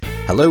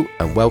Hello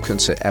and welcome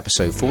to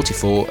episode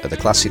 44 of the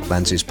Classic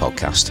Lenses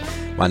podcast.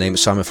 My name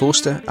is Simon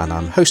Forster and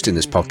I'm hosting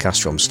this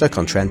podcast from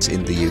Stoke-on-Trent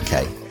in the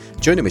UK.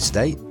 Joining me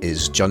today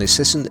is Johnny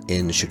Sisson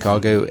in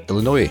Chicago,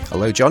 Illinois.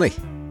 Hello, Johnny.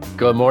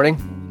 Good morning.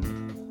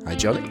 Hi,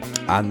 Johnny.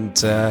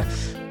 And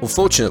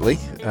unfortunately,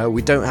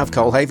 we don't have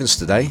Carl Havens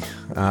today.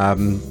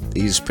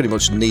 He's pretty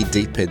much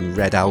knee-deep in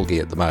red algae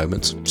at the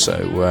moment. So,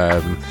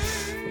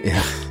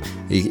 yeah,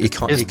 he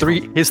can't... His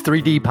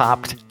 3D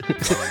popped.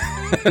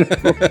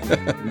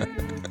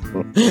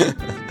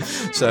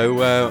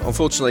 So,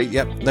 unfortunately,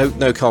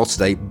 no Carl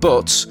today,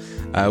 but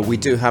we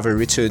do have a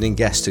returning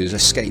guest who's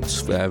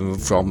escaped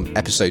from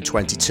episode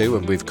 22,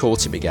 and we've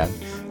caught him again,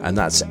 and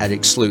that's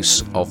Eric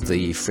Sluice of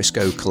the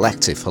Frisco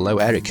Collective. Hello,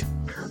 Eric.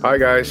 Hi,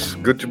 guys.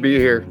 Good to be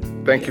here.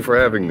 Thank you for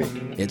having me.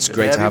 It's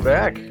great to have you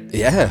back.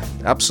 Yeah,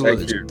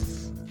 absolutely. Thank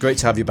you. Great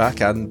to have you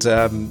back. And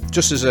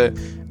just as a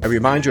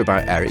reminder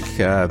about Eric,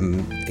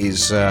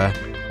 he's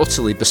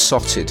utterly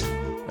besotted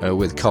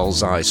with Carl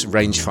Zeiss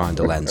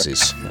rangefinder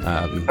lenses.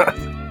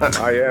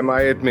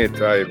 I admit.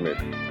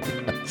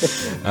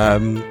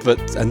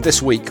 And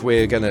this week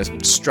we're going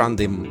to strand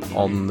him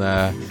on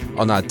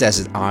our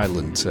desert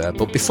island.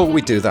 But before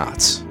we do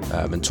that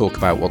and talk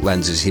about what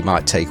lenses he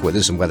might take with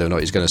us and whether or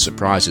not he's going to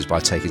surprise us by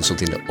taking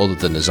something other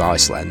than a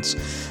Zeiss lens,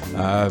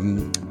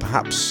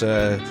 perhaps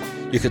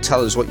you could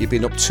tell us what you've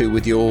been up to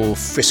with your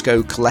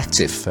Frisco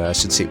Collective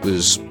since it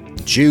was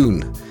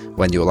June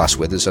when you were last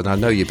with us, and I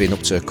know you've been up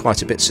to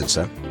quite a bit since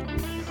then.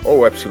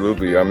 Oh,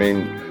 absolutely. I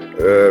mean,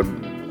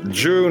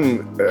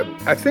 June,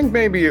 I think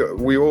maybe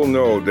we all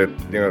know that,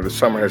 the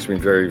summer has been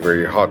very,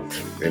 very hot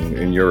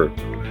in Europe.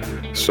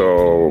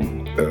 So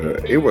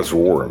it was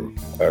warm.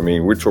 I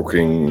mean, we're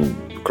talking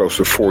close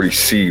to 40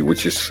 C,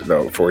 which is,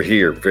 for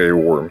here, very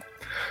warm.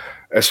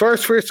 As far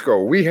as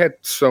Frisco, we had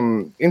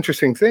some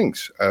interesting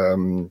things.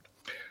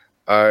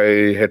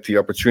 I had the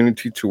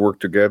opportunity to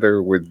work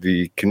together with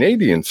the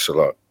Canadians a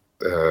lot.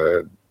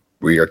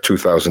 We are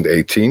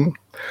 2018,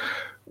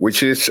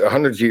 which is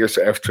 100 years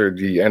after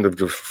the end of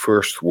the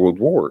First World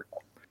War.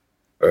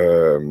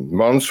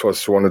 Mons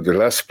was one of the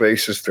last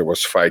places there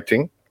was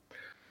fighting.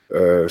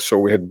 So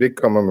we had big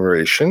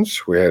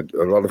commemorations. We had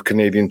a lot of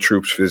Canadian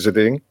troops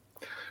visiting.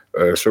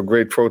 So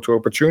great photo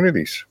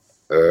opportunities.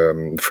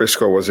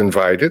 Frisco was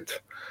invited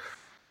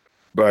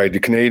by the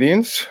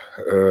Canadians,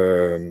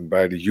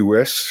 by the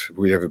US.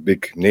 We have a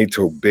big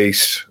NATO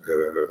base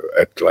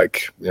at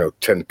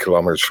 10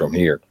 kilometers from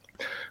here,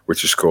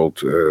 which is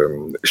called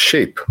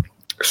SHAPE,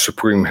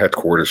 Supreme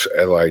Headquarters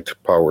Allied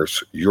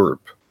Powers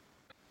Europe.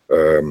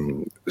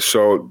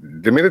 So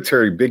the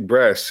military big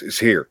brass is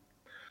here.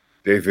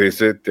 They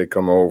visit, they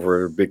come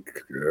over, big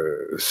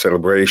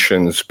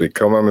celebrations, big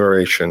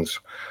commemorations.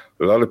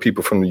 A lot of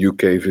people from the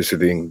UK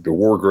visiting, the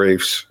war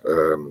graves,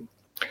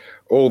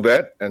 all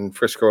that. And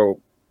Frisco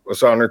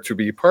was honored to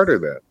be a part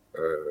of that,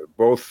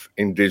 both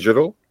in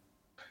digital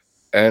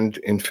and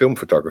in film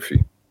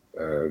photography.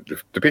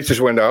 The pictures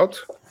went out,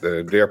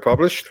 they are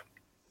published.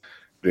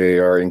 They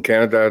are in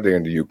Canada, they're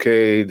in the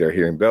UK, they're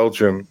here in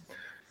Belgium.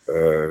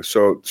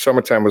 So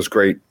summertime was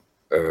great,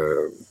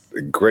 a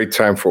great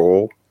time for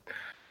all.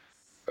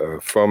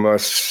 From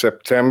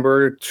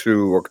September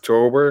to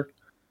October,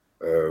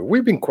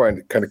 we've been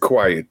kind of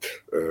quiet.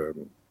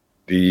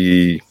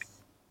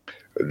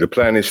 The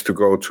plan is to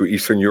go to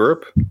Eastern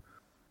Europe.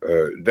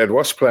 That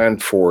was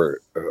planned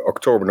for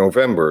October,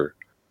 November.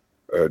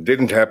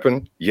 Didn't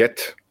happen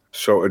yet,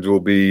 so it will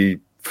be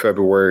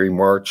February,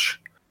 March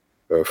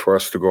for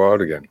us to go out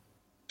again.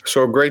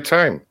 So a great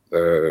time.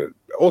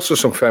 Also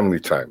some family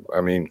time. I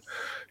mean,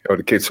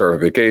 the kids are on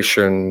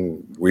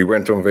vacation. We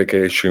went on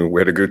vacation. We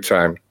had a good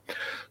time.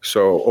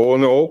 So all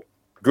in all,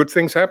 good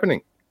things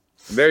happening.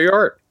 There you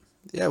are.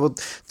 Yeah, well,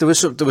 there were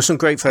some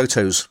great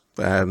photos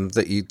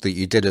that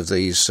you did of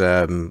these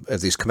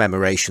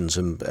commemorations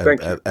and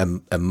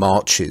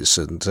marches,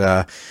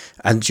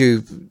 and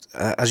you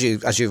as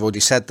you've already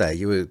said there,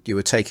 you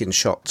were taking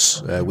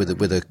shots with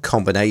a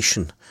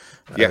combination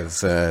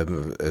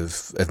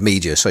of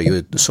media.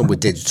 So some were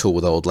digital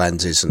with old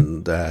lenses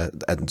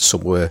and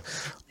some were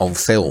on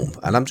film.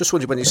 And I'm just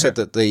wondering, when you said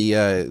that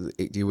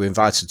you were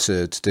invited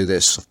to do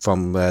this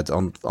from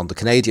on the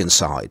Canadian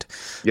side,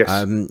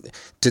 yes.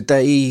 Did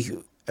they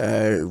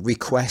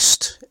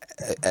request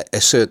a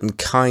certain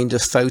kind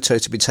of photo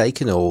to be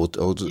taken, or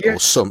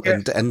some,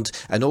 yes.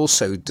 and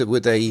also were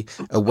they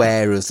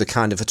aware of the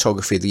kind of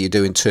photography that you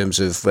do in terms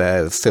of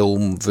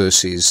film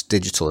versus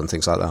digital and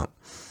things like that?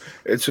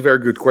 It's a very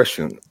good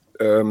question.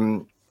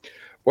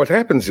 What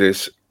happens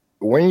is,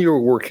 when you're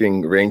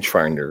working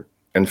rangefinder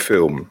and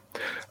film,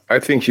 I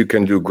think you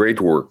can do great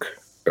work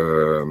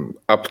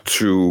up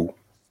to,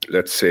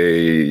 let's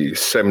say,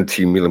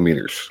 70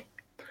 millimeters.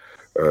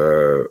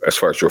 As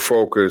far as your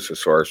focus,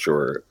 as far as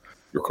your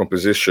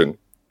composition,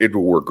 it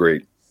will work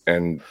great.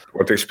 And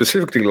what they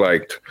specifically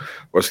liked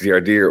was the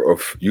idea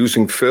of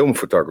using film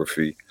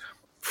photography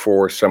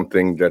for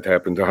something that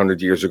happened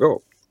 100 years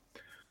ago.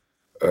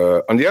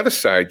 On the other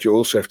side, you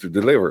also have to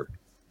deliver.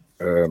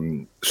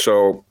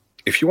 So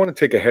if you want to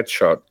take a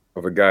headshot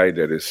of a guy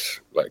that is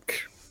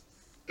like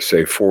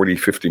say 40,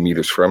 50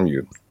 meters from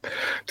you.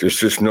 There's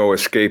just no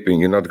escaping.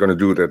 You're not going to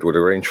do that with a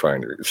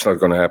rangefinder. It's not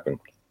going to happen.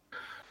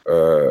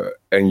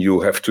 And you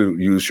have to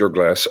use your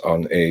glass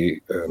on a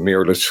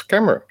mirrorless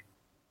camera.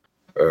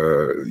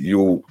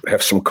 You'll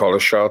have some color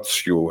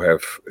shots. You'll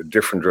have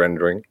different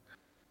rendering.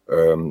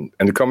 And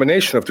the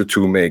combination of the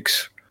two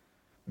makes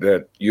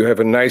that you have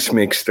a nice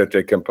mix that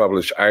they can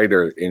publish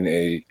either in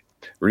a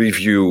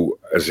review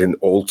as in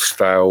old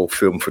style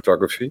film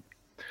photography,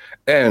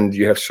 and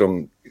you have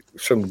some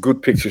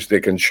good pictures they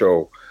can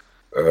show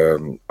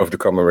of the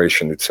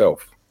commemoration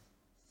itself.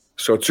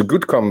 So it's a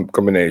good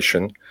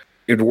combination.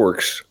 It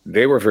works.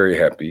 They were very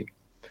happy.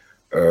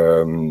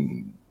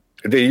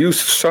 They used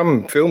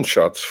some film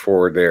shots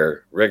for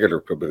their regular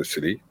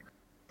publicity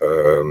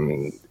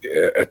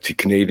at the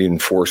Canadian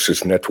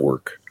Forces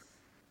Network.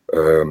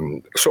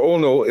 So all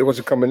in all, it was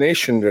a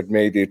combination that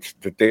made it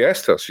that they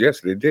asked us. Yes,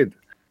 they did.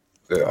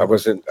 I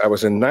was in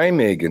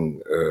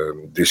Nijmegen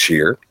this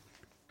year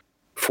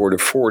for the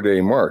 4-day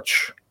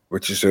march,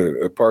 which is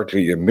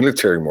partly a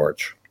military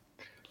march.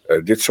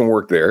 Did some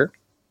work there,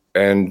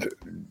 and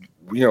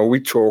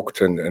we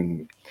talked,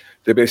 and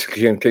they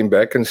basically came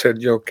back and said,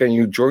 can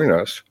you join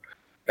us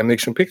and make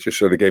some pictures?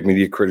 So they gave me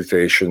the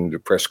accreditation, the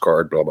press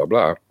card, blah blah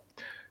blah,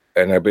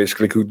 and I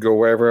basically could go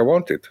wherever I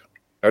wanted.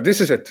 Now this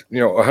is at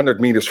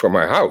 100 meters from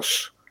my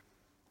house,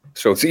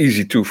 so it's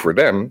easy too for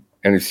them,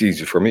 and it's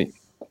easy for me.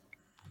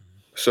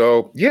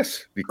 So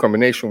yes, the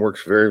combination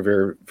works very,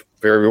 very,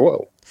 very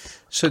well.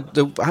 So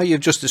how you've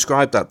just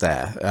described that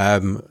there,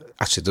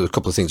 actually there were a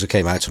couple of things that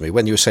came out to me.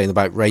 When you were saying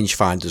about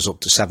rangefinders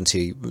up to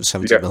 70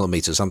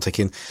 millimeters, I'm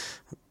thinking,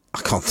 I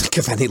can't think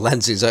of any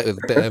lenses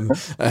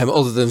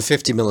other than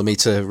 50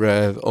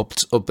 millimeter up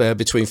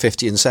between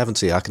 50 and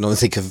 70. I can only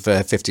think of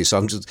 50. So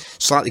I'm just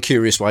slightly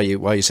curious why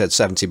you said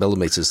 70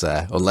 millimeters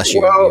there, unless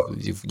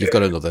you've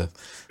got another.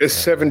 A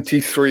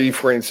 73,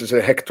 for instance, a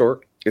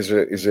Hector is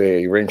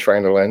a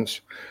rangefinder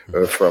lens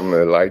from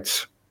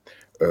Leitz.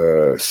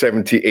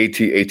 70,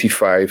 80,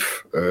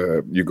 85,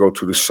 you go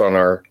to the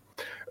Sonar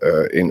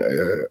in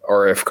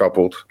RF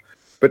coupled.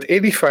 But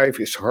 85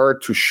 is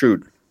hard to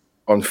shoot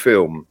on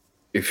film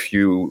if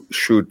you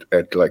shoot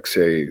at, like,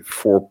 say,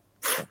 f4,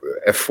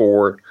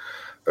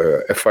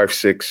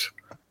 f5.6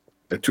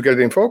 to get it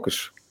in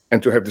focus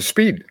and to have the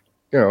speed.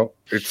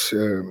 It's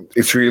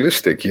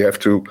realistic. You have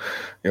to,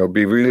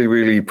 be really,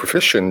 really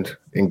proficient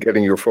in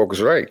getting your focus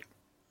right,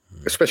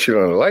 especially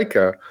on a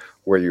Leica,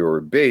 where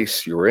your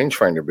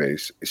rangefinder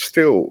base is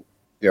still,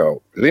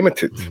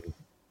 limited.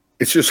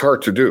 It's just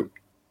hard to do.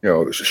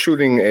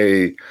 Shooting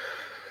a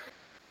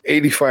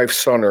 85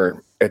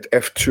 Sonar at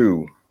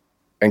f2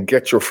 and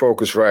get your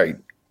focus right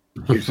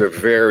is a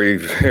very,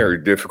 very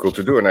difficult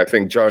to do. And I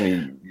think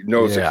Johnny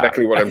knows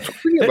exactly what I'm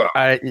talking about.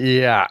 I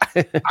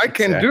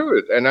can do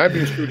it, and I've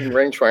been shooting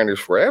rangefinders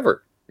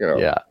forever.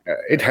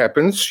 It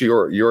happens.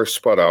 You're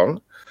spot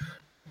on.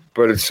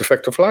 But it's a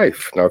fact of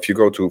life. Now, if you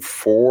go to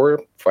 4,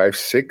 5,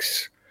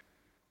 6,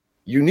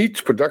 you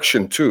need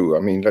production too. I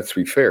mean, let's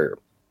be fair.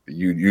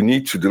 You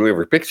need to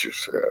deliver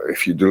pictures.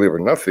 If you deliver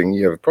nothing,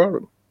 you have a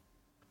problem.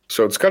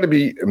 So it's got to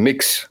be a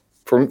mix.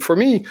 For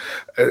me,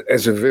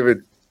 as a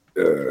vivid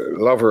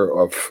lover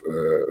of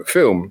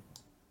film,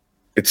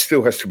 it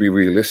still has to be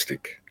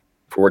realistic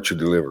for what you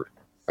deliver.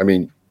 I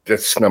mean,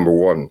 that's number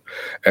one.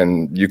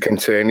 And you can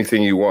say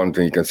anything you want,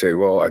 and you can say,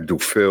 well, I do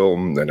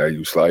film, and I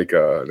use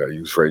Leica, and I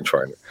use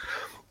rangefinder.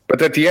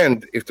 But at the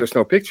end, if there's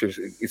no pictures,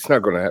 it's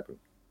not going to happen.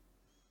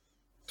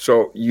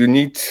 So you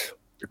need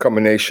a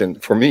combination.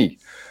 For me,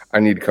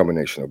 I need a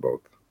combination of both.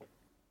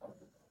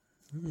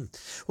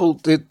 Well,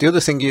 the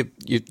other thing you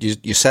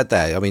said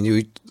there, I mean,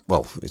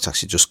 it's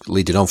actually just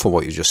leading on from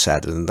what you just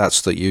said, and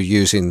that's that you're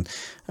using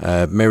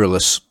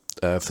mirrorless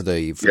for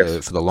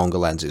the longer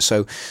lenses.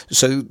 So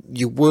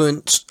you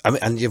weren't. I mean,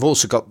 and you've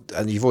also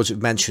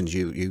mentioned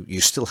you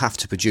still have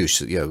to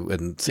produce,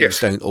 and things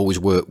don't always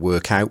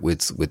work out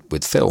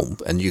with film,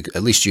 and you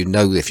at least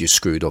if you're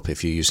screwed up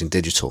if you're using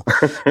digital.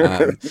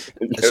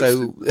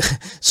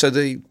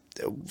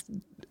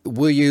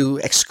 Were you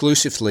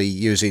exclusively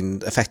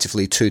using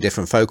effectively two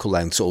different focal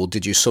lengths, or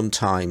did you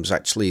sometimes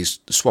actually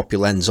swap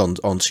your lens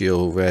onto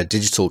your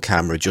digital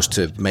camera just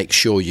to make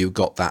sure you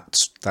got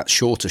that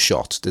shorter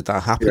shot? Did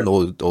that happen,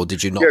 or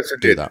did you not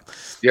do that?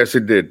 Yes,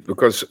 it did,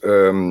 because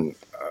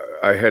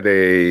I had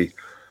a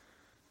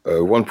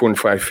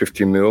 1.5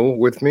 50 mil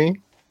with me,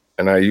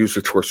 and I used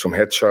it for some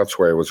headshots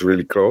where I was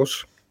really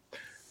close,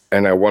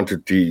 and I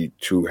wanted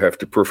to have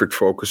the perfect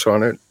focus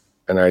on it,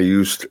 and I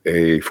used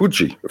a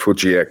Fuji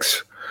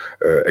X.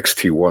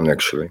 XT1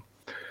 actually,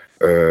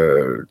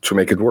 to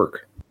make it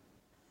work.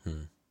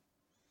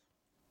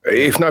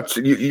 If not,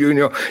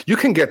 you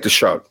can get the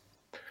shot.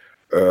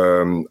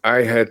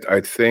 I had,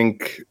 I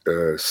think,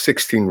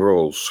 16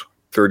 rolls,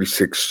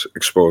 36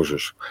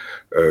 exposures,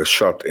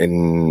 shot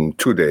in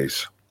 2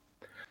 days.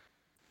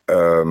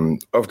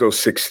 Of those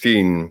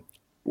 16,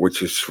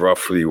 which is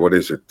roughly,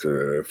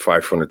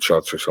 500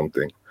 shots or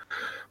something,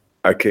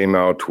 I came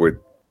out with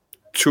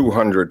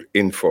 200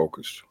 in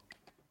focus.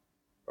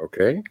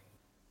 Okay.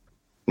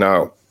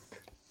 Now,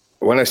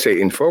 when I say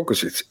in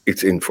focus,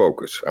 it's in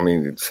focus. I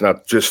mean, it's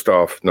not just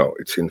off. No,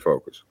 it's in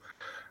focus.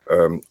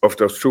 Of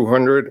those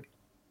 200,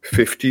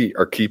 50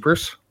 are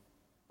keepers.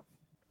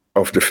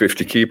 Of the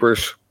 50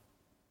 keepers,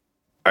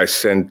 I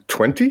send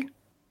 20.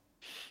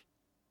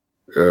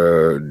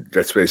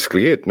 That's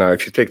basically it. Now,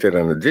 if you take that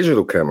on a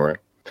digital camera,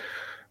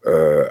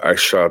 I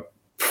shot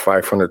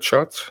 500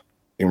 shots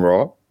in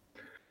RAW.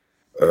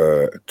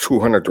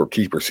 200 were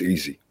keepers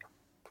easy.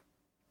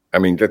 I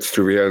mean, that's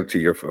the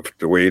reality of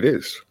the way it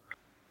is.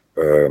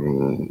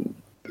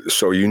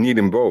 So you need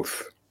them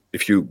both.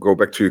 If you go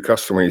back to your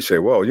customer and you say,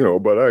 well,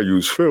 but I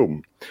use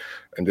film.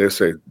 And they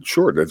say,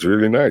 sure, that's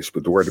really nice,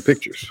 but where are the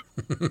pictures?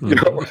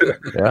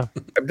 Yeah.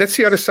 That's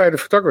the other side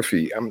of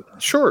photography.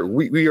 Sure,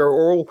 we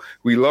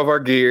love our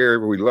gear.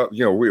 We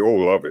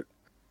all love it.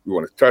 We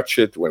want to touch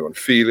it. We want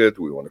to feel it.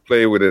 We want to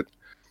play with it.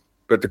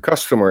 But the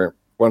customer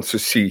wants to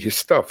see his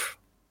stuff.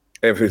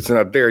 And if it's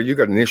not there, you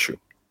got an issue.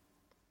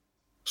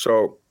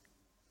 So,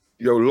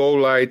 low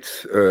light,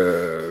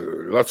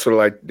 lots of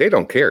light, they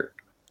don't care.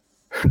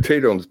 They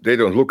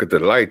don't look at the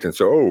light and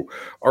say, oh,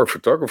 our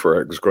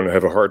photographer is going to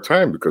have a hard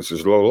time because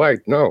there's low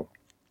light. No,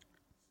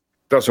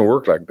 it doesn't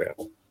work like that.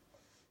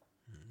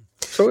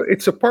 So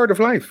it's a part of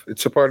life.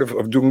 It's a part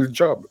of doing the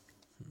job.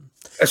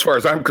 As far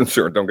as I'm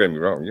concerned, don't get me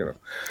wrong,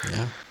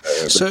 Yeah.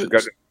 So,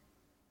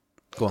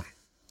 go on.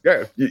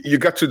 Yeah, you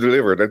got to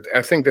deliver. That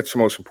I think that's the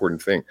most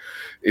important thing.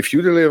 If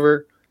you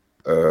deliver,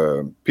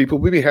 people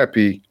will be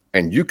happy,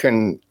 and you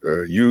can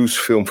use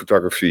film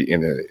photography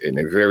in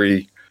a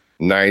very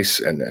nice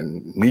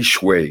and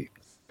niche way.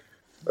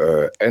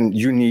 And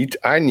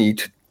I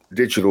need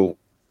digital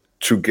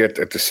to get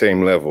at the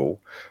same level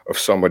of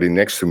somebody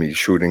next to me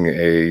shooting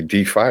a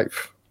D5,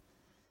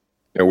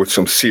 with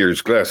some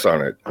Sears glass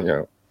on it.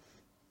 Yeah.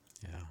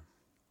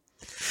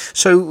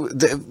 So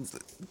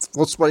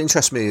what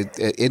interests me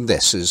in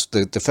this is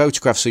the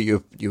photographs that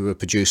you were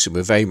producing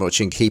were very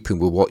much in keeping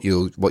with what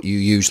you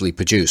usually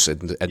produce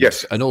and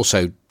yes. And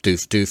also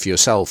do for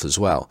yourself as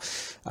well.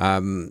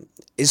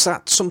 Is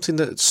that something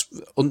that's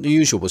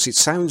unusual? Because it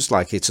sounds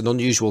like it's an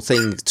unusual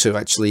thing to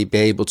actually be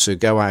able to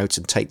go out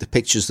and take the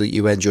pictures that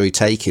you enjoy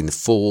taking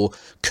for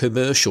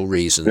commercial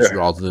reasons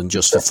rather than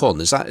just for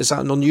fun. Is that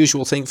an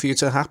unusual thing for you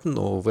to happen,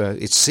 or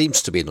it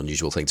seems to be an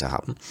unusual thing to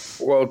happen?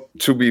 Well,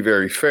 to be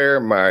very fair,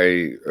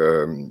 my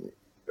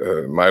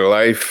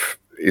life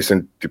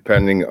isn't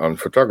depending on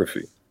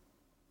photography,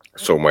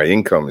 so my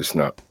income is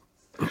not.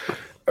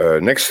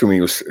 Next to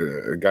me was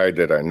a guy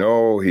that I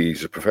know.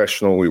 He's a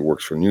professional. He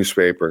works for a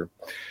newspaper.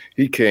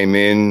 He came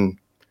in,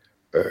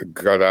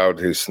 got out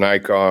his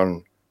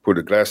Nikon, put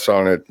a glass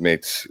on it,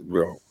 made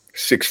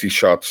 60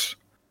 shots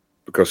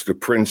because the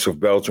Prince of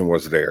Belgium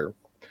was there.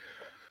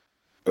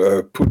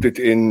 Put it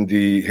in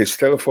his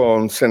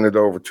telephone, sent it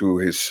over to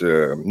his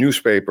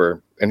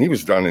newspaper, and he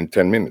was done in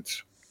 10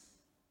 minutes.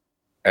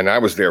 And I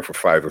was there for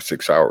 5 or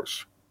 6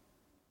 hours.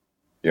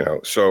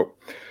 So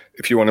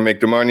if you want to make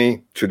the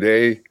money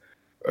today,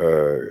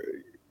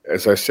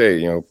 as I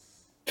say,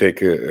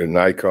 take a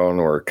Nikon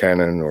or a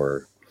Canon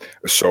or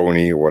a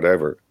Sony or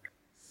whatever.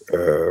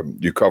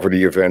 You cover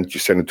the event, you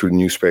send it to the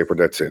newspaper,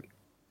 that's it.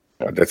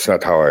 That's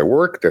not how I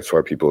work. That's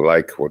why people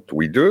like what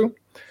we do.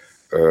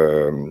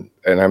 And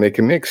I make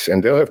a mix,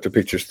 and they'll have the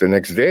pictures the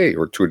next day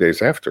or 2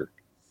 days after.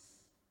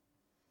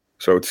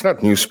 So it's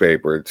not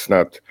newspaper, it's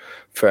not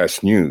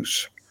fast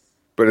news.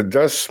 But it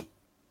does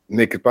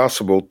make it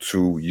possible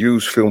to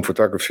use film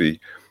photography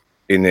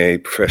in a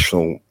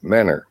professional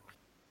manner.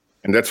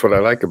 And that's what I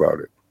like about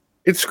it.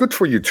 It's good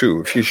for you too.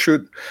 If you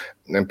shoot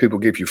and people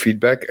give you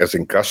feedback as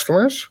in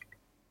customers,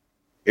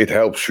 it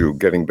helps you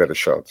getting better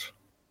shots.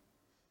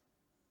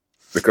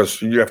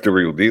 Because you have the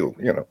real deal,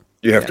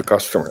 You have the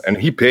customer and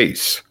he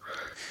pays.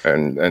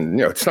 And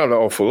it's not an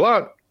awful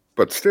lot,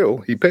 but still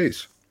he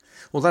pays.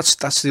 Well, that's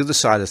the other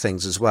side of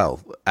things as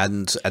well,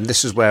 and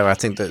this is where I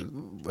think that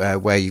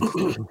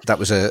that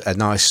was a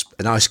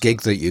nice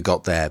gig that you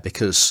got there,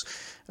 because,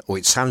 or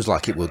it sounds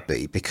like it would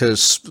be,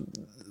 because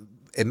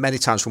in many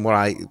times from what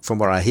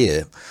I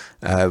hear,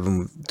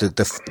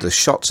 the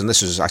shots, and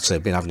this is actually,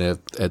 I've been having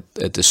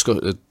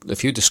a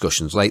few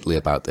discussions lately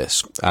about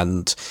this,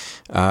 and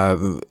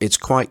it's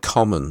quite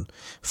common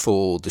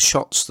for the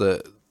shots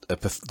that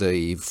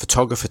the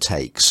photographer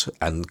takes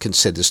and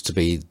considers to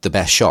be the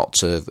best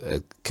shots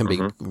can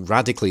be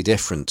radically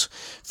different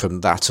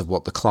from that of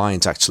what the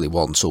client actually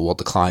wants or what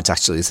the client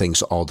actually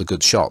thinks are the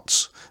good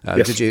shots.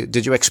 Yes.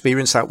 Did you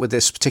experience that with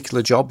this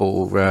particular job,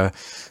 or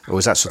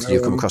was that something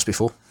you've come across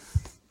before?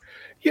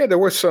 Yeah, there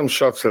were some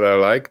shots that I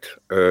liked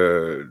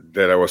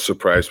that I was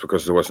surprised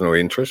because there was no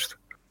interest.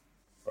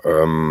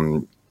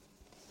 In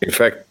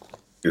fact,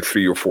 the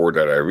 3 or 4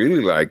 that I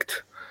really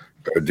liked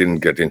didn't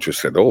get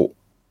interest at all.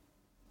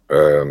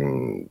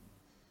 The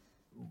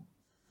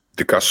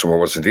customer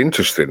wasn't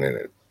interested in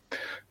it.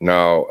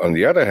 Now, on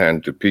the other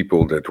hand, the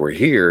people that were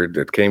here,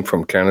 that came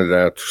from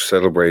Canada to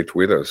celebrate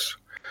with us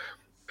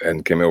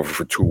and came over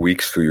for 2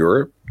 weeks to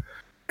Europe,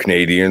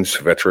 Canadians,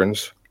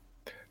 veterans,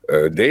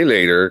 they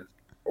later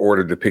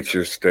ordered the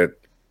pictures that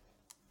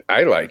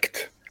I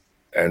liked.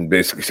 and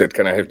basically said,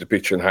 "Can I have the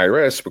picture in high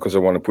res because I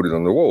want to put it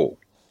on the wall?"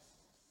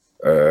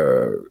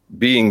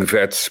 Being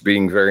vets,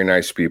 being very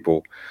nice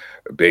people,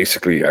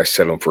 basically I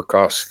sell them for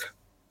cost.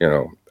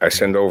 I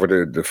send over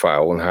the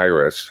file in high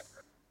res,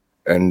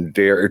 and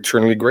they are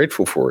eternally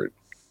grateful for it,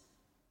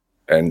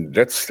 and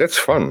that's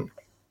fun.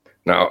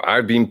 Now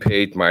I've been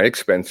paid my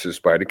expenses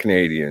by the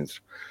Canadians,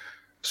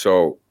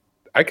 so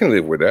I can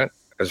live with that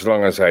as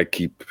long as I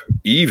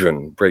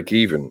break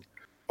even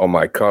on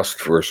my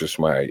cost versus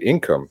my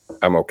income.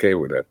 I'm okay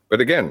with that.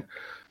 But again,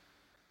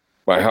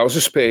 my house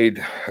is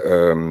paid.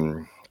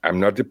 I'm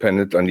not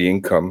dependent on the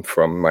income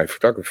from my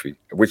photography,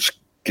 which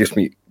gives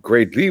me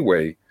great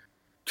leeway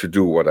to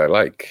do what I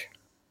like.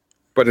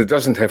 But it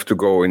doesn't have to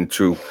go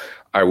into,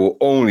 I will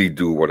only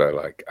do what I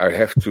like. I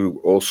have to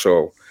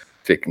also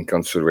take in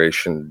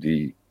consideration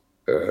the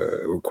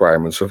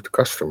requirements of the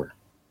customer,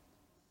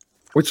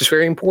 which is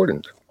very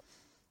important.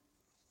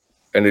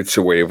 And it's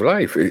a way of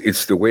life.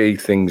 It's the way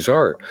things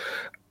are.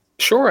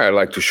 Sure, I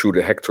like to shoot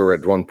a Hector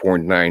at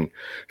 1.9,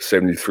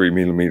 73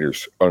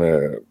 millimeters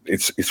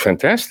it's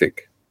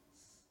fantastic.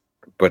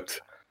 But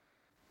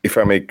if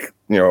I make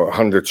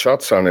 100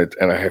 shots on it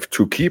and I have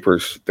 2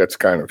 keepers, that's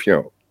kind of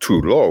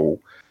too low,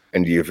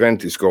 and the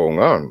event is going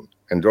on,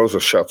 and those are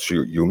shots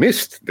you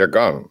missed. They're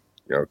gone.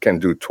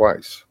 Can't do it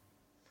twice.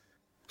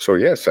 So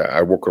yes,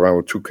 I walk around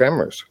with 2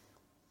 cameras.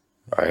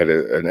 I had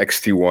an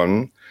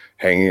XT1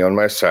 hanging on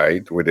my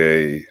side with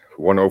a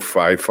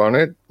 105 on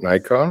it,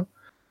 Nikon.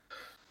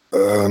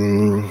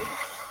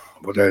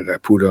 What did I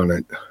put on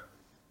it?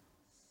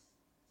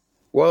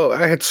 Well,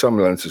 I had some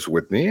lenses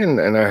with me,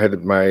 and I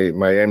had my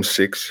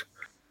M6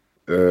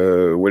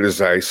 with a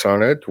Zeiss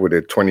on it, with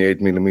a 28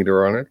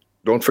 millimeter on it.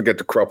 Don't forget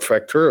the crop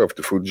factor of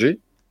the Fuji.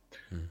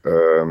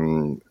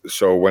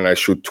 So when I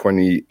shoot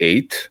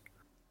 28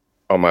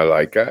 on my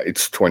Leica,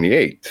 it's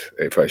 28.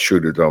 If I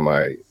shoot it on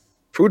my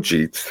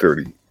Fuji, it's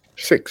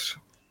 36,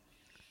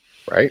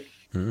 right?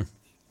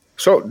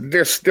 So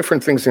there's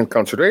different things in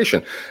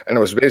consideration. And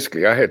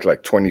I had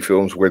like 20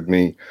 films with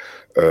me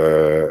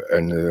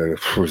and a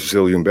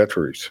zillion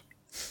batteries.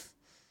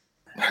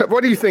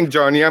 What do you think,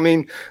 Johnny? I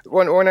mean,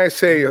 when I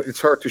say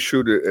it's hard to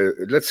shoot,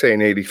 let's say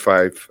an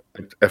 85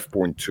 at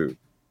f.2,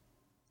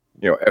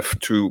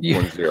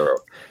 f2.0. Yeah.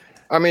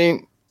 I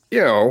mean,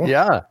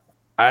 Yeah.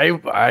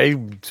 I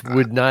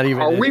would not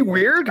even. Are we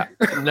weird?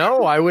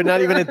 No, I would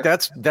not even.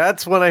 That's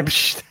when I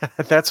use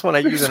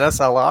an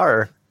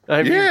SLR.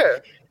 I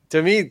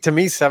mean, to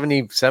me,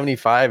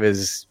 75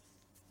 is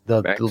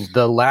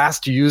the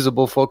last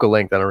usable focal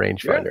length on a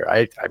rangefinder.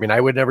 Yeah. I mean, I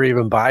would never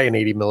even buy an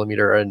 80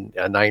 millimeter and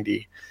a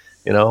 90.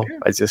 I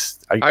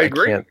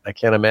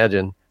can't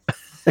imagine.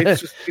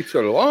 it's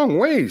a long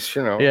ways,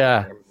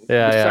 Yeah.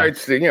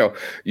 Besides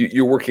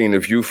you're working in a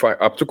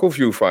optical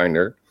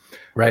viewfinder.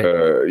 Right.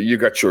 You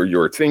got your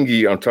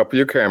thingy on top of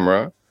your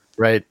camera.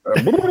 Right.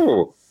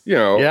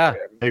 Yeah,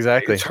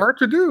 exactly. It's hard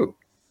to do.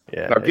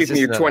 Yeah. Now give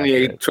me a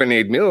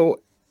 28 mil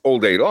all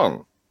day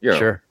long.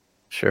 Sure.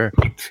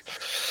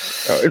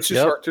 It's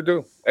just hard to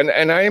do.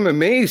 And I am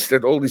amazed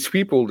at all these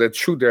people that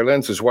shoot their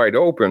lenses wide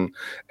open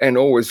and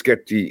always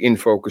get the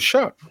in-focus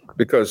shot,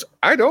 because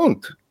I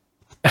don't.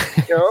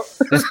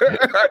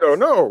 I don't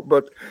know,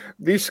 but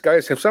these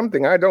guys have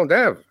something I don't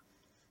have.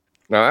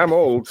 Now, I'm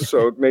old,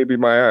 so it may be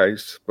my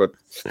eyes, but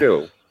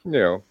still,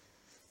 And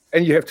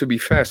you have to be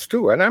fast,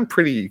 too. And I'm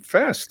pretty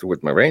fast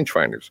with my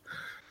rangefinders.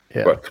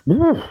 Yeah. But,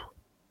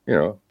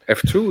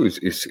 F2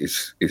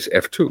 is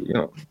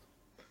F2,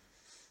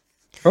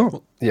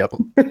 Oh, yep.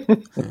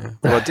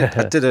 Well, I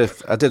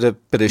did a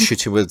bit of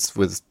shooting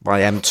with my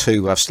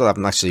M2. I still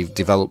haven't actually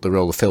developed the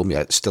roll of film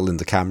yet. It's still in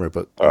the camera,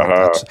 but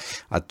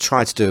I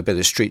tried to do a bit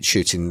of street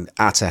shooting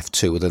at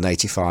f2 with an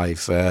 85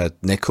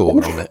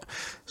 Nikkor on it.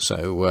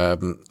 So,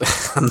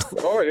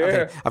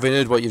 having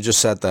heard what you've just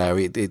said there,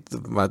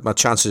 my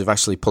chances of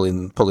actually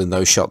pulling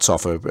those shots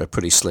off are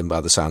pretty slim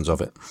by the sounds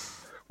of it.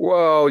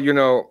 Well,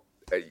 you're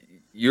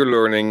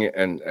learning,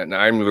 and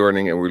I'm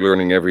learning, and we're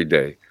learning every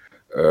day.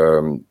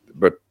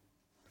 But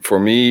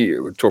for me,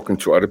 talking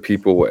to other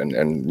people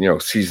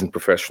and seasoned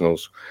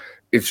professionals,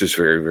 it's just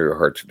very, very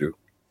hard to do.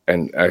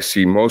 And I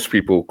see most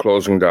people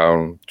closing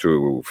down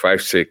to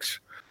 5.6,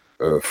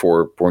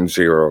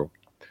 4.0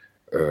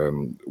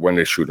 when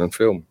they shoot on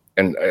film.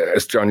 And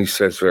as Johnny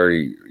says,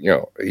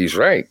 he's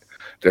right.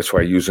 That's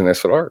why I use an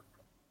SLR,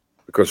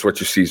 because what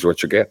you see is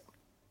what you get,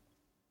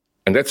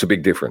 and that's a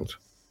big difference.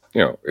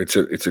 It's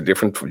a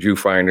different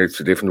viewfinder. It's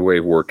a different way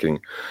of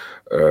working.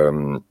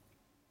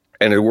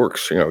 And it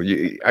works.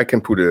 I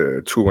can put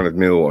a 200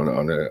 mil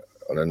on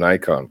a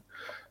Nikon,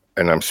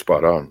 and I'm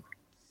spot on.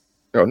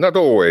 Not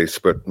always,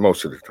 but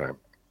most of the time.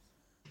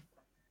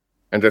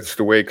 And that's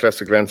the way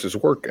classic lenses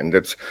work. And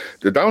that's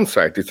the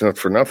downside. It's not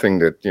for nothing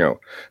that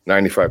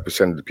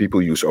 95% of the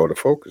people use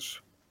autofocus,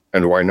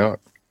 and why not?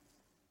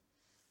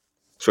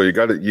 So you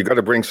got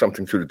to bring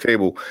something to the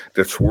table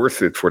that's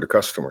worth it for the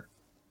customer.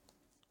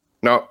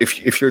 Now,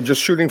 if you're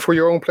just shooting for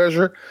your own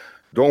pleasure,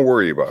 don't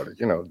worry about it.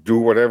 Do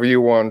whatever you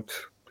want.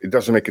 It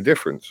doesn't make a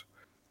difference.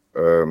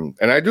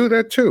 And I do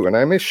that too, and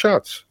I miss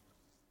shots.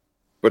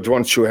 But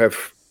once you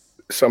have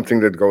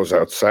something that goes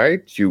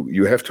outside,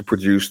 you have to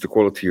produce the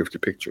quality of the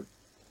picture.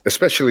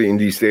 Especially in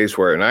these days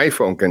where an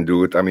iPhone can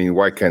do it. I mean,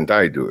 why can't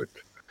I do it?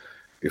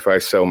 If I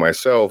sell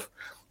myself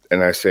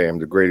and I say I'm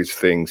the greatest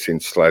thing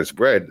since sliced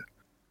bread,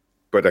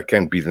 but I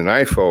can't beat an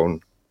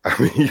iPhone,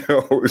 I mean,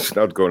 it's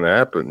not going to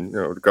happen.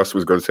 The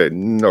customer's going to say,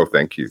 no,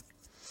 thank you.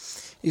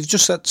 You've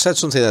just said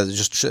something that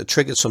just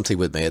triggered something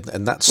with me,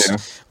 and that's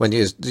when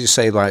you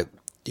say like,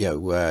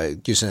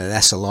 using an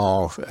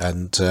SLR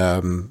and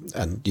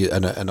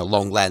a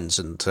long lens,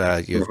 and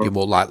you're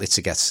more likely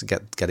to get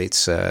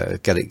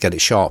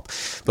it sharp.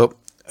 But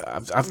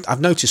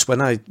I've noticed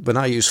when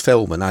I use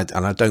film and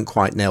I don't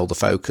quite nail the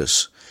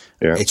focus.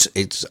 Yeah.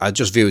 It's I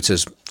just view it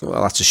as,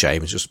 well, that's a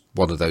shame. It's just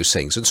one of those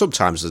things. And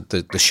sometimes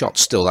the shot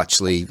still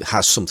actually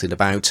has something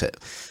about it.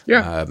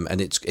 Yeah.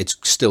 And it's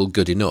still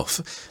good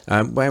enough.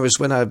 Whereas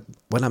when I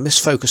miss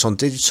focus on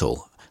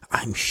digital,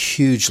 I'm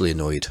hugely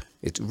annoyed.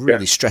 It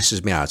really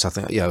stresses me out. I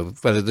think,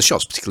 whether the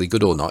shot's particularly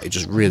good or not, it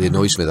just really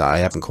annoys me that I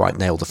haven't quite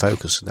nailed the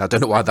focus. I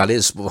don't know why that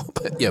is,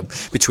 but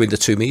between the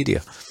two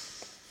media.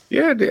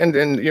 Yeah, and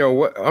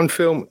on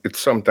film, it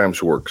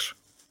sometimes works.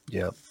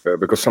 Yeah,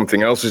 because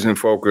something else is in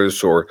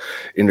focus or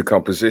in the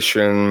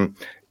composition,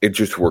 it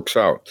just works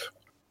out.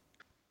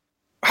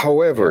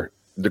 However,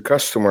 the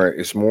customer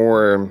is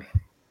more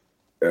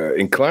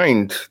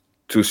inclined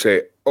to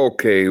say,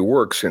 okay,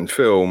 works in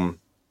film,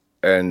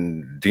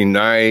 and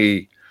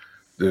deny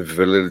the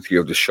validity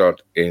of the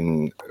shot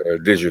in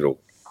digital.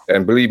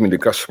 And believe me, the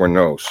customer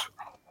knows.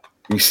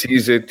 He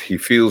sees it, he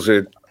feels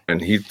it,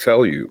 and he'll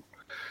tell you.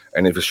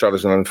 And if a shot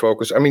is not in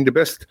focus, I mean,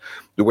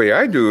 the way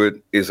I do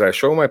it is I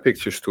show my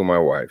pictures to my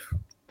wife.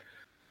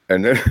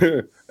 And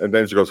then and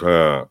then she goes,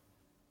 huh.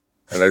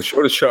 And I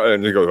show the shot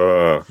and she goes,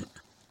 huh.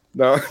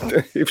 Now,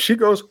 if she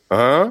goes,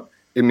 huh,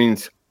 it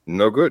means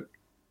no good.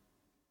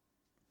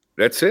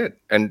 That's it.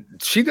 And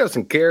she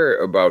doesn't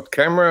care about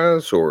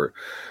cameras or,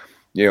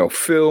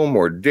 film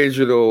or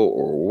digital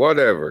or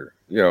whatever.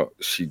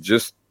 She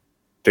just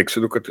takes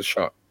a look at the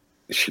shot.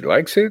 If she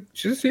likes it,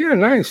 she says, yeah,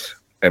 nice.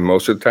 And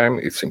most of the time,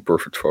 it's in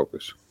perfect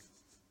focus.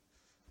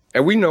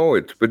 And we know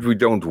it, but we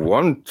don't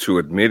want to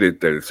admit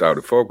it that it's out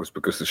of focus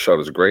because the shot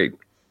is great.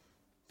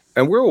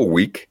 And we're all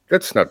weak.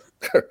 That's not,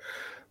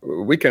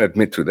 we can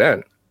admit to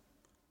that.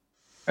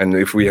 And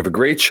if we have a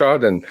great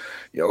shot and,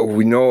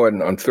 we know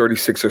on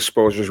 36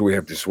 exposures, we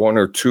have this one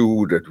or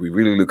two that we're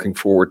really looking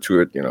forward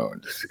to it,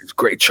 it's a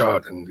great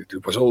shot and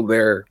it was all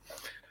there.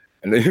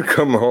 And then you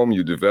come home,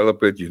 you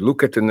develop it, you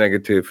look at the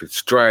negative,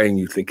 it's drying,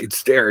 you think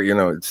it's there,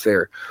 it's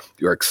there.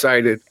 You're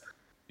excited,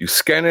 you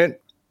scan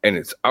it, and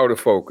it's out of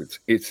focus.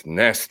 It's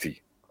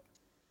nasty.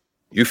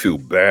 You feel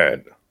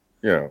bad,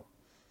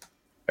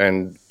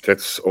 And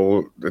that's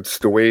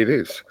the way it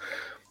is.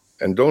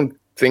 And don't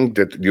think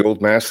that the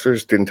old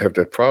masters didn't have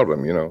that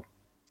problem,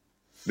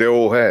 They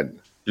all had.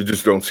 You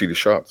just don't see the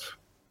shots.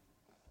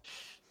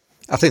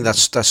 I think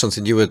that's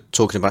something you were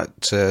talking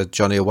about,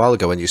 Johnny, a while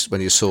ago when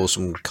you saw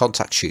some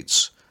contact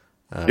sheets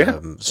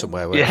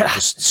somewhere where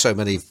just so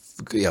many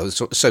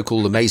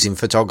so-called amazing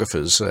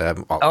photographers.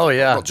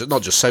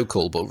 Not just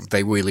so-called, but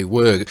they really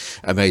were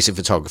amazing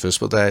photographers,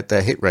 but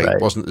their hit rate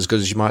wasn't as good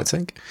as you might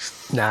think.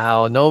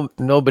 No,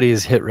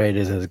 nobody's hit rate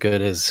is as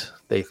good as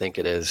they think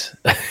it is.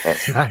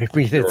 I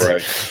mean, it's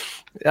right.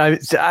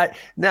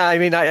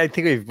 I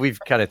think we've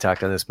kind of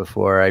talked on this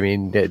before. I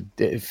mean,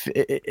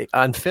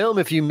 on film,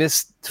 if you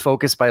miss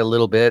focus by a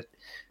little bit,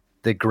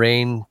 the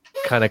grain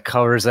kind of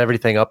covers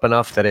everything up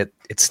enough that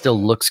it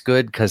still looks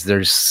good because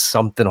there's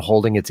something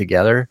holding it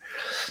together.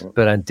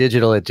 But on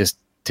digital,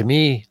 to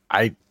me,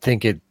 I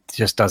think it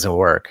just doesn't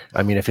work.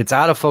 I mean, if it's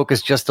out of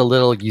focus just a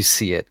little, you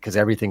see it because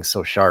everything's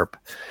so sharp.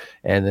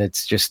 And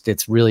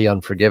it's really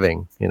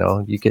unforgiving.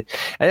 You could,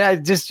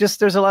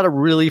 there's a lot of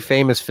really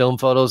famous film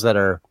photos that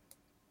are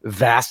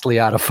vastly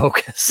out of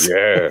focus.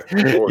 Yeah.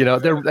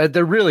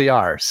 There really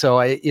are. So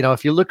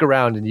if you look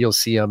around and you'll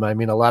see them, I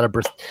mean, a lot of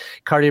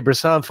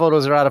Cartier-Bresson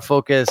photos are out of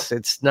focus.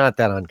 It's not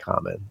that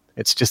uncommon.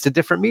 It's just a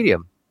different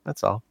medium.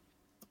 That's all.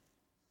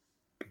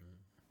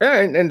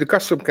 Yeah. And the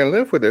customer can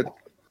live with it.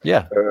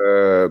 Yeah.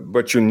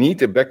 But you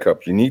need a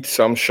backup. You need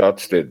some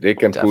shots that they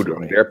can put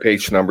on their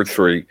page number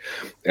 3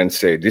 and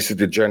say, this is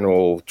the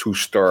general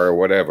 2-star or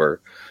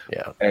whatever.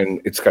 Yeah.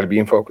 And it's got to be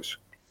in focus.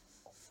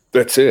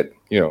 That's it.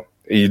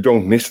 You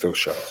don't miss those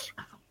shots.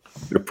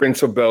 The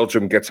Prince of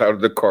Belgium gets out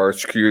of the car,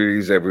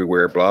 security's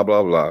everywhere, blah,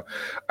 blah, blah.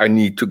 I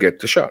need to get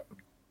the shot.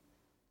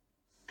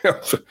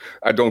 So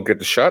I don't get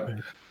the shot.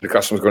 The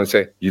customer's going to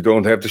say, you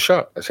don't have the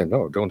shot. I say,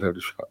 no, don't have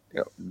the shot.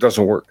 It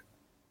doesn't work.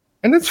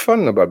 And that's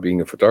fun about being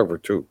a photographer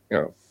too.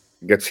 It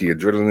gets the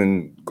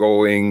adrenaline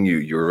going.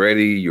 You're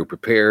ready. You're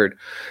prepared.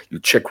 You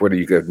check whether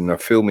you got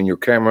enough film in your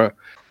camera.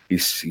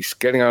 He's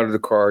getting out of the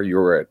car.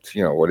 You're at,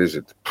 what is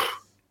it?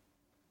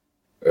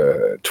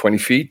 20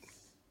 feet.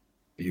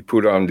 You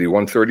put on the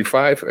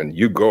 135 and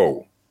you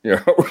go. You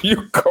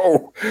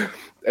go.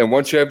 And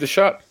once you have the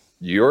shot,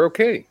 you're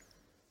okay.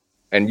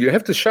 And you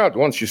have the shot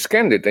once you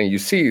scanned it and you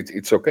see it,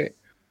 it's okay.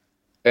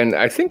 And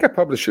I think I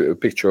published a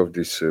picture of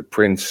this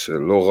Prince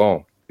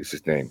Laurent is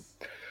his name.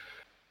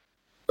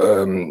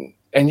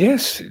 And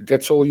yes,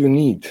 that's all you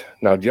need.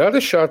 Now, the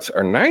other shots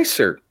are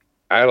nicer.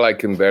 I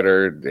like them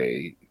better.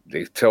 They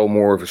tell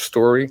more of a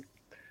story.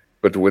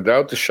 But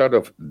without the shot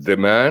of the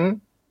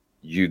man,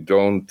 you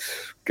don't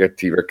get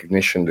the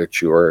recognition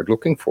that you are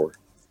looking for.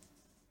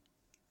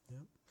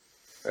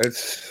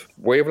 It's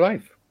way of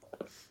life.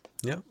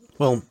 Yeah.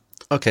 Well,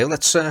 okay.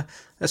 Let's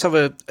have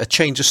a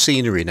change of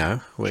scenery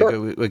now.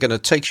 We're going to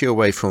take you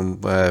away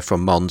from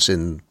Mons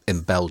in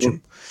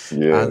Belgium,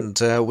 and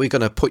we're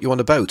going to put you on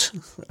a boat.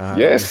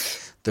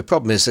 Yes. The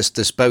problem is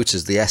this boat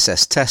is the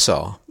SS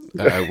Tessar,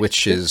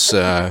 which is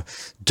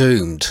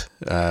doomed,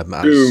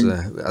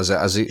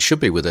 as it should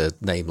be with a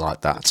name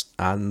like that.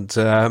 And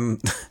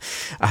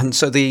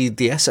so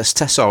the SS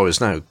Tessar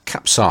is now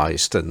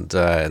capsized and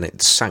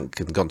it sank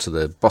and gone to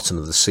the bottom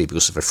of the sea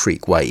because of a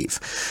freak wave.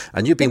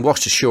 And you've been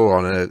washed ashore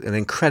on an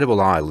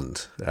incredible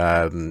island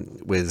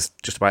with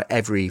just about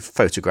every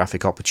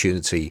photographic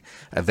opportunity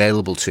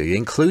available to you,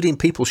 including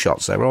people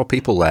shots. There are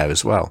people there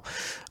as well.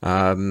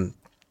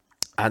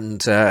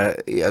 And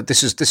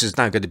this is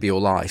now going to be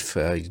your life,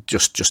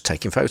 just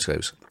taking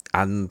photos.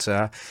 And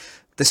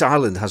this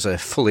island has a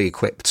fully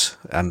equipped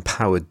and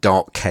powered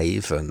dark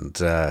cave and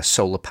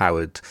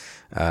solar-powered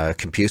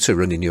computer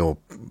running your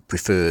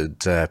preferred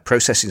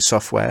processing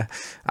software.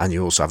 And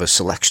you also have a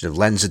selection of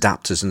lens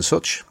adapters and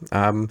such.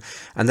 And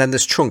then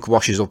this trunk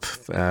washes up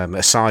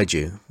aside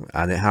you,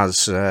 and it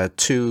has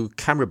 2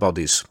 camera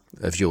bodies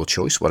of your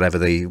choice,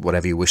 whatever you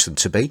wish them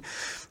to be.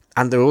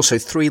 And there are also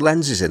 3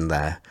 lenses in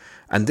there.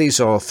 And these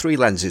are 3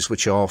 lenses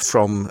which are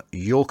from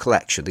your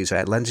collection. These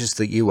are lenses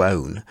that you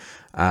own,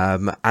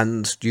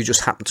 and you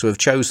just happen to have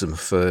chosen them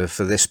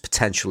for this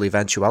potential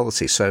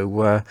eventuality. So,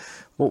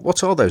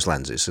 what are those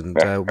lenses, and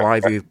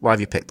why have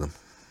you picked them?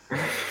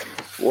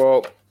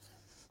 Well,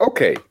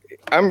 okay,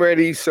 I'm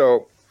ready.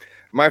 So,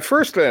 my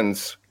first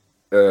lens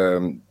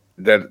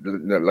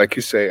that, like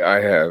you say,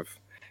 I have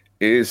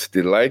is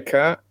the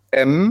Leica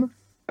M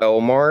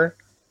Elmar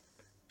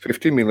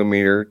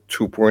 50mm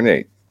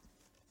 2.8.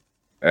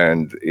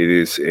 And it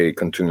is a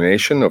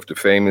continuation of the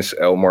famous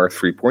Elmar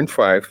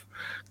 3.5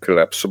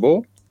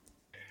 collapsible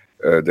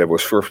that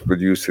was first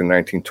produced in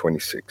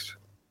 1926.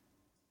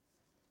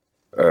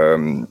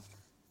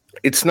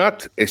 It's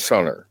not a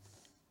Sonnar,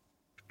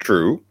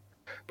 true,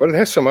 but it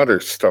has some other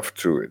stuff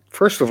to it.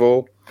 First of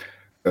all,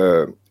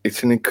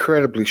 it's an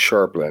incredibly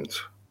sharp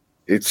lens.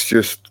 It's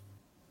just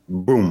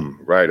boom,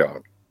 right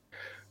on.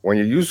 When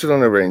you use it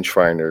on a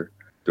rangefinder,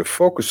 the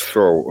focus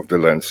throw of the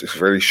lens is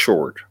very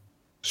short,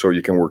 so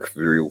you can work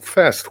real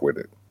fast with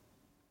it.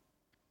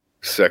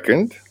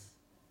 Second,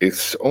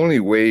 it's only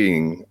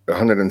weighing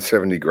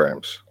 170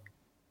 grams.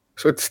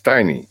 So it's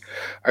tiny.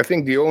 I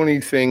think the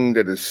only thing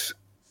that is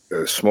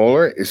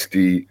smaller is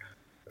the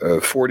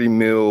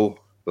 40mm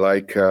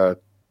Leica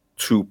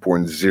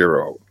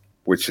 2.0,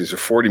 which is a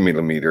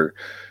 40mm,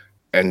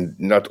 and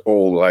not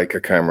all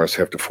Leica cameras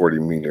have the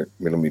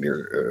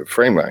 40mm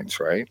frame lines,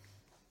 right?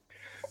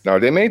 Now,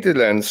 they made the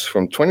lens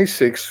from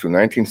 26 to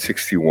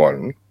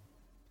 1961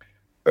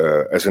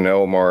 as an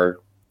Elmar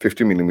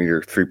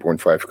 50mm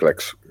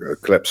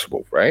 3.5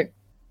 collapsible, right?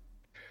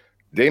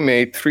 They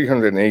made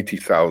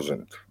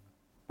 380,000,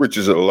 which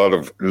is a lot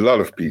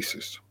of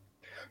pieces.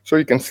 So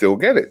you can still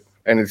get it,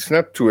 and it's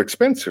not too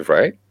expensive,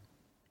 right?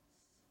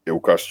 It will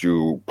cost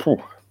you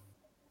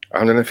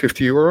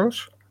 150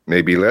 euros,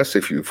 maybe less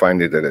if you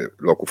find it at a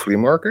local flea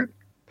market.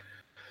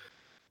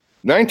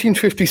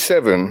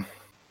 1957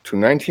 to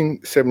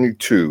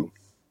 1972.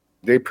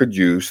 They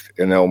produced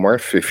an Elmar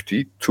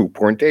 50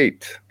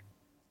 2.8.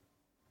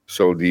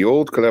 So the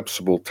old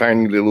collapsible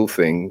tiny little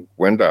thing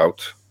went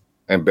out,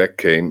 and back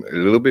came a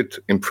little bit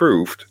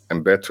improved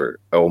and better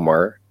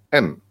Elmar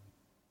M.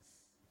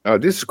 Now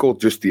this is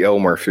called just the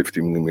Elmar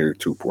 50mm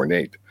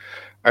 2.8.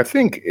 I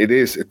think it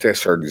is a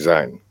Tessar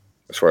design,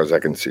 as far as I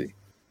can see.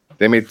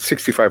 They made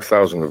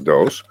 65,000 of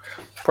those.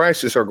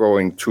 Prices are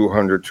going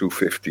 200,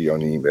 250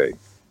 on eBay.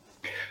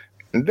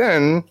 And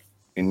then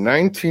in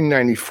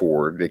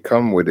 1994, they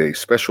come with a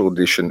special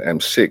edition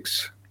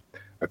M6.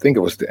 I think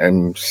it was the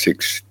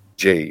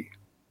M6J.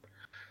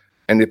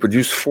 And they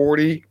produced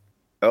 40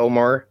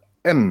 Elmar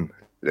M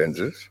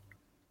lenses.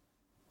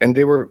 And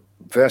they were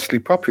vastly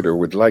popular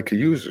with Leica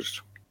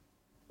users.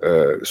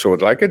 So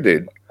what Leica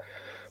did,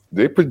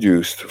 they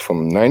produced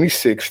from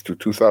 96 to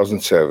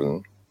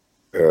 2007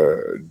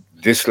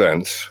 this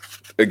lens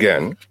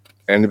again,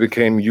 and it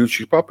became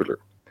hugely popular.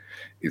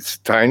 It's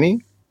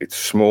tiny. It's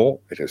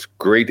small. It has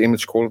great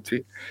image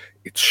quality.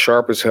 It's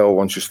sharp as hell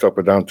once you stop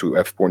it down to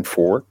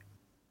f/4.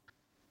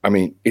 I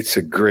mean, it's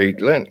a great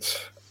lens.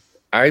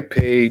 I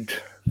paid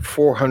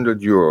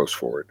 400 euros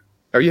for it.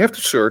 Now, you have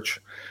to search.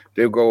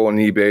 They'll go on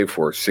eBay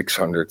for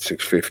 600,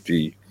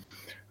 650,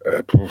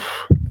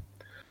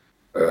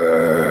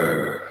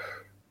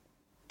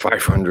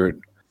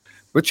 500.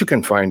 But you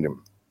can find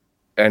them.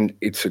 And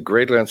it's a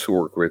great lens to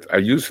work with. I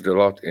use it a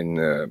lot in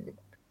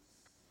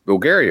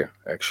Bulgaria,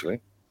 actually.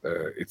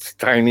 It's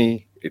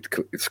tiny,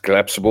 it's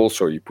collapsible,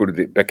 so you put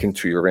it back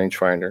into your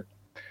rangefinder,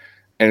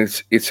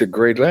 and it's a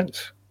great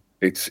lens.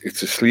 It's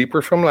a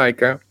sleeper from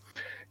Leica.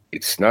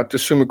 It's not the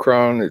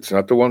Summicron. It's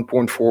not the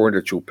 1.4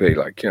 that you'll pay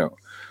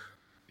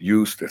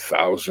used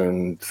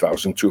 1,000,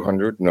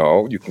 1,200.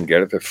 No, you can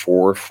get it at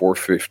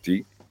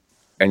 450,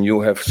 and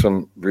you'll have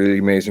some really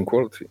amazing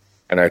quality.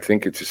 And I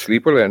think it's a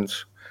sleeper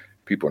lens.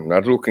 People are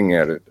not looking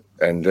at it,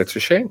 and that's a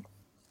shame.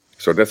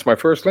 So that's my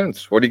first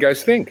lens. What do you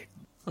guys think?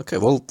 Okay,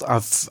 well,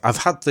 I've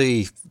had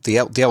the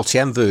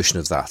LTM version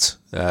of that,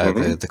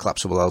 the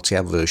collapsible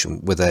LTM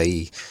version with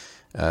a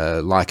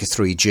Leica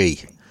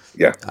 3G.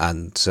 Yeah,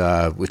 and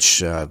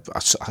which I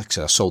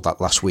sold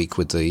that last week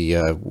with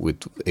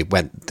it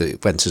went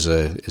as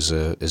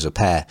a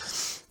pair,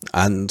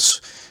 and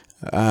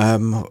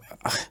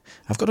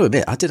I've got to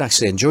admit I did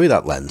actually enjoy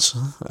that lens.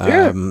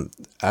 And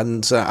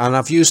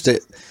I've used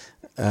it.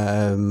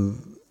 I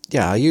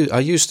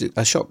used it.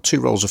 I shot 2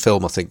 rolls of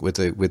film, I think, with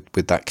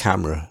that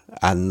camera,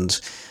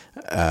 and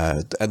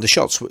the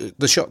shots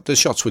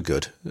were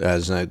good.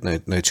 There's no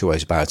two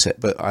ways about it.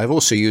 But I've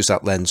also used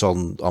that lens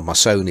on my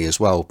Sony as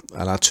well,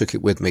 and I took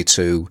it with me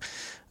to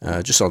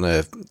just on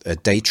a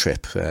day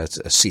trip,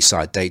 a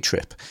seaside day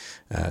trip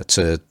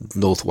to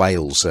North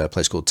Wales, a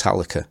place called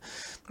Talica.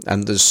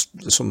 And there's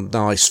some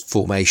nice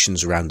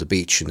formations around the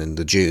beach and in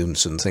the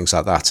dunes and things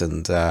like that.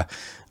 And I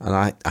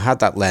had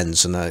that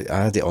lens, and I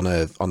had it on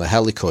a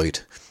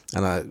helicoid,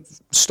 and I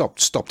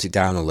stopped it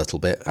down a little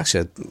bit.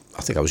 Actually,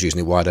 I think I was using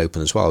it wide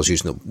open as well. I was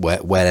using it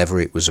wherever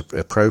it was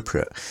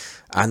appropriate.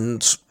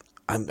 And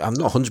I'm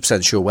not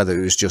 100% sure whether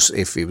it was just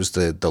if it was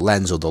the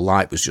lens or the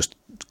light was just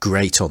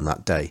great on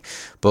that day.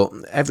 But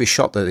every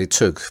shot that it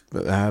took,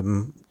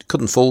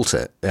 couldn't fault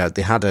it. It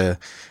had a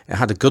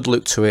good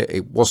look to it.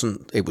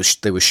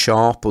 They were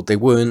sharp, but they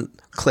weren't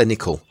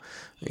clinical.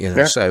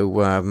 So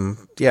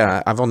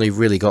I've only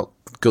really got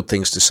good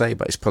things to say,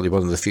 but it's probably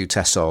one of the few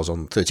Tessars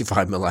on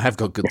 35mm I have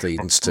got good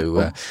things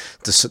to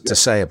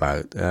say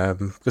about,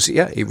 because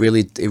it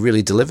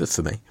really delivered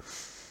for me.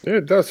 Yeah,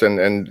 it does,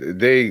 and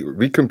they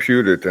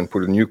recomputed and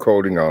put a new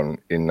coating on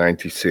in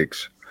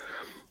 '96.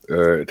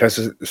 It has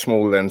a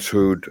small lens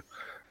hood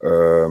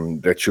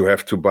that you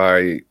have to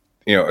buy,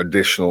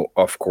 additional,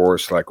 of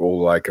course, like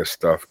all Leica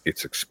stuff.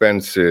 It's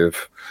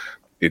expensive.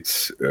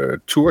 It's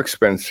too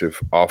expensive.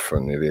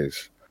 Often it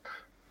is.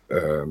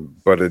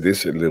 But it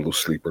is a little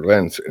sleeper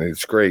lens, and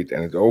it's great,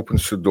 and it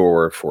opens the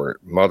door for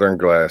modern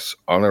glass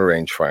on a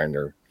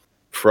rangefinder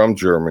from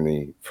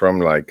Germany, from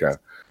Leica,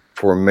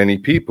 for many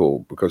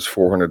people, because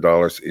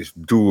 $400 is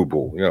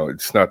doable.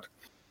 It's not,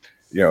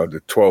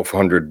 the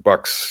 $1,200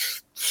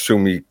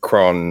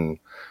 Summicron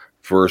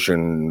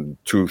version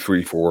 2,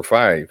 3, 4,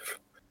 5.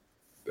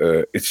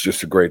 It's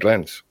just a great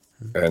lens,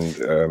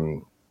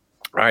 and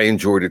I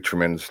enjoyed it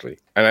tremendously.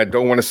 And I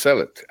don't want to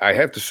sell it. I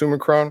have the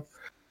Summicron.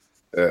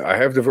 I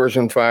have the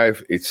version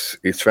 5.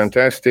 It's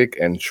fantastic,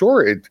 and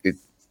sure, it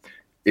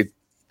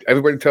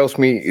everybody tells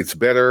me it's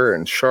better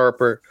and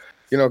sharper.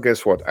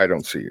 Guess what? I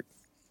don't see it.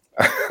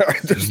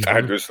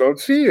 I just don't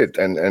see it,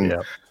 and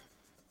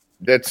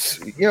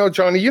that's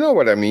Johnny. You know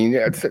what I mean?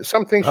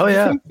 Some things. Oh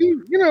yeah.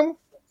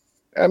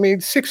 I mean,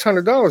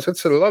 $600.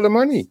 That's a lot of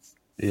money.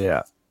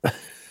 Yeah.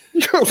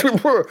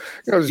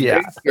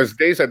 There's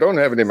days I don't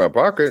have it in my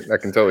pocket. I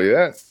can tell you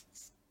that.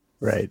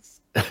 Right.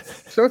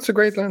 So it's a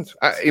great lens,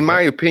 in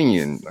my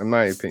opinion.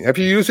 Have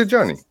you used it,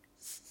 Johnny?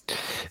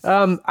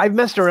 I've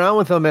messed around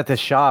with them at the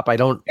shop. I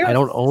don't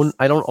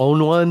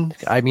own one.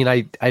 I mean,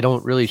 I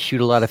don't really shoot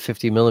a lot of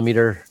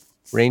 50mm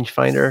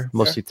rangefinder,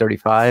 mostly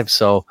 35.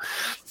 So,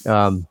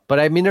 but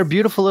I mean, they're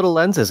beautiful little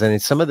lenses, and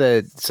some of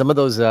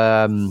those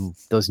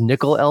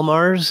nickel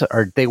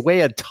Elmars they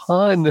weigh a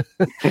ton.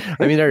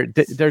 I mean,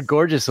 they're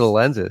gorgeous little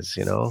lenses,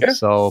 Yeah.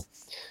 So,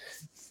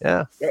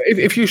 yeah.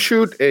 If you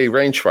shoot a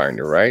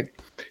rangefinder, right?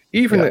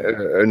 Even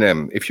an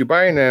M, if you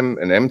buy an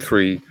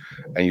M3,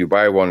 and you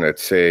buy one at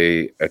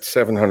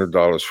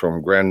 $700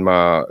 from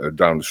grandma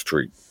down the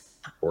street,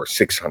 or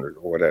 $600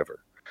 or whatever,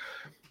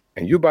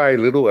 and you buy a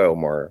little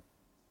Elmar,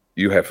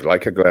 you have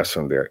Leica glass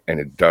on there, and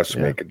it does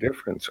make a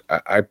difference.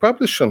 I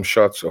published some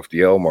shots of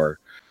the Elmar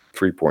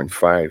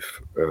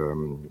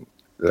 3.5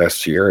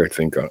 last year, I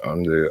think,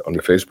 on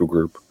the Facebook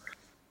group.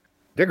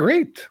 They're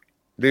great.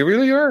 They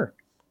really are.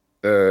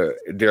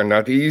 They're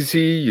not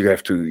easy. You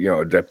have to,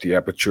 adapt the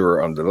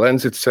aperture on the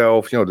lens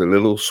itself, the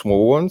little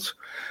small ones.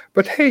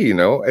 But hey,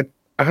 at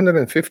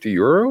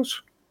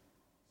 €150,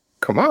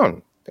 come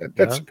on,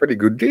 that's a pretty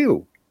good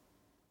deal.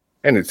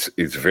 And it's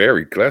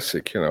very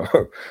classic,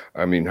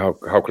 I mean,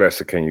 how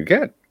classic can you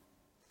get?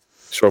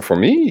 So for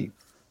me,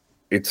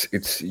 it's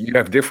you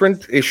have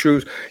different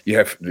issues. You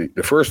have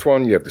the first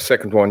one, you have the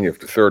second one, you have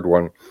the third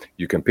one.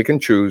 You can pick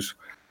and choose.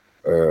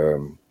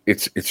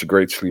 It's a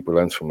great sleeper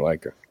lens from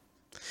Leica.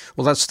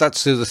 Well, that's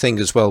the other thing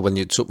as well when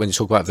you talk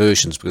about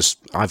versions, because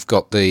I've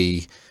got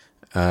the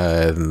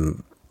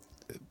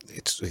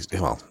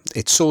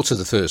it's sort of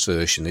the first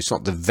version. It's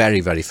not the very,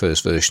 very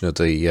first version of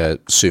the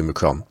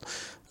Summicron.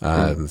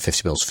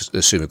 50mm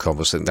Summicron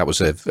was, I think that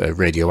was a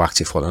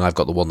radioactive one, and I've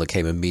got the one that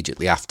came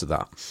immediately after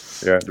that.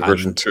 Yeah, the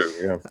version 2.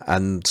 Yeah,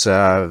 and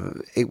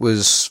it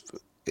was,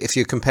 if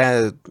you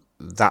compare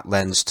that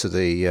lens to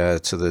the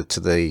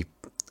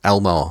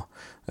Elmar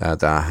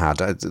that I had.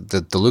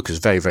 The look is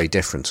very, very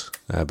different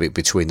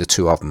between the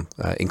two of them,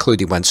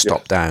 including when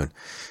stopped down.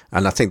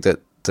 And I think that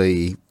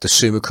the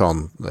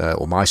Summicron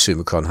or my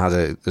Summicron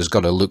has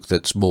got a look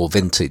that's more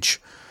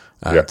vintage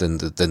than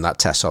that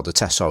Tessar. The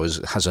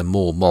Tessar has a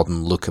more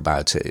modern look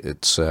about it.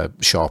 It's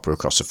sharper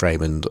across the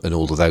frame and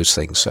all of those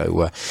things.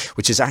 So,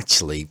 which is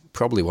actually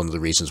probably one of the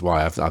reasons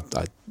why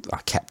I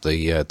kept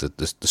the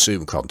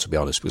Summicron, to be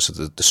honest, because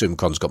the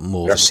Summicron's got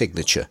more of a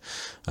signature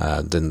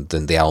than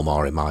the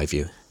Elmar, in my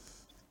view.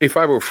 If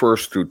I were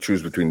forced to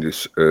choose between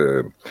this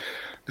the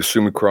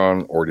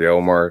Summicron or the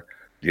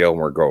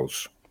Elmar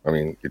goes. I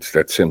mean, it's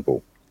that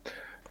simple.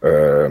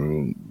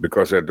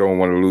 Because I don't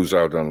want to lose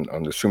out on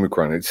the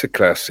Summicron. It's a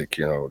classic,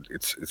 you know.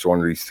 It's one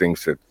of these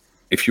things that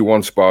if you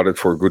once bought it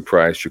for a good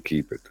price, you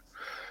keep it.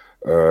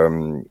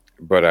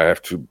 But I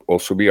have to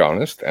also be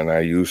honest, and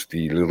I use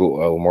the little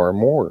Elmar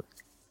more.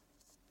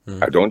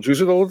 I don't use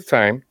it all the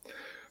time,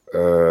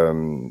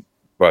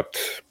 but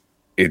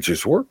it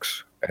just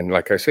works. And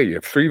like I say, you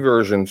have 3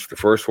 versions. The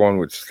first one,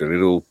 which is the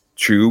little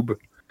tube.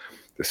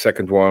 The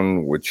second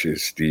one, which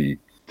is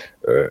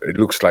it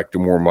looks like the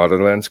more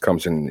modern lens,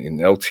 comes in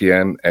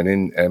LTM and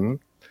in M.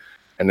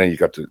 And then you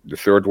got the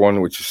third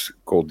one, which is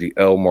called the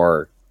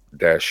Elmar-M.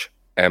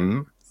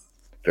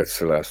 That's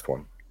the last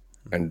one.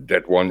 And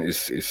that one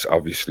is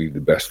obviously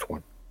the best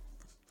one.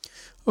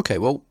 Okay,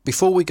 well,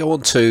 before we go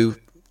on to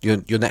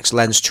your next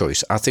lens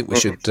choice, I think we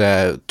should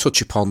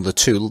touch upon the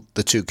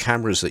two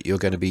cameras that you're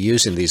going to be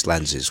using these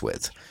lenses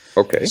with.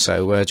 Okay.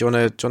 So do you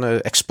want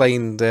to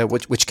explain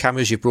which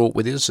cameras you brought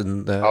with us?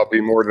 And I'll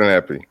be more than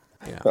happy.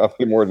 Yeah. I'll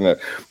be more than that.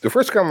 The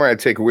first camera I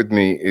take with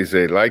me is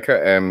a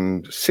Leica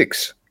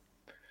M6.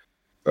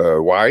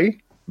 Why?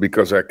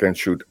 Because I can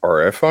shoot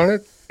RF on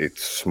it.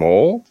 It's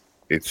small.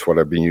 It's what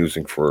I've been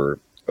using for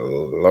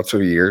lots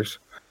of years.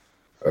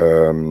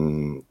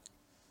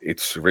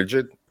 It's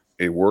rigid.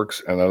 It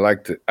works, and I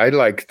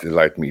like the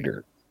light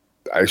meter.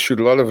 I shoot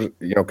a lot of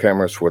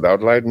cameras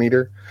without light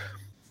meter.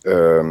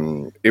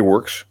 It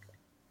works,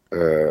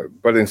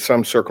 but in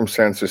some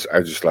circumstances,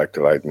 I just like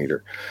the light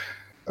meter.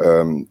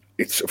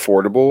 It's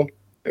affordable.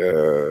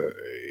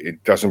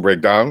 It doesn't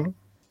break down.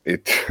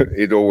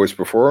 It always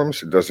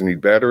performs. It doesn't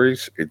need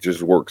batteries. It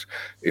just works.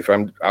 If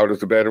I'm out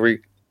of the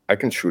battery, I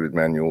can shoot it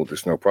manual.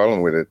 There's no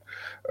problem with it.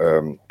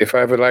 If I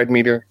have a light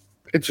meter,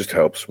 it just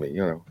helps me,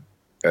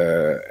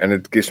 and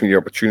it gives me the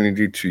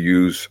opportunity to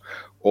use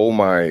all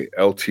my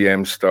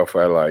LTM stuff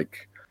I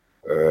like.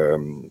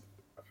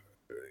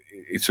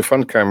 It's a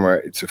fun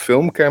camera. It's a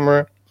film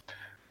camera.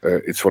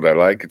 It's what I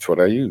like. It's what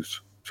I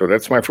use. So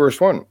that's my first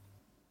one.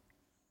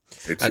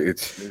 It's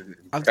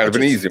kind of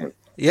an easy one.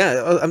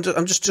 Yeah, I'm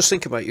just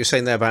thinking about you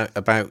saying there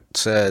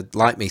about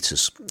light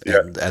meters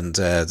and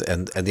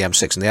the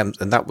M6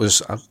 and that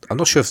was I'm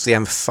not sure if the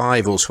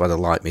M5 also had a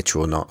light meter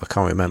or not. I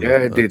can't remember.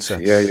 Yeah, it did.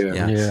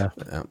 Yeah.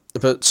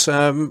 But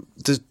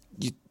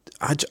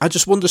I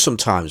just wonder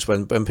sometimes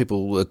when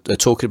people are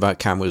talking about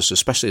cameras,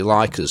 especially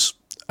Leicas,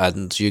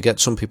 and you get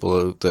some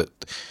people that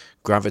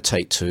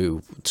gravitate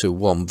to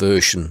one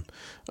version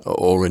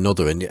or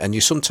another, and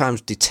you sometimes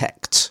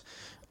detect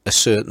a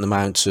certain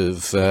amount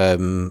of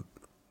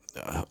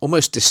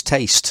almost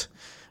distaste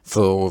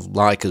for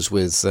Leicas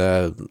with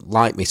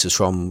light meters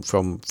from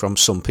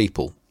some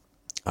people,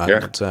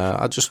 and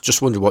I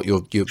just wonder what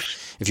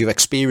if you've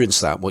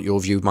experienced that, what your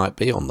view might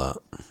be on that.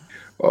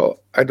 Well,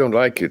 I don't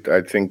like it.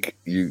 I think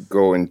you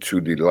go into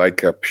the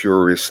Leica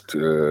purist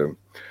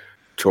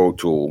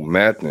total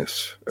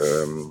madness.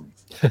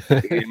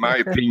 In my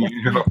opinion,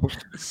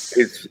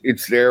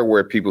 it's there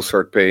where people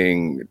start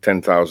paying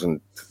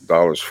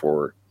 $10,000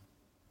 for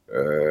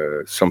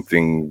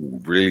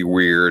something really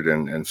weird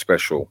and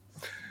special.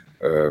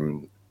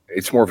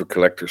 It's more of a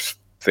collector's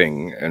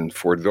thing, and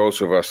for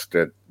those of us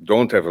that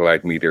don't have a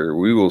light meter,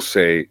 we will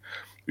say,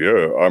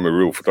 yeah, I'm a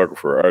real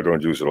photographer, I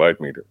don't use a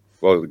light meter.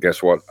 Well,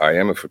 guess what? I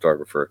am a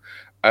photographer.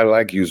 I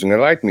like using a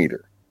light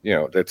meter.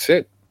 That's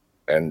it.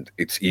 And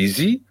it's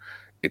easy.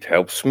 It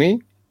helps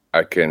me.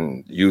 I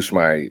can use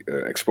my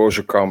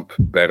exposure comp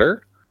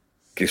better.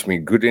 Gives me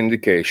good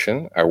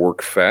indication. I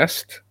work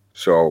fast.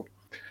 So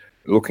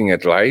looking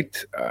at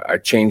light, I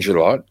change a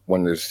lot.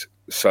 When there's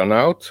sun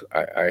out,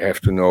 I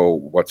have to know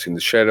what's in the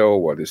shadow,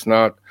 what is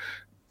not.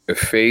 A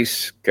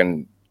face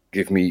can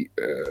give me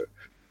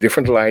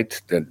different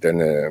light than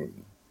an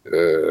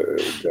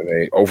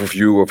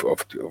overview of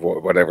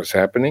whatever's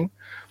happening.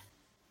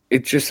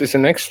 It just is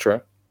an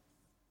extra,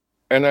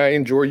 and I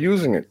enjoy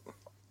using it.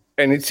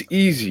 And it's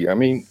easy. I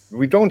mean,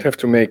 we don't have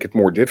to make it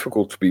more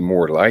difficult to be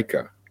more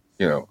Leica,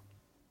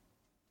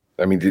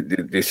 I mean,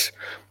 this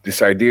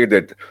idea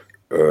that,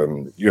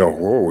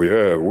 oh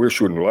yeah, we're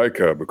shooting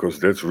Leica because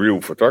that's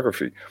real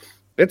photography.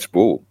 That's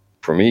bull.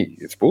 For me,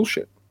 it's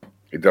bullshit.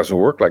 It doesn't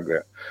work like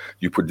that.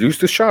 You produce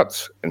the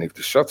shots, and if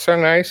the shots are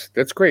nice,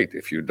 that's great.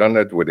 If you've done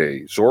that with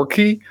a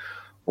Zorky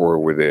or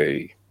with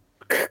a,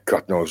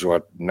 God knows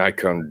what,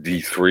 Nikon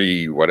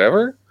D3,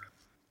 whatever,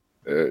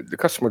 the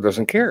customer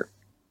doesn't care.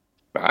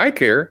 I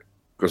care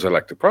because I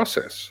like the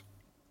process,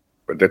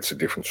 but that's a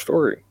different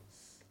story.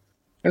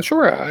 And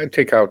sure, I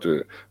take out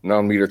the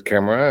non-metered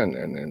camera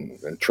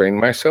and train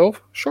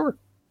myself. Sure,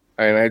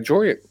 and I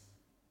enjoy it.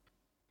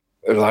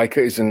 A Leica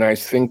is a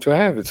nice thing to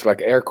have. It's like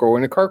airco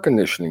in a car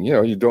conditioning.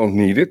 You don't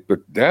need it, but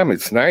damn,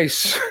 it's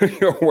nice.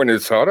 When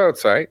it's hot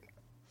outside.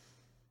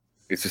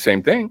 It's the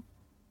same thing.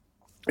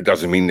 It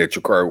doesn't mean that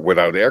your car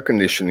without air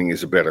conditioning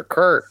is a better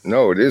car.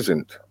 No, it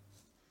isn't.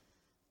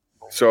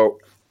 So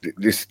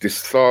this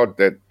thought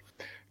that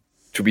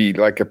to be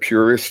like a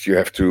purist, you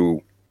have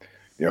to,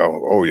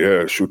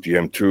 shoot the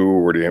M2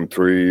 or the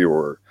M3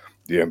 or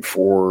the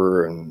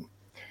M4, and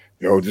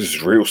this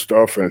is real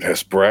stuff and it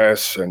has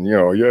brass, and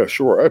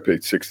sure, I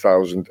paid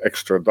 $6,000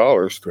 extra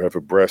to have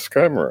a brass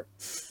camera.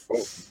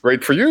 Well,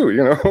 great for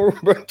you,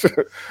 but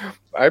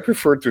I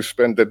prefer to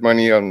spend that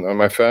money on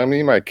my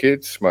family, my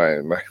kids, my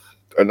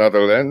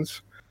another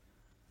lens.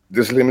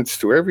 There's limits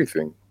to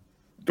everything.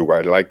 Do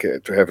I like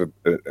to have a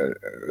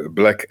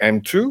black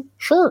M2?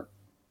 Sure.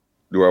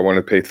 Do I want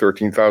to pay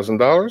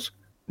 $13,000?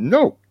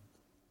 No.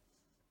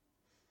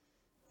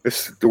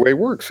 It's the way it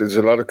works. There's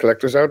a lot of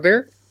collectors out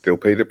there. They'll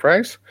pay the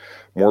price.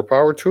 More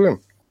power to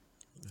them.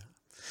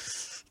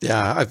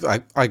 Yeah,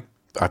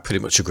 I pretty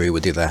much agree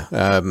with you there.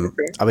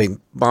 Okay. I mean,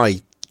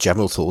 my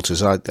general thought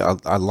is I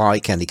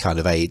like any kind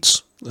of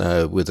aids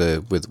with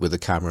a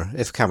camera.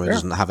 If a camera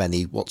doesn't have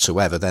any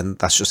whatsoever, then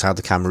that's just how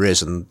the camera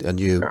is, and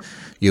you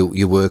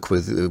work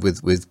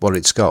with what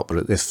it's got.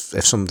 But if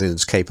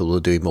something's capable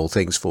of doing more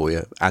things for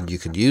you, and you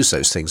can use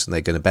those things, and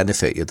they're going to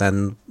benefit you,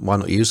 then why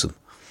not use them?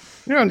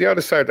 Yeah, on the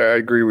other side, I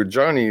agree with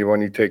Johnny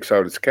when he takes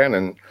out his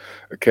Canon,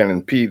 a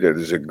Canon P. That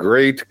is a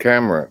great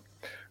camera,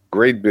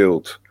 great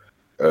build,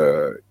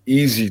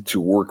 easy to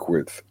work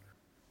with.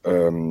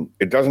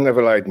 It doesn't have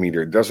a light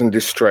meter. It doesn't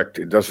distract.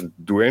 It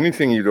doesn't do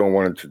anything you don't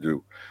want it to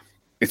do.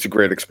 It's a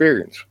great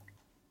experience.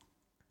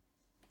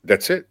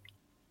 That's it.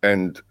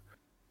 And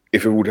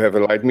if it would have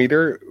a light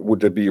meter, would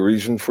that be a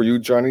reason for you,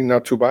 Johnny,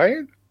 not to buy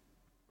it?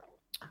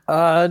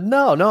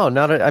 No,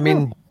 not. I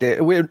mean,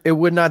 it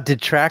would not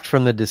detract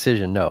from the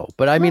decision. No,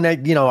 but I mean, I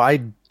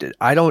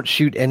don't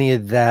shoot any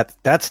of that.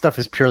 That stuff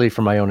is purely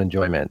for my own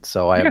enjoyment.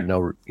 So I have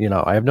no,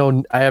 I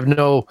have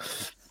no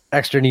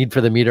extra need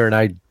for the meter, and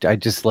I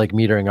just like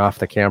metering off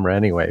the camera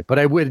anyway. But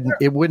it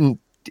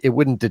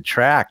wouldn't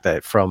detract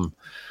that from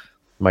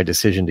my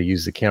decision to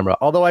use the camera.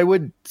 Although I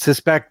would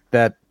suspect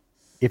that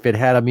if it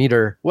had a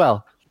meter,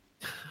 well,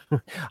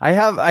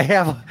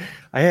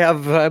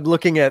 I'm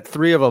looking at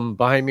 3 of them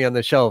behind me on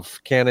the shelf,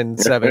 Canon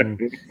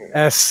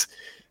 7S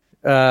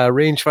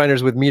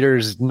rangefinders with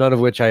meters, none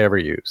of which I ever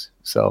use.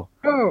 So,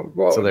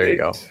 so there you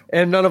go.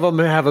 And none of them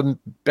have a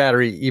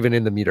battery even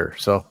in the meter.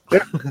 So,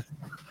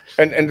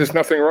 and there's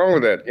nothing wrong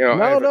with that.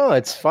 No,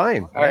 it's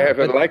fine. I have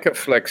a Leica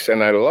Flex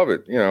and I love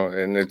it.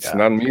 And it's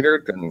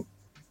non-metered and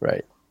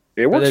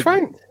it works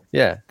fine.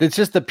 Yeah, it's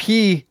just the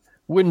P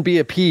wouldn't be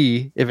a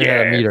P if it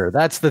had a meter.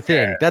 That's the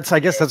thing. I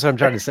guess that's what I'm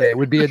trying to say. It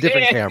would be a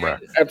different camera.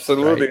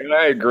 Absolutely, and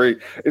I agree.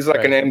 It's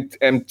like an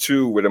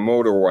M2 with a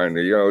motor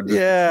winder. Oh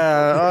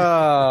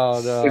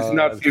no,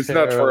 it's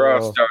not for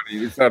us,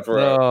 Johnny. It's not for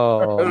us.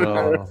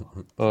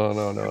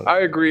 No. I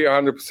agree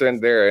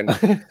 100% there. And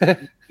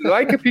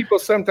Leica people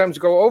sometimes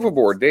go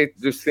overboard. They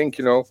just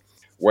think,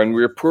 when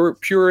we're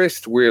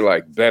purist, we're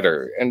like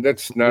better, and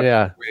that's not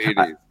the way it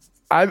is.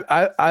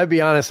 I'll be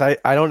honest. I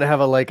don't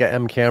have a Leica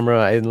M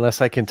camera unless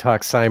I can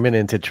talk Simon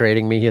into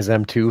trading me his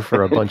M2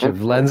 for a bunch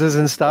of lenses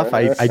and stuff.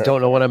 I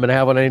don't know when I'm going to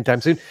have one anytime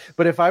soon.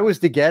 But if I was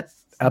to get,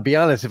 I'll be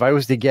honest, if I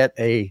was to get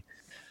a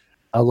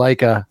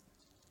Leica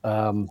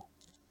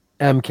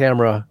M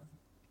camera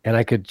and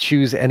I could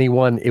choose any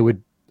one, it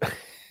would.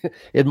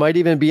 It might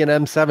even be an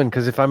M7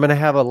 because if I'm going to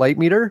have a light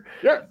meter,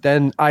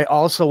 then I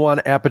also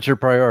want aperture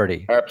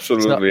priority.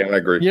 Absolutely, I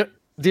agree.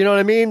 Do you know what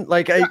I mean?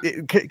 Like,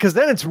 because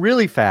then it's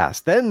really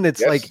fast. Then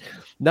it's like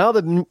now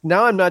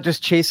I'm not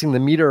just chasing the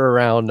meter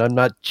around. I'm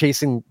not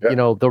chasing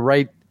the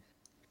right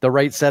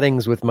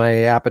settings with my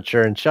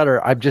aperture and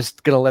shutter. I'm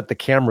just gonna let the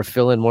camera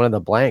fill in one of the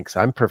blanks.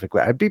 I'd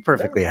be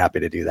perfectly happy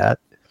to do that.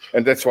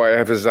 And that's why I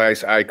have a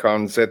Zeiss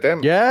Icon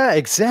ZM. Yeah,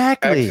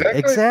 exactly.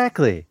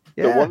 Yeah.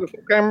 The wonderful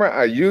camera.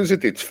 I use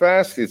it. It's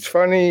fast. It's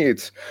funny.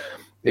 It's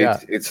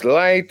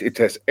light. It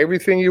has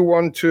everything you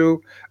want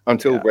to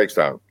until it breaks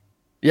down.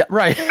 Yeah,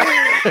 right.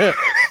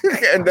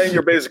 And then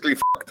you're basically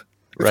fucked.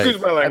 Excuse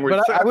my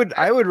language. But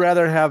I would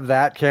rather have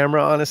that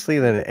camera, honestly,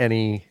 than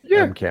any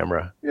M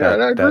camera. Yeah,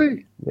 I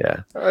agree.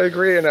 I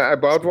agree. And I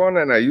bought one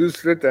and I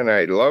used it and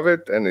I love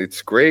it and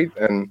it's great.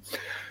 And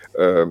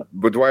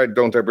but why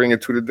don't I bring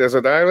it to the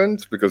desert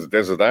island? Because the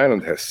desert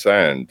island has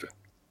sand.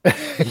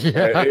 It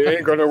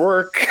ain't gonna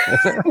work.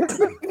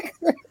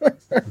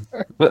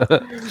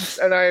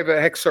 And I have a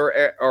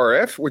Hexar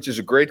RF, which is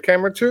a great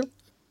camera too.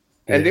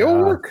 And they all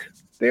work.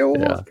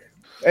 Work.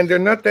 And they're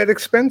not that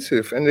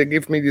expensive, and they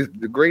give me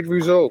the great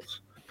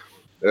results.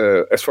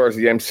 As far as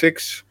the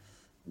M6,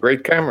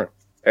 great camera.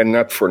 And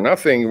not for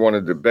nothing, one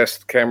of the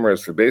best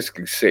cameras that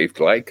basically saved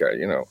Leica,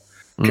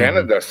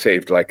 Canada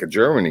saved Leica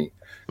Germany.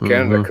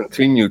 Canada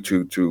continued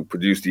to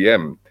produce the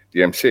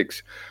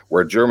M6,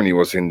 where Germany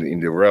was in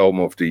the realm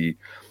of the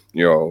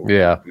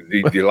Yeah.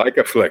 the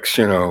Leica Flex,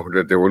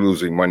 that they were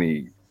losing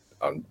money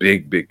on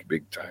big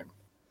time.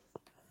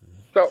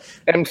 So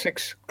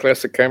M6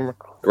 classic camera,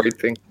 great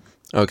thing.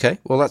 Okay,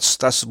 well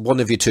that's one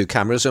of your two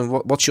cameras, and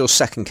what's your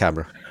second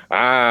camera?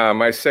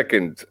 My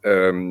second.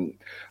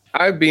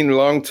 I've been a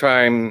long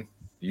time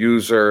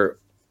user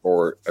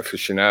or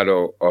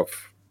aficionado of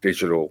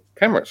digital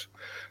cameras.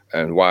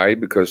 And why?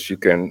 Because you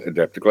can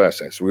adapt the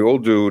glass, as we all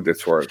do.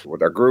 That's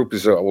what our group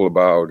is all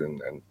about.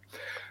 And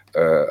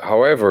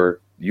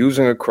however,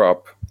 using a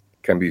crop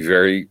can be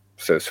very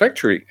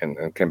satisfactory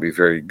and can be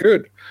very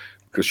good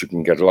because you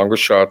can get longer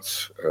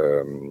shots,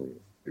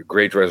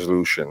 great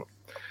resolution.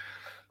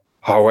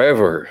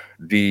 However,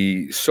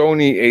 the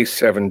Sony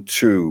a7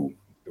 II,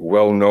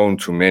 well known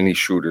to many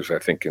shooters, I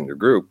think, in the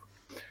group,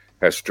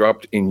 has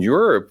dropped in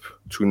Europe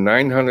to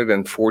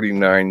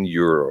 949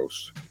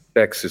 euros.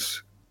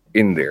 Taxes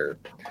in there,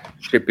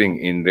 shipping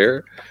in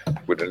there,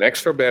 with an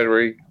extra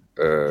battery,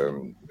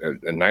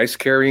 a nice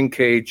carrying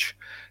cage,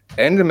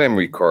 and a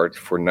memory card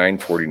for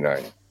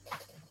 949.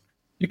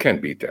 You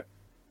can't beat that.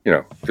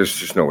 There's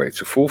just no way.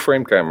 It's a full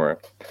frame camera,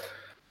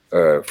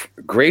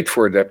 great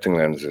for adapting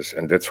lenses,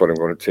 and that's what I'm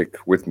going to take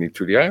with me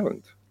to the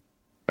island.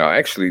 Now,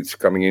 actually, it's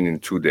coming in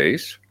 2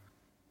 days.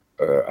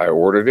 I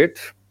ordered it.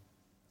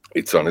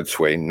 It's on its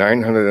way,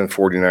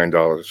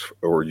 $949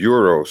 or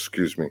euros,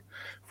 excuse me,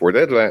 for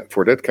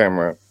that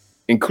camera,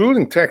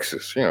 including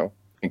taxes,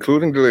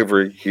 including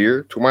delivery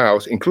here to my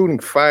house, including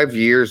 5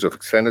 years of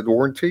extended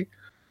warranty.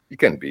 You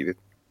can't beat it.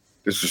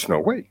 There's just no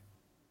way.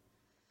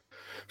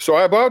 So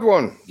I bought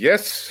one.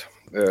 Yes,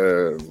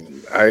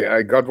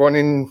 I got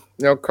one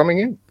coming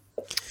in,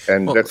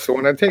 and that's the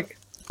one I take.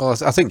 Well,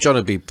 I think John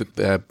would be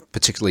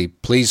particularly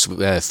pleased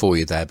for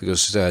you there,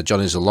 because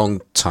John is a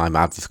long-time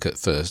advocate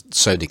for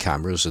Sony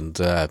cameras, and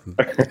the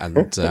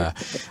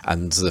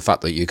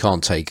fact that you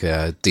can't take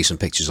decent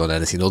pictures on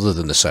anything other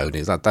than the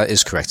Sony. That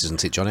is correct,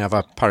 isn't it, Johnny? Have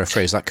I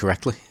paraphrased that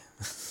correctly?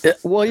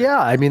 Well,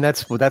 yeah. I mean,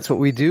 that's what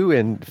we do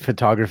in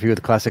photography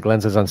with classic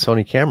lenses on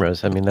Sony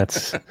cameras. I mean,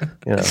 that's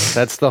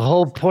that's the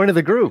whole point of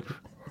the group.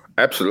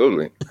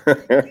 Absolutely. On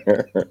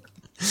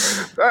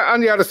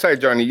the other side,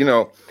 Johnny,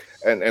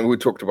 and we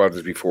talked about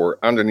this before,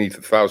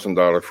 underneath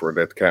 $1,000 for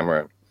that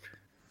camera,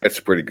 that's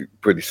a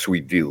pretty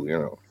sweet deal,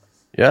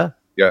 Yeah.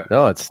 Yeah.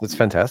 No, it's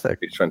fantastic.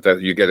 It's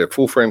fantastic. You get a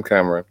full frame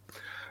camera,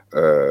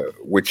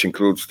 which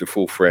includes the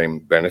full frame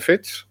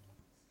benefits.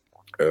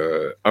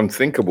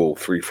 Unthinkable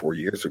 3-4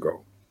 years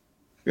ago.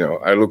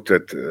 I looked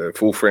at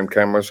full frame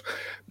cameras.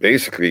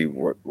 Basically,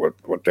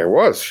 what there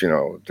was,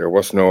 there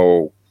was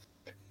no,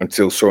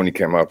 until Sony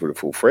came out with a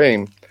full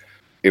frame,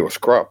 it was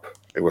crop.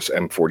 It was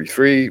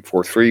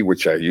M43,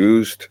 which I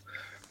used,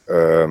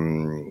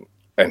 and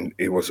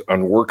it was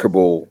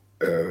unworkable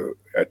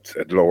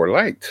at lower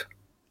light.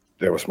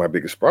 That was my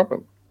biggest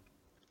problem.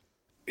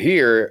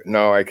 Here,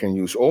 now I can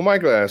use all my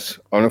glass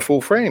on a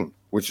full frame,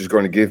 which is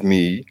going to give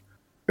me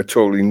a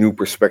totally new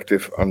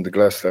perspective on the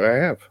glass that I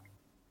have.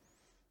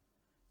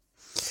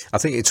 I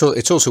think it's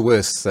also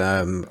worth.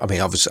 I mean,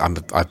 obviously,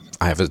 I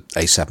have an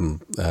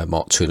A7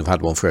 Mark II, and I've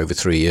had one for over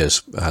 3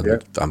 years,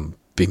 and I'm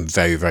been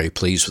very, very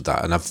pleased with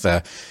that, and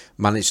I've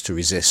managed to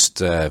resist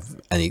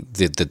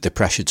the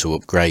pressure to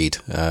upgrade,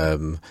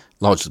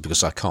 largely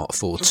because I can't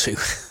afford to.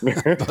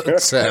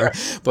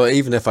 But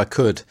even if I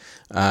could,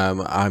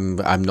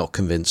 I'm not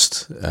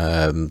convinced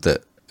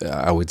that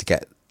I would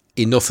get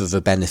enough of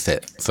a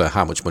benefit for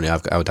how much money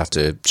I would have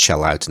to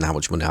shell out and how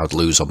much money I would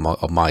lose on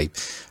my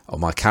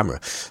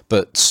camera.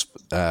 But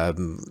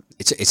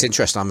it's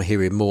interesting. I'm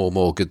hearing more and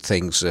more good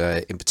things,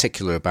 in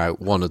particular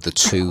about one of the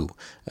two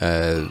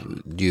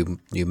new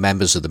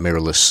members of the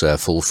mirrorless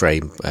full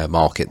frame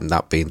market, and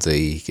that being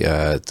the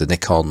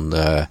Nikon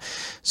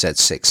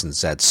Z6 and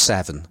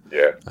Z7.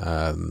 Yeah.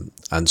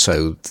 And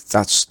so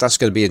that's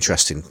going to be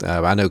interesting.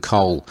 I know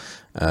Carl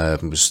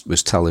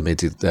was telling me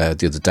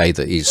the other day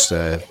that he's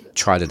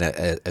tried a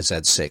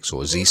Z6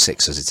 or a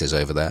Z6 as it is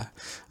over there,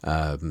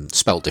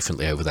 spelt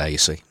differently over there, you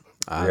see.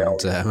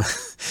 And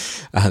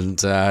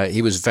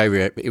he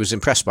was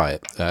impressed by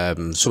it.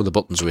 Some of the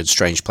buttons were in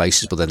strange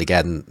places, but then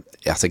again,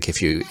 I think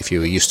if you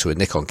were used to a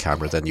Nikon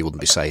camera, then you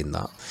wouldn't be saying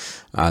that.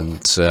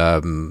 And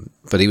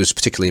but he was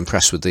particularly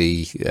impressed with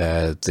the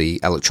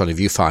electronic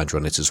viewfinder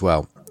on it as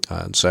well.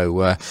 And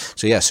so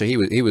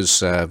he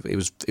was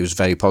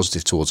very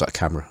positive towards that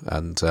camera,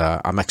 and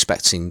I'm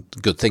expecting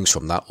good things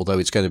from that. Although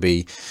it's going to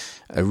be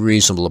a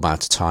reasonable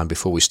amount of time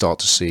before we start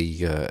to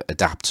see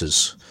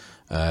adapters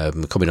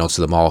coming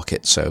onto the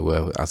market.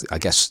 So I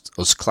guess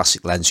us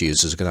classic lens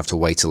users are going to have to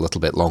wait a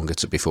little bit longer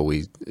before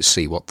we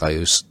see what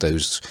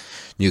those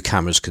new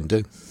cameras can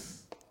do.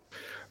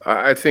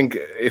 I think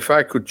if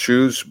I could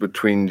choose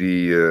between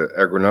the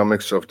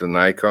ergonomics of the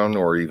Nikon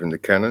or even the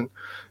Canon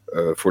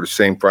for the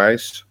same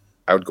price,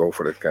 I would go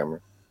for that camera.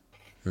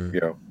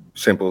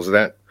 Simple as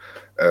that.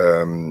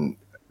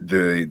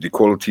 The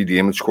quality, the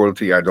image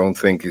quality, I don't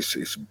think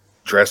is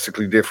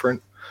drastically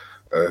different.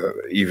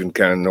 Even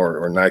Canon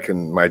or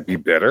Nikon might be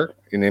better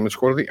in image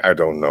quality. I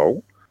don't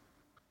know.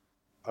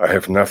 I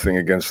have nothing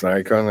against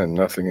Nikon and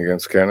nothing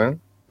against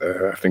Canon.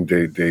 I think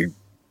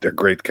they're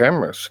great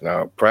cameras.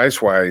 Now,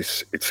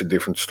 price-wise, it's a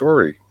different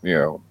story.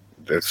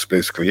 That's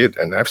basically it.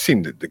 And I've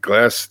seen the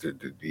glass,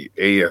 the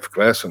AF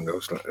glass on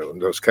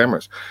those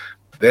cameras.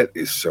 That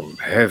is some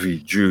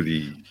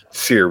heavy-duty,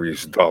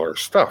 serious dollar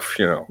stuff.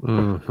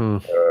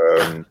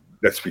 Mm-hmm.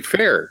 Let's be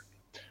fair.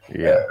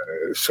 Yeah.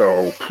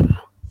 So,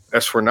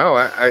 as for now,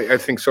 I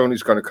think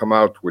Sony's going to come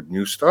out with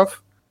new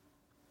stuff.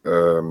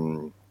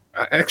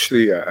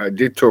 I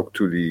did talk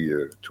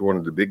to one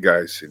of the big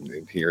guys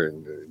here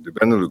in the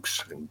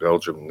Benelux, in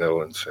Belgium,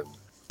 Netherlands, and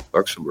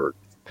Luxembourg.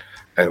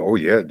 And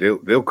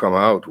they'll come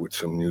out with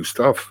some new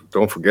stuff.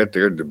 Don't forget,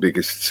 they're the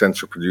biggest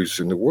sensor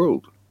producer in the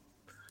world.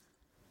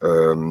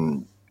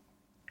 And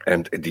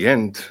at the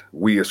end,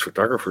 we as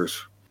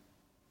photographers,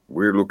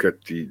 we look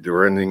at the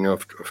rendering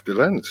of the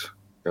lens.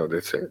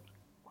 That's it.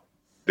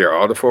 Their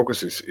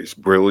autofocus is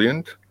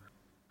brilliant.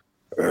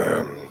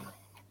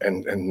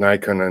 And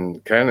Nikon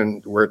and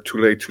Canon were too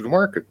late to the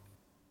market,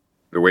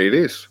 the way it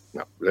is.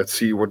 Now, let's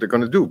see what they're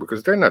going to do,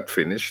 because they're not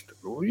finished.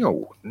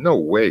 No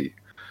way.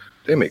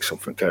 They make some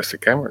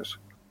fantastic cameras.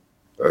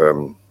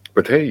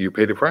 But hey, you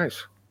pay the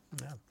price.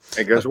 Yeah.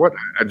 And guess what?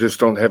 I just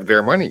don't have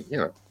their money.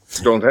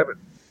 Don't have it.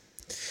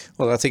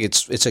 Well, I think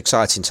it's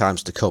exciting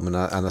times to come, and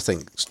I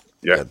think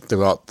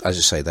there are, as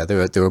you say,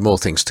 there are more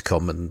things to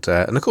come, and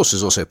of course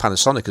there's also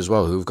Panasonic as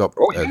well, who've got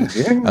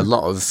a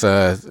lot of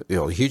a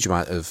huge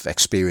amount of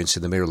experience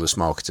in the mirrorless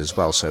market as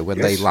well. So when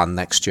they land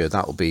next year,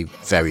 that will be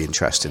very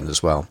interesting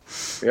as well.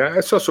 Yeah,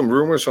 I saw some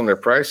rumors on their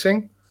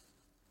pricing.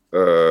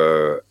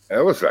 I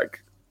was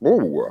like,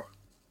 whoa,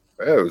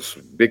 that was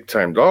big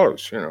time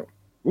dollars.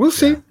 We'll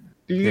see.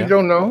 You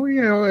don't know.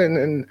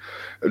 And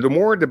the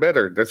more the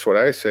better. That's what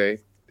I say.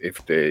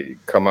 If they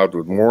come out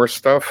with more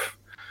stuff,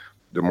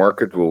 the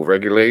market will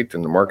regulate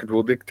and the market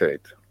will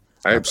dictate.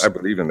 I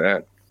believe in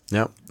that.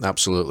 Yeah,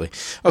 absolutely.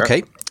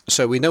 Okay,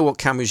 so we know what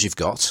cameras you've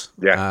got.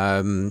 Yeah.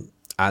 And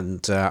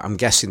I'm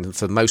guessing that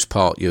for the most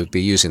part you'll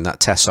be using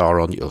that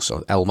Tessar on your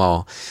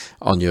Elmar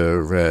on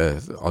your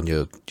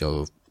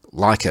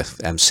Leica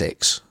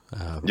M6.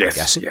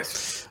 Yes.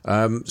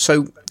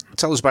 So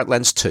tell us about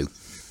Lens 2.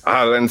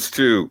 Lens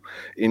 2.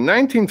 In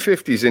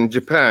 1950s in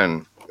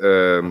Japan,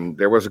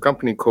 there was a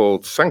company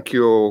called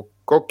Sankyo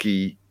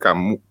Koki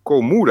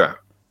Komura.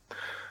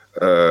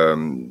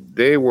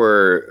 They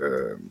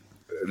were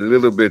a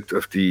little bit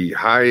of the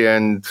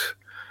high-end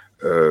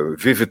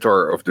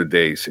Vivitar of the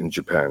days in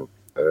Japan.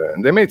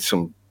 And they made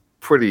some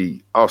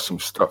pretty awesome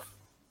stuff.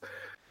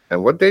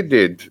 And what they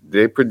did,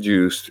 they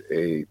produced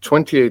a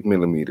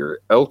 28mm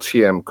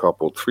LTM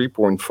coupled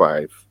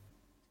 3.5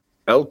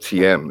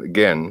 LTM,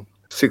 again,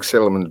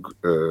 6-element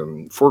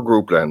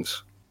 4-group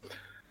lens,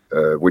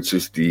 which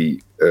is the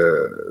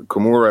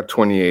Komura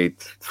 28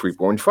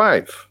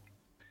 3.5.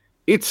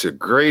 It's a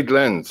great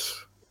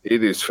lens.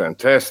 It is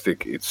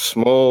fantastic. It's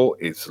small,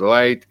 it's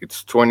light,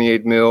 it's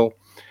 28mm,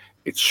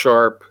 it's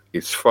sharp,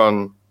 it's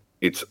fun,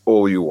 it's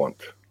all you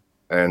want.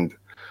 And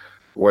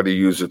whether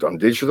you use it on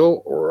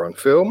digital or on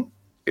film,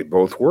 it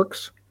both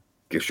works,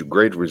 gives you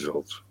great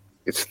results.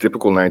 It's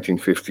typical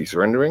 1950s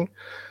rendering.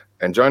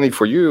 And Johnny,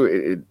 for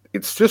you,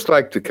 it's just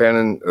like the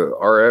Canon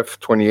RF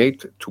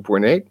 28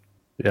 2.8.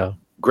 Yeah.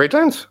 Great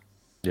lens.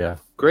 Yeah.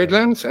 Great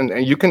lens. And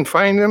you can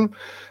find them.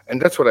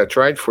 And that's what I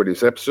tried for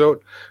this episode,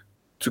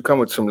 to come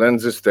with some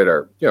lenses that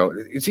are,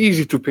 it's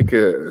easy to pick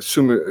a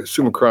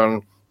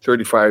Summicron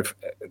 35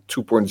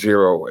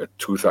 2.0 at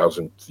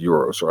 2,000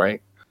 euros,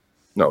 right?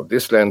 No,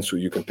 this lens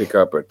you can pick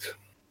up at,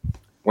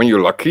 when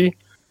you're lucky,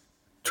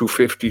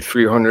 $250,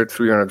 $300,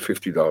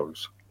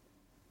 $350.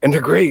 And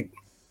they're great.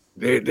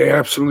 They're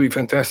absolutely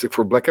fantastic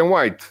for black and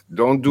white.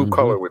 Don't do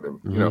color with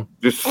them.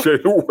 Just stay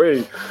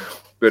away.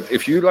 But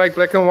if you like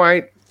black and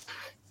white,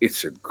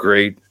 it's a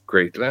great,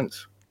 great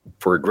lens.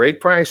 For a great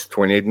price,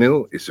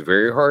 28mm is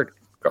very hard.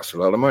 Costs a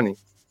lot of money.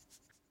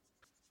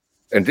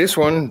 And this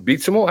one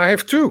beats them all. I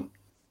have two.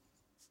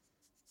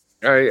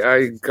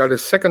 I got a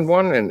second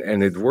one,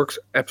 and it works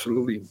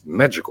absolutely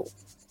magical.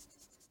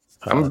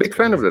 I'm a big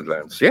fan of that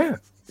lens. Yeah.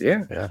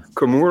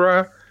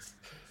 Komura,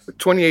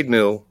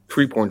 28mm,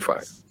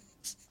 3.5.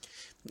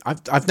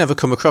 I've never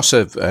come across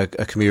a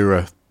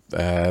Komura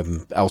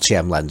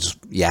LTM lens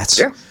yet.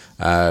 Yeah.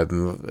 I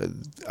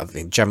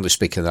mean, generally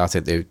speaking, I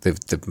think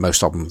the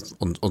most of them,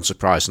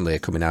 unsurprisingly, are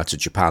coming out of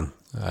Japan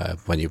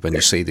when you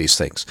see these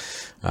things.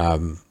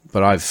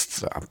 But I've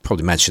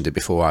probably mentioned it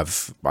before. I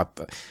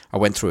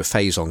went through a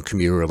phase on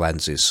Komura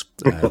lenses,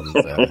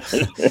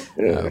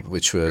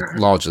 which were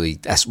largely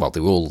they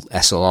were all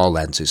SLR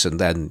lenses, and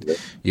then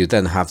you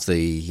have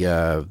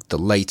the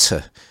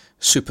later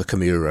Super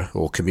Komura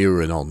or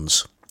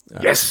Komuranons.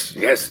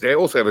 Yes, they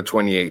also have a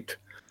 28.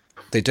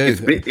 They do.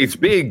 It's big. It's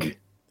big.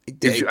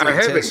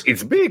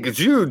 It's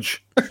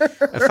huge.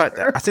 In fact,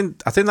 I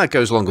think that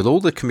goes along with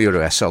all the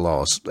Komura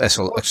SLRs,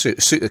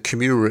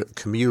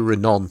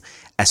 Komuranon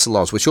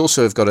SLRs, which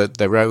also have got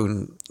their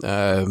own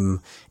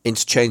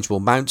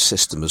interchangeable mount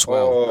system as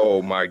well.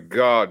 Oh my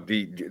God,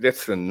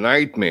 that's a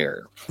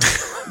nightmare.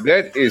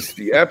 That is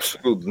the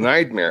absolute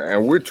nightmare.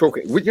 And we're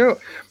talking,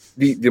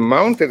 the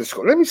mount that is.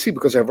 Let me see,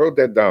 because I wrote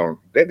that down.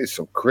 That is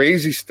some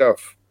crazy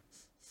stuff.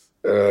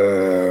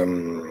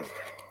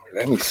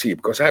 Let me see,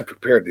 because I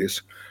prepared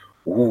this.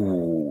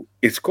 Ooh,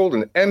 it's called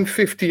an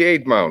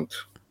M58 mount,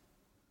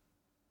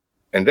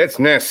 and that's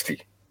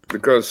nasty.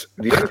 Because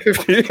the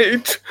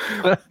M58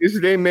 is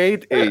they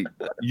made a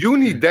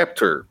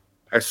unidapter.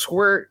 I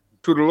swear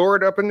to the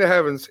Lord up in the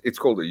heavens, it's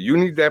called a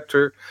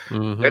unidapter.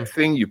 Mm-hmm. That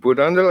thing you put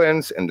on the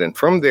lens, and then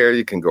from there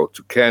you can go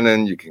to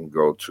Canon, you can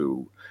go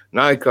to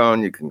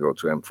Nikon, you can go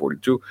to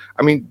M42.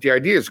 I mean, the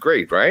idea is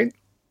great, right?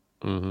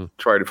 Mm-hmm.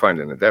 Try to find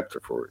an adapter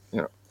for it.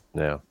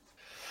 Yeah.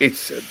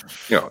 It's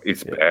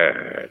it's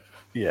bad.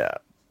 Yeah.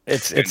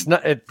 It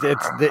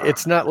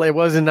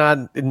wasn't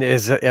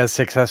as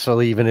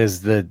successful even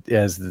as the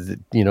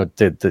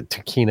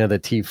Tokina, the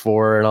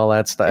T4 and all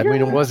that stuff. Yeah. I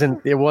mean,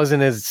 it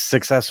wasn't as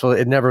successful.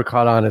 It never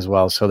caught on as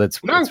well. So it's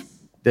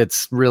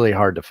really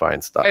hard to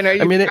find stuff. And I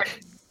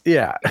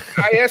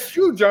asked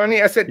you,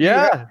 Johnny. I said,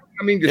 the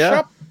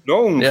shop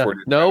known for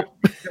this. Nope.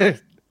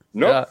 Nope.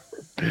 No.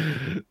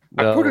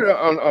 I put it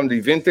on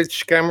the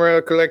vintage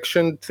camera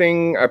collection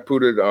thing. I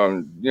put it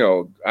on,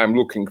 I'm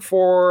looking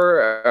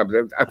for. I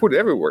put it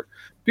everywhere.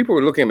 People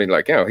were looking at me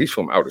like, he's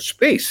from outer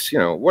space.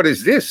 What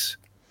is this?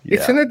 Yeah.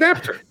 It's an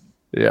adapter.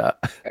 Yeah.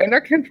 And I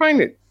can't find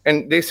it.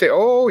 And they say,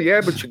 oh,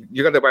 yeah, but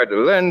you got to buy the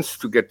lens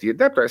to get the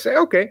adapter. I say,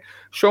 okay,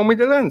 show me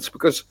the lens,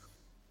 because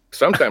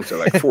sometimes they're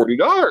like $40.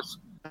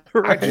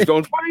 Right. I just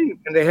don't find it.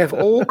 And they have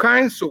all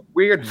kinds of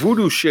weird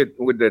voodoo shit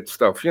with that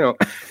stuff,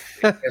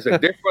 There's a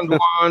different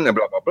one, and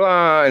blah blah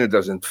blah, and it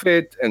doesn't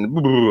fit, and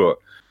blah, blah, blah.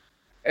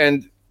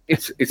 And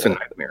it's a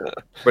nightmare.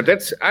 But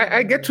that's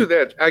I get to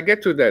that.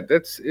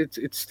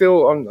 It's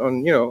still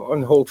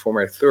on hold for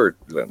my third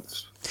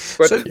lens.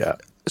 But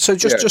So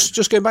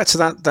just going back to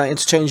that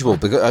interchangeable,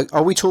 because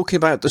are we talking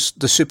about the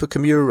Super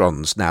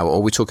Kimurons now, or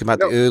are we talking about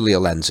the earlier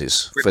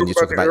lenses? When you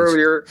talk about the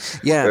earlier,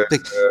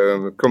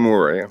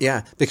 Kimura,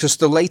 yeah, because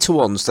the later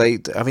ones, they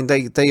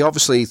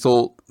obviously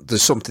thought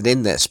there's something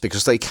in this,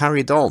 because they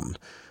carried on.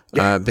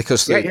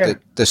 Because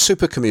the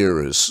Super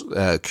Kimuras,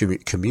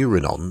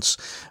 Kimuranons,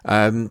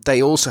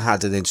 they also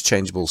had an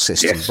interchangeable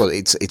system, but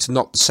it's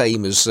not the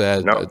same as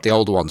the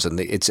older ones, and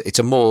it's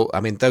a more. I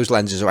mean, those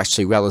lenses are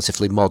actually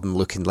relatively modern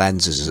looking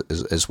lenses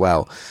as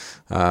well.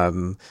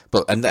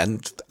 But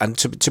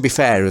to be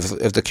fair,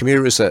 of the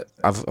Kimuras that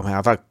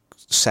I've had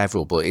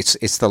several, but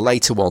it's the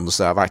later ones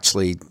that I've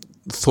actually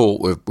thought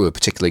were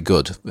particularly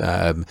good.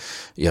 And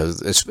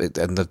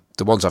the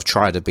ones I've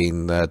tried have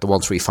been the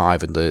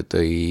 135 and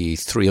the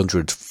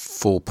 300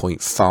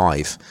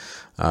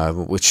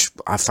 4.5, which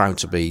I found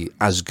to be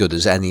as good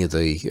as any of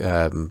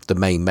the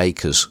main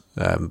makers.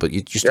 But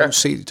you just don't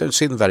see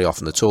them very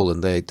often at all,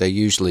 and they're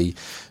usually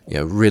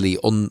really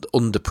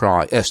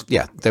underpriced.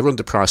 They're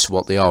underpriced for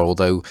what they are.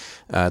 Although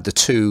the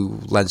two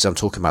lenses I'm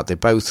talking about, they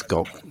both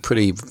got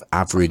pretty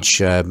average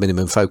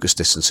minimum focus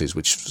distances,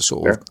 which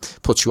sort of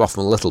puts you off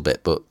them a little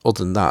bit. But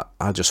other than that,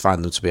 I just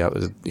find them to be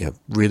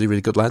really,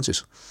 really good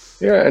lenses.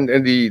 Yeah, and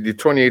the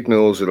 28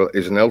 mils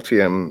is an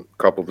LTM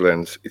coupled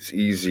lens. It's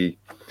easy.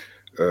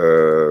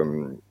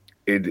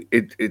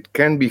 It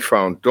can be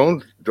found.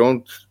 Don't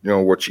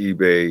watch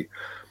eBay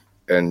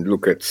and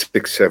look at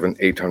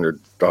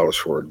 $600-$800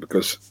 for it,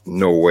 because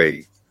no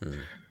way.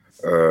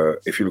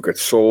 If you look at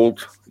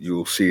sold,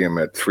 you'll see them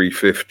at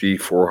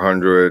 $350,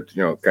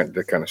 $400,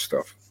 that kind of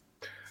stuff.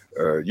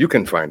 You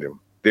can find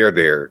them. They're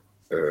there.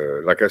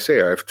 Like I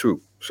say, I have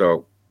two,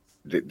 so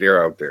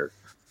they're out there.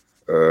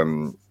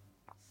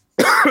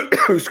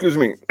 Excuse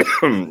me.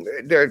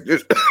 They're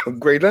just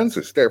great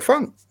lenses. They're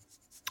fun.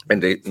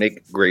 And they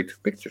make great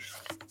pictures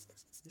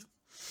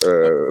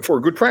for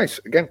a good price.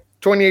 Again,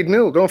 28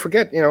 mil. Don't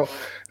forget,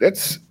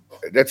 that's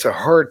a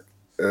hard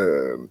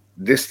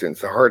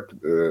distance, a hard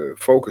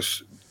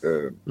focus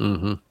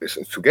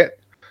distance to get.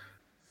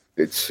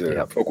 It's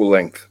focal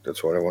length.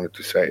 That's what I wanted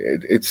to say.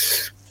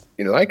 It's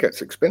in Leica.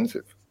 It's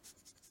expensive.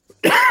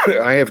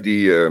 I have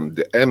the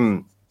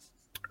M.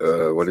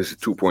 What is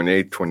it?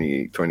 2.8,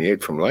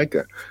 28 from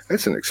Leica.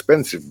 That's an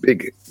expensive,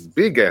 big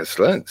ass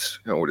lens.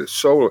 With a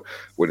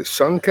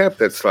sun cap.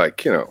 That's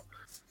like,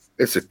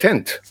 it's a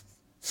tent.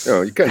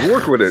 You can't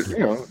work with it.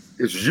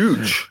 It's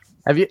huge.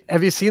 Have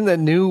you seen the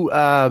new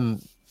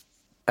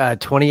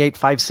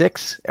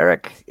 28-5.6,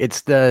 Eric?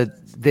 It's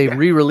they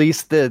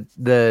re-released an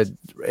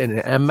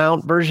M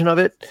mount version of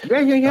it.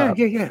 Yeah.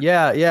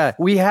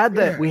 We had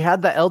the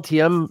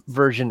LTM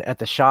version at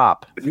the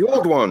shop. The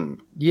old one.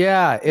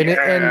 Yeah,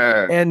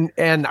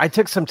 and I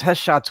took some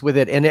test shots with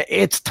it, and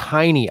it's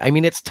tiny. I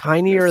mean, it's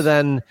tinier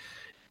than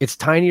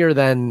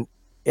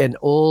an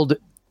old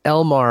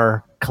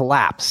Elmar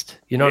collapsed.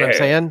 You know what I'm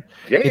saying?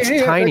 It's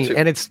tiny,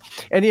 and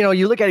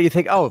you look at it, you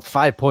think,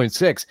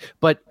 5.6,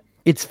 but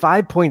it's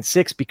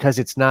 5.6 because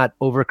it's not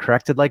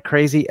overcorrected like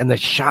crazy, and the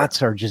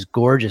shots are just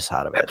gorgeous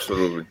out of it.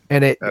 Absolutely.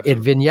 And it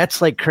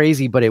vignettes like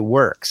crazy, but it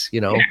works.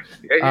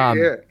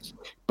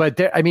 But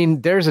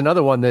there's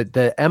another one that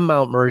the M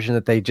mount version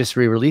that they just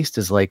re-released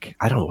is like,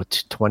 I don't know,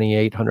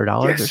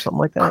 $2,800 or something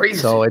like that. Crazy.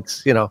 So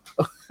it's,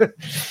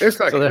 it's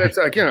like,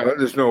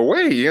 there's no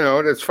way,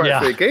 that's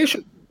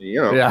vacation,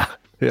 Yeah.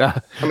 Yeah.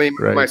 I mean,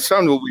 my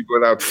son will be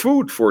without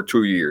food for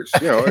 2 years.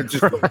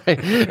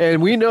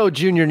 And we know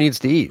Junior needs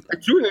to eat.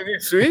 Junior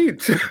needs to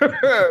eat.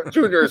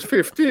 Junior is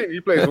 15.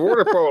 He plays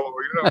water polo.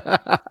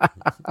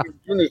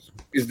 Junior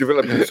is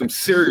developing some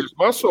serious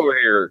muscle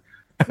here.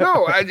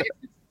 No,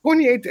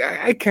 28.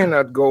 I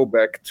cannot go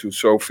back to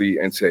Sophie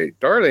and say,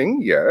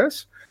 darling,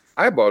 yes,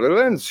 I bought a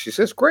lens. She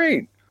says,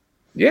 great.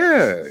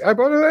 Yeah, I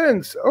bought a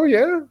lens. Oh,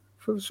 yeah.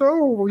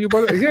 So you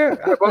bought it? Yeah,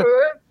 I bought a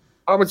lens.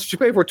 How much did you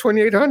pay for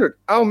 $2,800?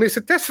 I'll miss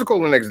a testicle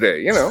the next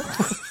day,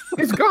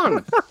 It's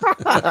gone.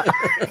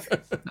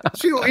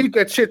 She'll eat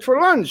that shit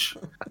for lunch.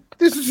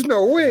 This is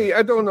no way.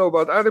 I don't know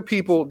about other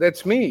people.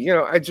 That's me.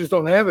 I just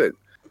don't have it.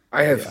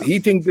 I have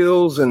heating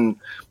bills and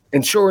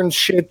insurance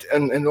shit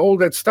and all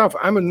that stuff.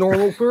 I'm a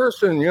normal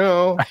person,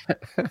 And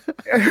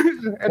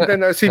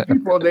then I see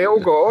people, they all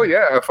go, oh,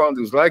 yeah, I found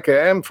this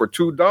Leica M for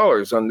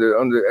 $2 on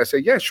the. I say,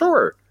 yeah,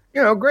 sure.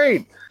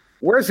 Great.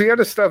 Where's the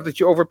other stuff that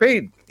you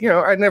overpaid?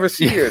 I never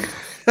see it.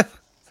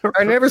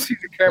 I never see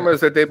the cameras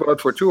that they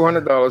bought for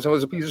 $200 and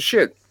was a piece of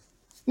shit.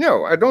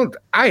 No, I don't.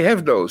 I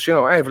have those.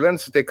 I have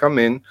lenses. They come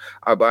in,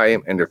 I buy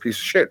them, and they're a piece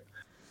of shit.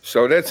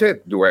 So that's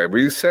it. Do I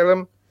resell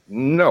them?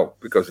 No,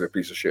 because they're a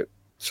piece of shit.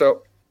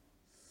 So,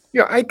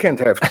 I can't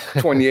have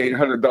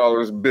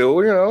 $2,800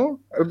 bill.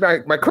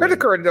 My credit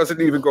card doesn't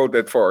even go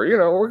that far.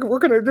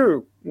 What can I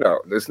do? No,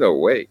 there's no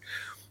way.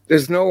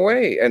 There's no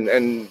way.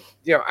 And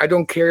I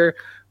don't care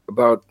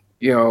about.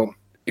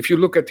 If you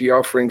look at the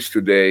offerings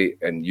today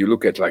and you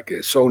look at like a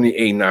Sony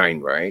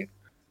A9, right?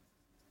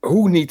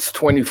 Who needs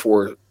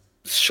 24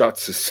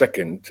 shots a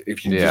second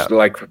if you just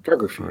like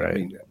photography? Right. I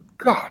mean,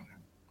 God.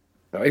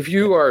 Now, if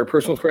you are a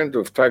personal friend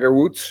of Tiger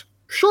Woods,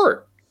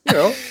 sure,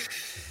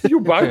 you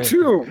buy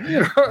two.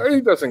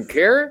 He doesn't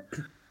care.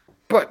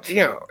 But,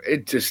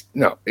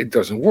 it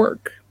doesn't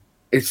work.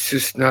 It's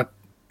just not,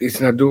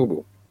 it's not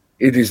doable.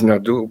 It is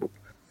not doable.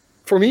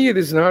 For me, it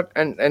is not.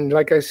 And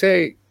like I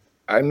say,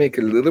 I make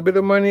a little bit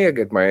of money. I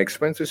get my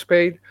expenses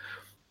paid.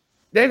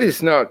 That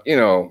is not,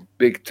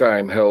 big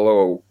time,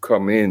 hello,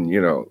 come in,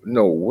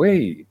 no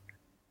way.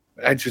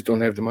 I just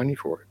don't have the money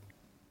for it.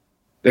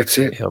 That's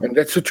it. Yep. And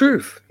that's the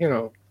truth,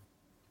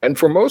 And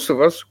for most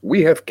of us,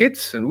 we have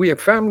kids and we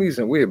have families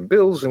and we have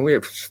bills and we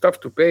have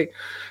stuff to pay.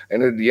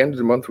 And at the end of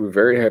the month, we're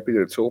very happy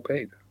that it's all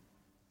paid.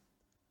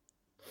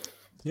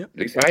 Yep. At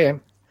least I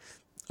am.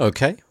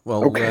 Okay,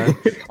 well,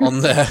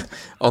 on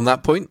that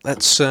point,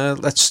 let's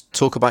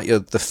talk about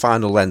the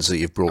final lens that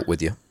you've brought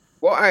with you.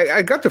 Well,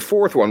 I got the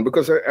fourth one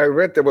because I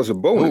read there was a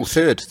bonus.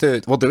 Oh,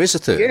 third. Well, there is a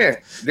third. Yeah,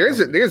 there's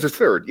a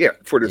third. Yeah,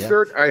 for the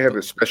third, I have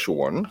a special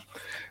one,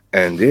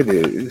 and it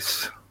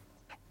is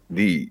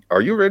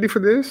are you ready for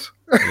this?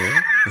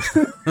 Yeah.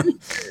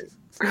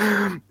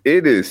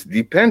 It is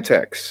the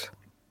Pentax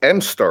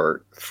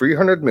M-Star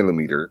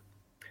 300mm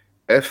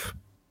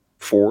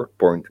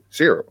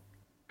f4.0.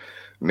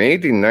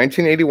 Made in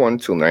 1981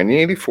 till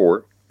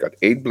 1984, got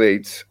 8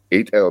 blades,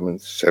 8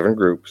 elements, 7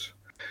 groups.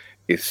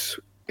 It's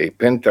a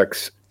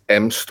Pentax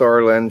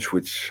M-Star lens,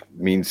 which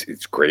means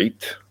it's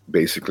great,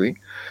 basically.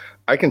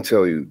 I can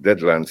tell you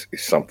that lens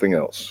is something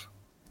else.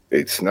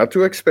 It's not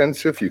too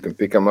expensive. You can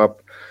pick them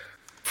up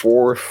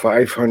for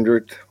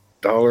 $500,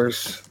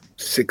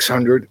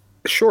 $600.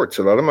 Sure, it's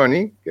a lot of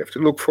money. You have to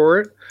look for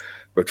it.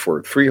 But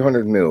for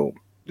 300mm,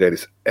 that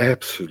is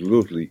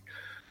absolutely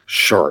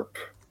sharp.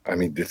 I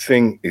mean, the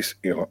thing is,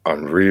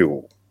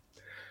 unreal.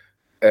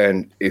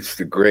 And it's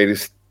the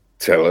greatest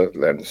tele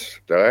lens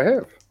that I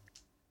have.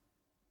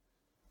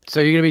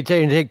 So you're going to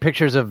be take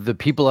pictures of the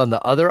people on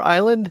the other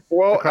island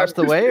across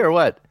the way, or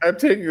what? I'm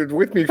taking it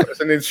with me as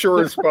an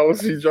insurance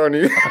policy,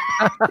 Johnny.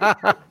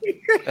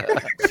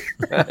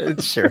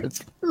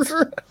 Insurance.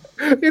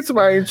 It's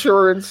my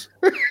insurance.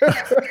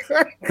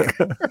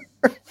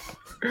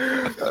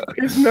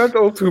 It's not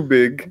all too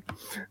big.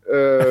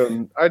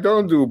 I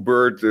don't do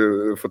bird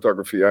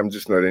photography. I'm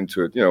just not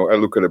into it. I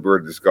look at a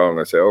bird that's gone and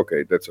I say,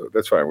 okay, that's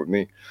fine with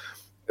me.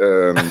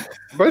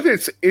 But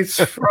it's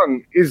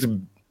fun. It's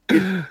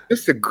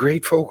just a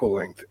great focal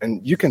length,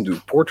 and you can do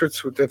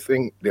portraits with that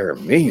thing. They're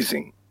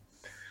amazing.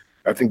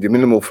 I think the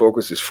minimal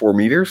focus is 4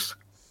 meters.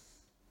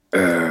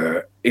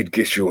 It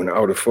gives you an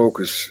out of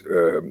focus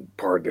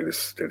part that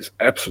is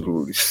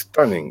absolutely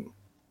stunning.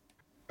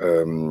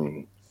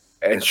 And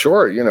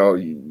sure,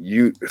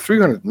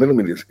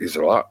 300mm is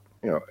a lot.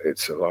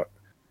 It's a lot.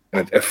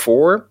 And at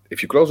f4,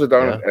 if you close it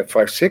down at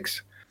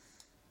f5.6,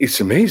 it's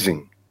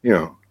amazing.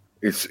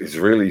 It's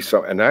really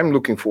so. And I'm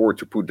looking forward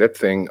to put that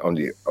thing on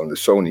the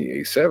Sony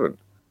A7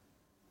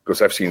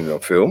 because I've seen it on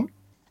film.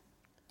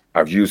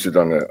 I've used it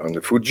on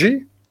the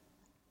Fuji.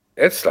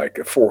 It's like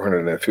a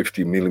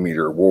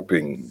 450mm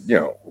whopping,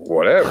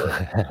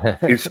 whatever.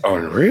 It's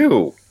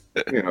unreal,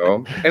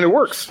 and it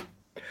works.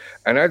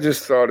 And I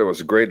just thought it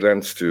was a great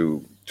lens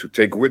to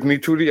take with me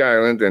to the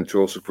island and to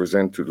also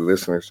present to the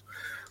listeners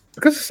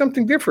because it's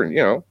something different,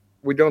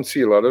 We don't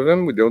see a lot of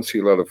them. We don't see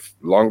a lot of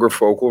longer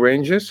focal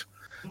ranges.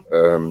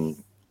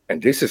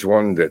 And this is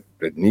one that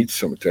needs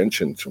some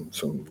attention,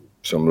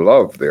 some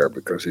love there,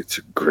 because it's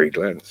a great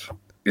lens.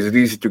 Is it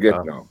easy to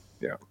get now?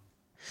 Yeah.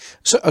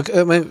 So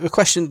a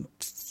question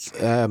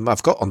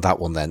I've got on that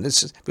one then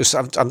is, because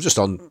I'm just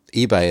on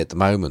eBay at the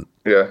moment.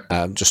 Yeah.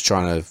 I'm just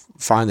trying to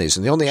find these,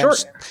 and the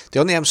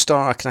only M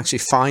Star I can actually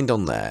find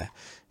on there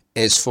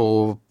is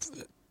for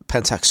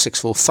Pentax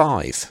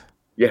 645.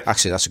 Yeah.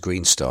 Actually, that's a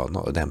Green Star,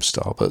 not an M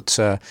Star, but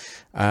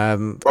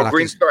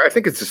Green Star. I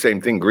think it's the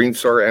same thing. Green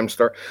Star, M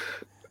Star.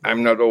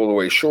 I'm not all the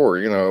way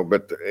sure,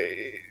 but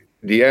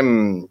the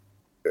M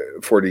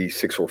for the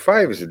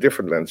 645 is a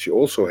different lens. You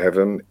also have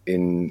them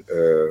in.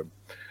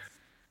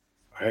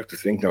 I have to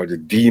think now. The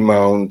D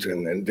mount,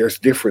 and there's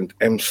different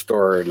M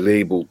Star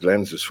labeled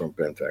lenses from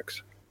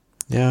Pentax.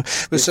 Yeah,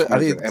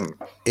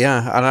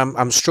 and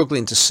I'm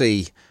struggling to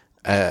see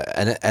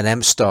an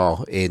M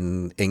Star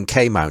in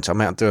K mount. I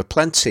mean, there are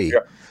plenty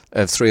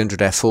of 300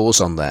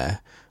 f4s on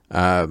there,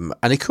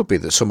 and it could be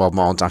that some of them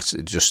aren't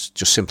actually just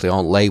simply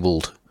aren't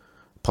labelled,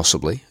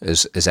 possibly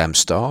as M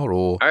Star.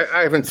 Or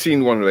I haven't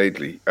seen one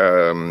lately.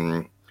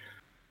 The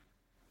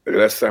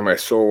last time I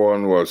saw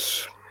one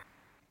was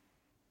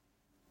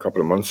a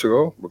couple of months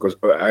ago, because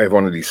I have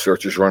one of these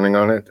searches running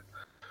on it,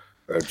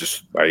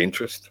 just by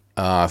interest.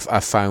 I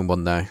found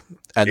one now,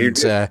 and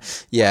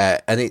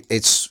and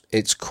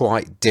it's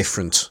quite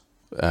different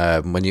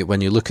when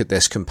you look at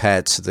this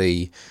compared to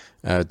the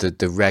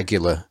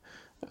regular.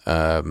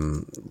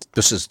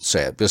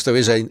 Because there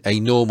is a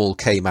normal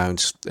K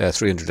mount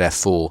 300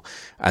 f4,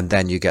 and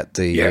then you get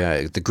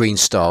the Green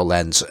Star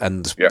lens,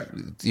 and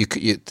you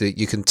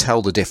can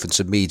tell the difference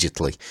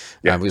immediately.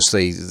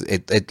 Obviously,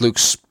 it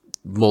looks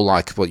more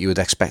like what you would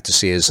expect to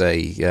see as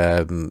a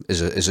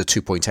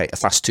 2.8, a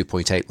fast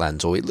 2.8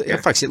 lens, or in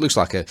fact, it looks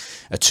like a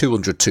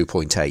 200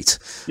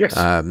 2.8. Yes,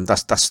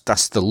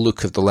 that's the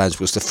look of the lens.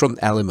 Because the front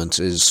element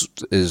is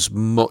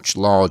much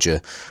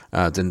larger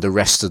than the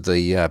rest of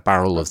the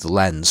barrel of the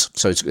lens,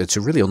 so it's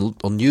a really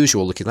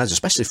unusual looking lens,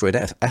 especially for an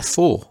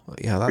f4.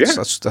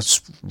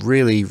 That's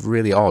really,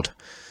 really odd.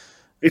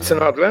 It's an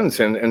odd lens,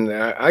 and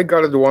I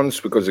got it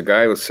once because the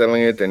guy was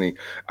selling it, and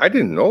I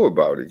didn't know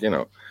about it,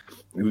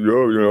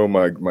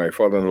 my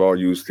father-in-law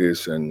used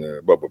this, and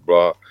blah blah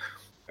blah.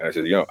 And I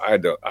said,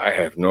 I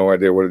have no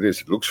idea what it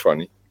is. It looks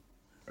funny.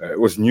 It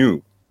was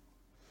new.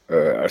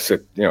 I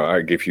said,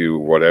 I give you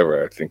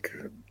whatever. I think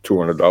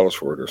 $200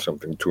 for it or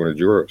something,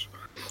 €200.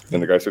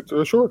 And the guy said,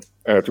 sure.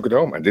 And I took it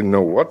home. I didn't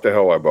know what the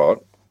hell I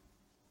bought.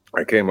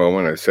 I came home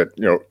and I said,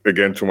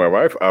 again to my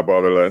wife, I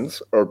bought a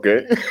lens.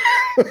 Okay.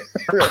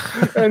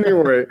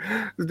 Anyway,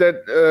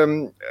 that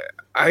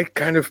I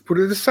kind of put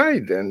it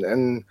aside,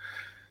 and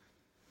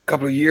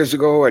couple of years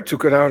ago, I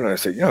took it out and I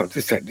said,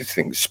 this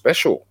thing is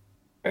special.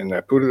 And I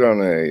put it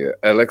on a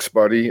LX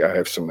body. I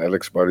have some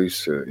LX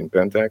bodies in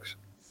Pentax.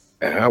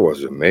 And I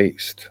was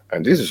amazed.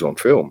 And this is on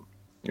film.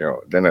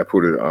 Then I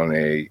put it on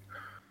a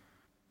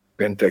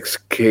Pentax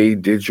K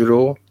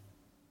digital.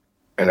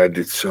 And I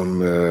did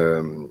some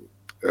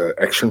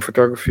action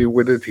photography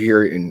with it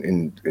here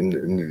in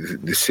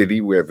the city.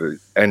 We have an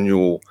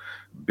annual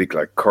big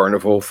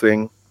carnival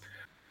thing.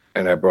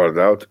 And I brought it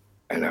out.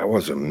 And I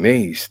was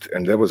amazed,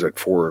 and that was at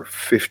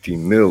 450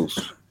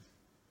 mils.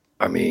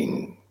 I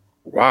mean,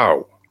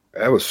 wow,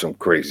 that was some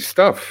crazy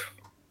stuff.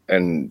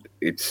 And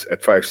it's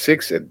at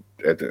 5.6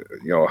 at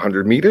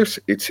 100 meters.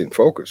 It's in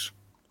focus.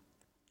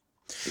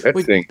 That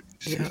thing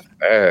is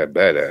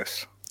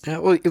badass. Yeah,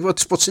 well,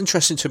 what's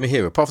interesting to me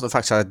here, apart from the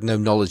fact I had no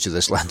knowledge of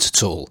this lens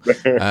at all,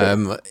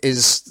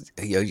 is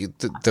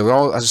there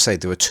are, as I say,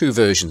 there are two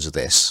versions of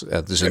this.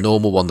 There's a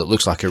normal one that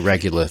looks like a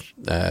regular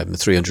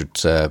 300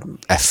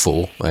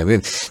 f4. I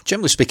mean,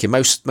 generally speaking,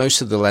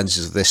 most of the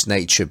lenses of this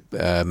nature,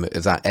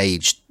 of that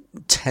age,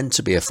 tend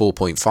to be a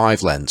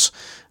 4.5 lens.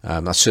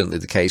 That's certainly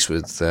the case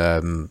with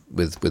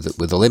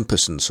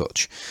Olympus and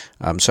such.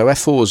 So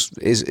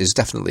f4 is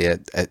definitely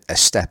a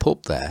step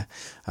up there.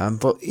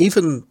 But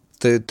even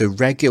the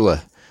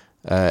regular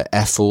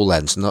f4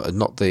 lens,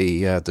 not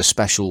the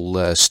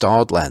special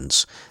starred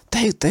lens,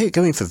 they're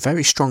going for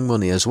very strong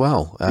money as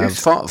well.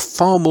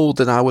 Far more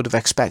than I would have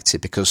expected,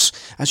 because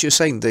as you're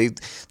saying,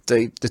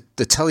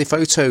 the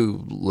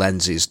telephoto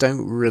lenses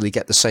don't really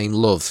get the same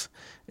love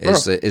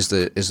as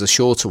the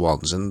shorter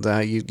ones, and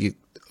you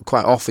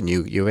quite often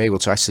you're able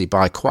to actually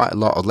buy quite a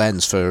lot of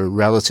lens for a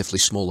relatively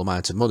small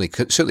amount of money,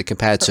 certainly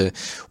compared to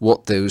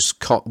what they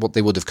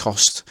would have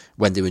cost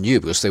when they were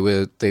new, because they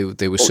were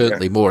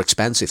certainly more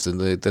expensive than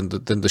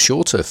the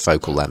shorter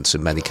focal lens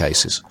in many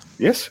cases.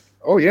 Yes.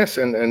 Oh yes,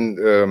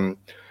 and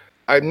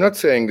I'm not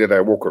saying that I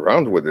walk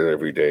around with it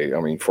every day. I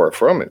mean, far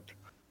from it.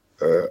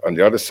 On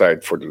the other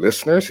side, for the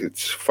listeners,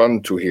 it's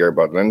fun to hear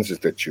about lenses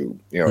that you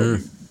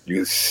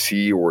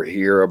see or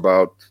hear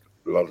about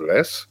a lot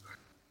less.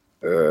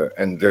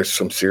 And there's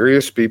some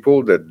serious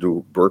people that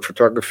do bird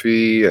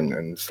photography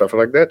and stuff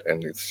like that,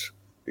 and it's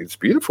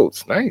beautiful.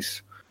 It's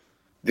nice.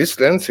 This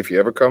lens, if you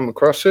ever come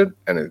across it,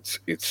 and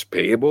it's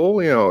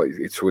payable,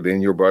 it's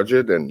within your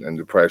budget, and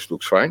the price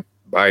looks fine,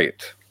 buy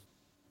it.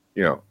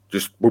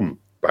 just boom,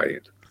 buy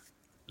it.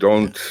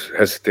 Don't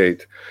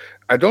hesitate.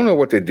 I don't know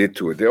what they did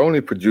to it. They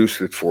only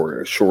produced it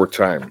for a short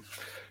time.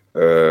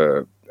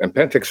 And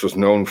Pentax was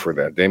known for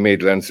that. They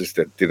made lenses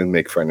that didn't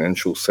make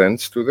financial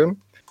sense to them.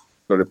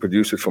 So they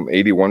produced it from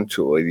 81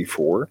 till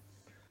 84.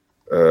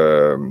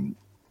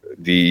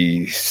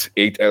 The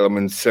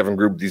 8-element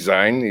 7-group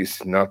design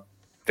is not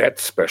that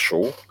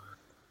special.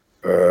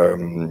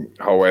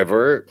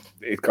 However,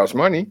 it costs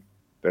money,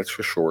 that's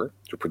for sure,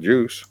 to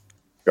produce.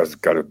 Because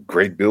it's got a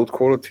great build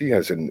quality,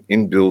 has an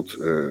inbuilt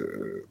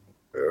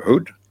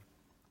hood.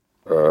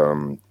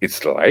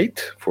 It's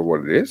light for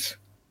what it is.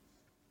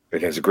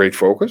 It has a great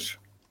focus.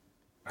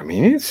 I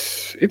mean,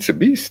 it's a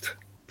beast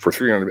for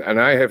 300. And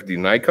I have the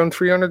Nikon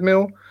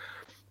 300mm.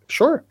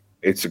 Sure,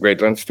 it's a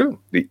great lens too.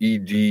 The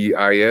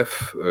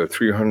EDIF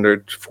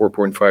 300,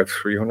 4.5,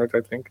 300,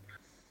 I think.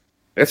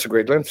 That's a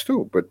great lens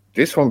too. But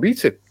this one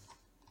beats it.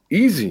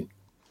 Easy.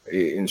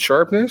 In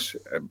sharpness,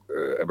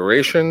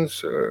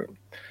 aberrations,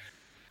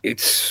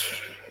 it's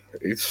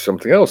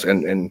something else.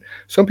 And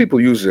some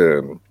people use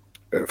a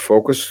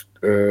focus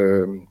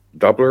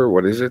doubler.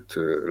 What is it?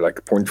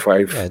 Like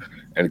 0.5,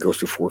 and it goes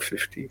to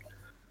 450.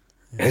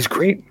 And it's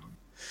great.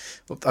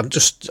 I've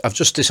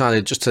just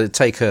decided just to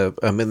take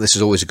this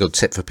is always a good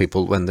tip for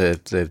people when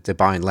they're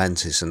buying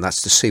lenses, and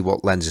that's to see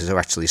what lenses are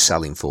actually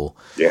selling for.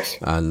 Yes.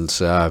 And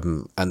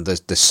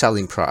the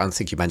selling price, I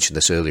think you mentioned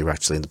this earlier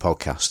actually in the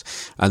podcast,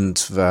 and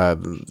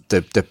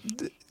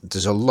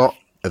there's a lot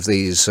of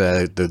these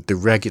the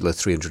regular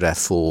 300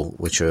 f4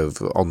 which are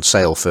on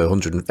sale for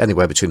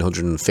anywhere between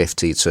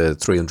 150 to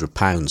 300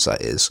 pounds,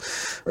 that is.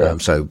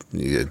 Right. So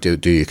you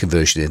do your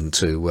conversion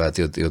into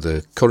the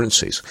other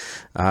currencies.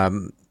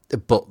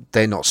 But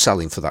they're not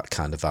selling for that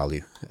kind of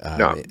value.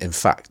 No. In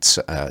fact,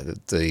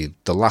 the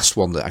last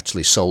one that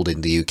actually sold in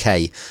the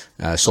UK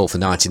sold for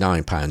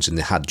 £99, and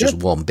they had just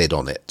one bid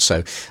on it.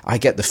 So I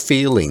get the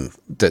feeling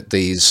that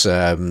these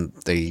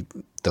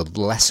the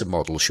lesser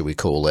model, shall we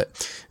call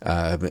it,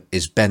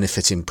 is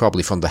benefiting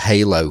probably from the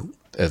halo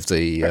of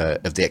the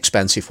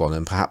expensive one,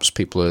 and perhaps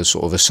people are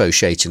sort of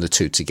associating the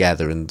two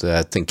together and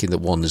thinking that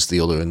one is the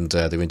other, and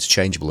they're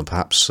interchangeable, and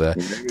perhaps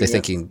they're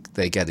thinking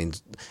they're getting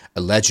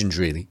a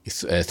legendary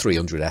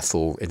 300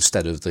 f4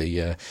 instead of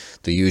the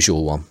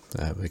usual one.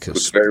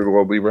 Because could very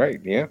well be right.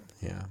 Yeah.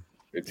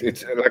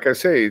 It's like I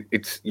say,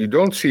 you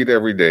don't see it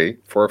every day.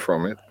 Far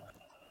from it.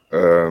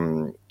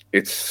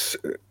 It's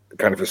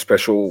kind of a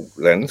special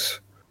lens.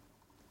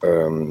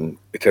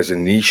 It has a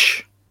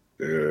niche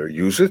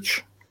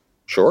usage,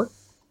 sure.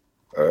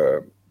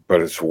 But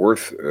it's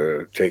worth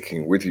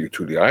taking with you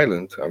to the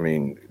island. I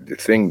mean, the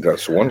thing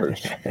does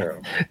wonders.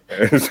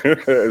 As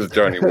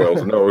Johnny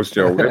Wells knows,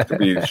 we have to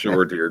be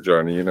short here,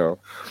 Johnny.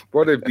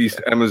 What if these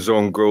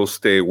Amazon girls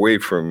stay away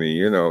from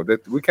me?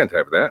 That we can't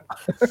have that.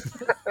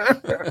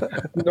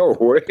 No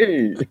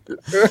way.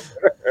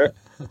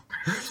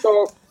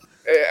 So,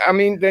 I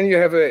mean, then you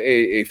have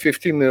a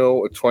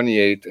 50mm, a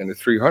 28, and a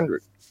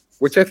 300,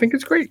 which I think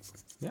is great.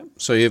 Yeah.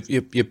 So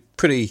you're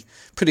pretty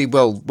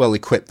well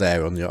equipped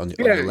there on your lenses.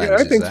 Yeah,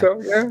 I think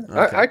so. Yeah,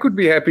 okay. I could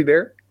be happy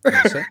there.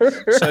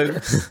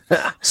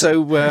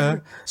 So,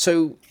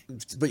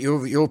 but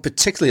you're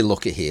particularly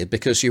lucky here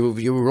because you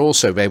were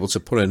also able to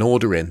put an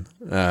order in,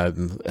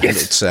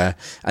 yes.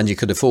 And you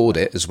could afford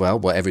it as well,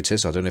 whatever it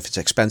is. I don't know if it's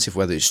expensive,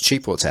 whether it's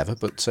cheap or whatever.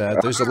 But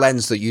there's a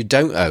lens that you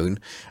don't own,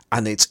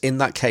 and it's in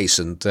that case,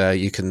 and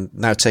you can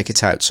now take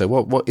it out. So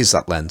what is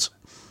that lens?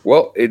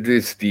 Well, it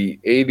is the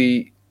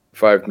 85mm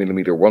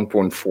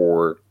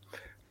 1.4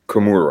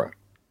 Komura,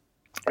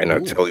 and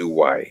I'll tell you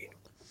why.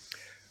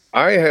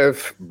 I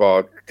have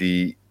bought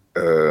the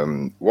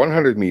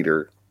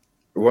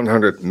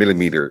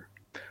 100mm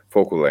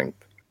focal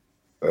length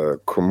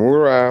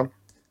Komura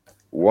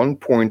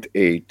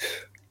 1.8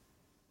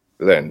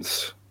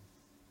 lens,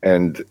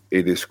 and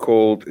it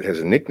has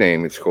a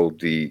nickname. It's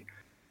called the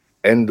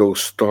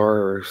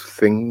Endostar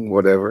thing,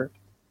 whatever.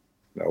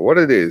 Now, what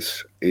it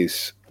is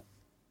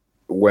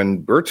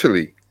when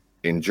Bertoli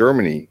in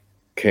Germany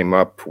came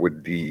up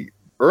with the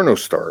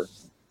Ernostar,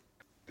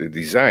 the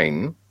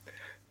design,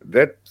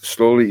 that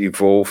slowly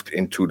evolved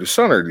into the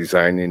Sonner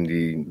design in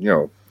the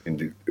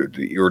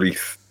early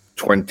 20s,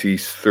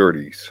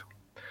 30s.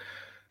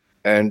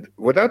 And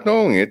without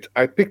knowing it,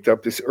 I picked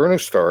up this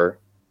Ernostar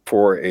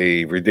for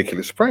a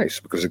ridiculous price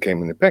because it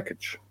came in a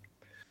package.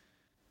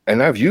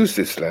 And I've used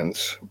this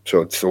lens.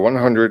 So it's the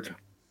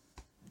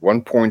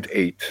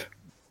 1.8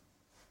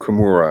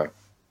 Komura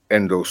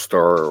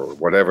Endostar or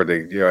whatever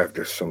they have.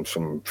 There's some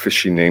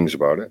fishy names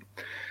about it.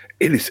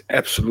 It is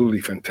absolutely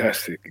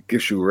fantastic. It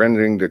gives you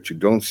rendering that you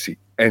don't see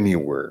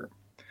anywhere.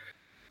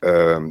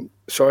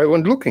 So I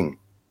went looking,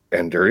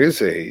 and there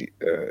is a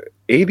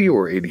 80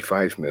 or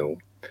 85mm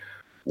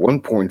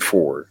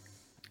 1.4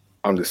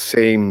 on the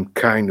same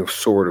kind of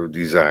sort of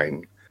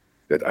design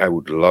that I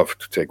would love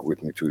to take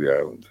with me to the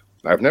island.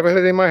 I've never had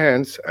it in my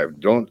hands.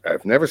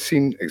 I've never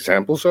seen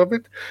examples of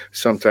it.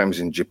 Sometimes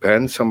in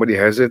Japan somebody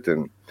has it,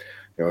 and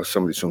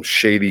some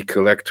shady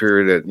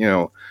collector that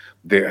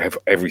they have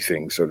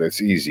everything, so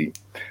that's easy.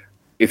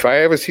 if I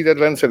ever see that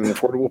lens at an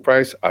affordable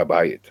price, I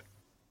buy it.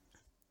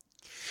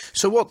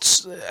 So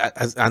what's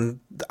and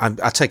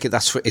I take it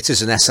it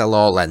is an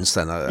SLR lens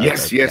then?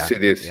 Yes,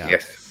 it is. Yeah.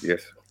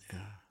 Yes.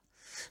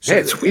 So,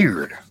 it's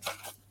weird.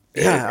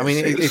 Yeah, I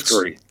mean it's.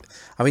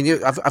 I mean,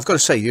 I've got to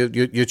say,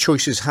 your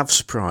choices have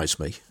surprised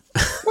me.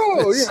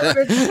 Oh yeah,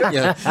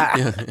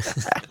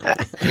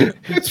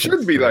 it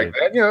should be like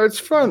that. It's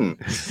fun,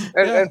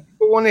 and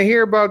people want to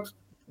hear about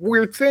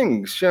weird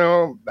things.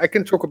 I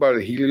can talk about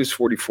a Helios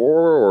 44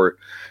 or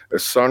a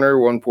Sonnar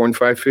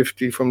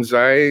 1.550 from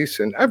Zeiss,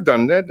 and I've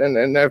done that,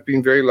 and I've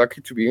been very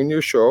lucky to be in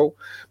your show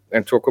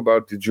and talk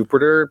about the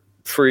Jupiter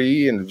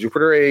 3 and the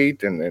Jupiter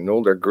 8 and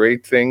all their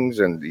great things,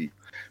 and the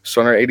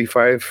Sonnar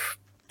 85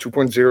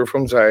 2.0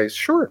 from Zeiss.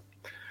 Sure.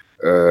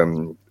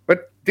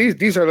 But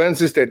these are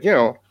lenses that,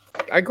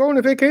 I go on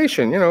a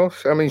vacation,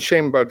 I mean,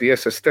 shame about the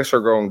SS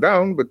Tessar going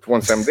down, but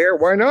once I'm there,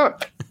 why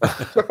not?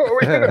 So,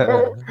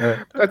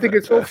 I think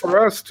it's all for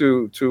us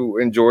to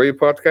enjoy a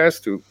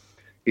podcast, to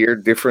hear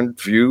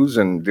different views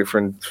and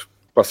different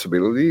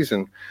possibilities,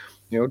 and,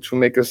 to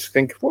make us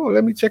think, well,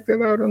 let me check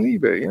that out on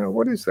eBay.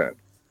 What is that?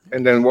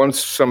 And then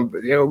once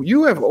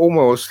you have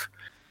almost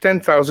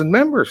 10,000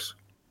 members,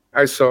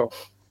 I saw.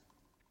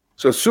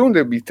 So soon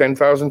there'll be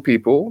 10,000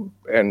 people,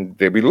 and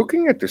they'll be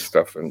looking at this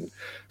stuff, and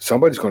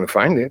somebody's going to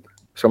find it.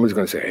 Somebody's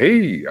going to say,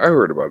 hey, I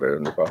heard about it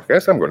on the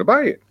podcast. I'm going to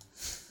buy it.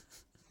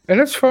 And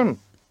that's fun.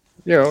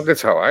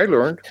 That's how I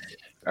learned.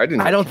 I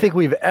don't think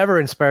we've ever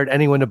inspired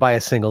anyone to buy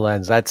a single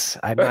lens.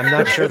 I'm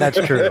not sure that's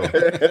true.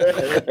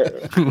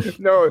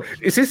 No,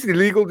 is this the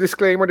legal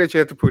disclaimer that you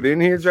have to put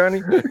in here,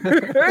 Johnny?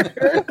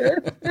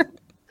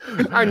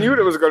 I knew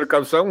that was going to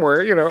come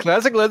somewhere,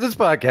 Classic Lenses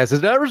Podcast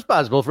is not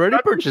responsible for any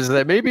purchases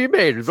that may be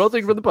made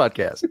resulting from the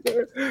podcast.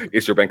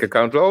 Is your bank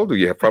account low? Do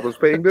you have problems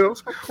paying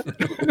bills?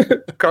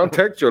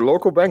 Contact your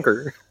local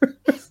banker.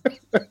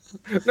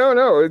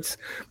 No, it's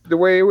the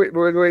way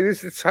it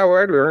is. It's how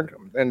I learned,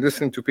 and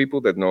listening to people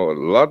that know a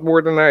lot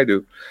more than I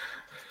do.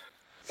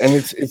 And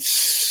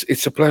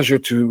it's a pleasure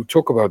to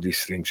talk about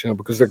these things,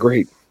 because they're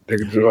great. They're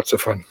lots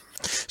of fun.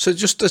 So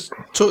just to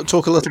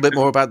talk a little bit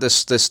more about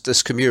this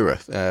Kimura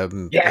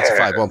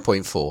 85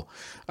 1.4.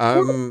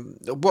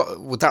 What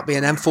would that be,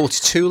 an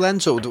M42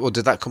 lens, or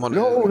did that come on?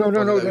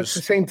 No. That's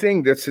the same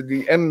thing. That's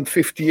the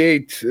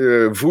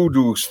M58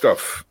 Voodoo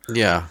stuff.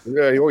 Yeah.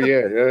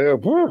 Yeah.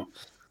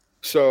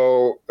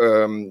 So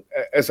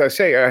as I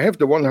say, I have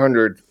the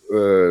 100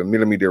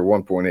 millimeter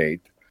 1.8,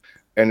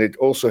 and it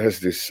also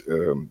has this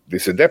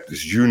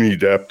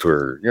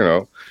unidapter,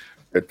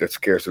 that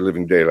scares the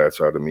living daylights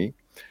out of me.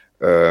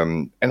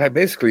 And I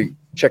basically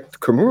checked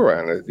Kimura,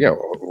 and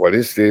what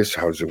is this?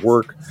 How does it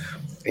work?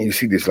 And you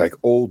see this like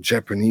old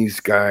Japanese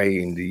guy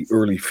in the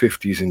early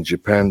 50s in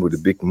Japan with a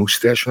big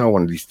mustache,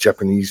 one of these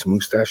Japanese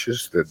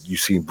mustaches that you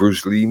see in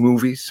Bruce Lee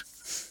movies.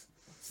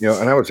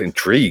 And I was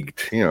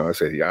intrigued. I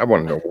said, I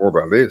want to know more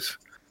about this.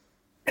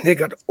 And they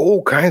got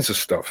all kinds of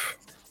stuff.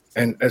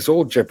 And as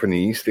old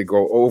Japanese, they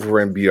go over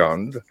and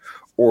beyond,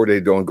 or they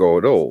don't go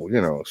at all.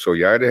 So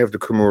you either have the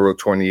Kimura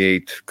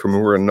 28,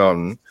 Kimura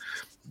None,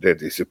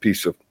 that is a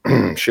piece of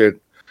shit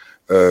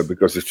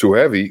because it's too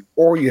heavy,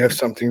 or you have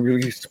something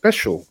really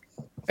special.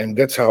 And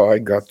that's how I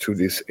got to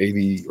this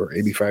 80 or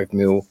 85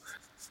 mil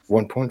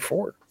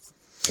 1.4.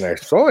 And I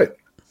saw it,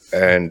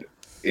 and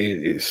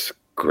it is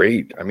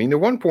great. I mean, the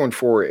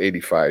 1.4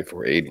 85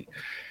 or 80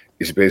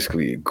 is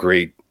basically a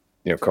great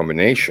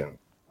combination.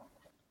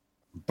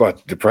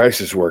 But the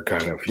prices were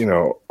kind of,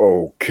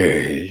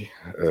 okay,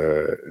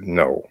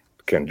 no,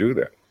 can't do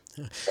that.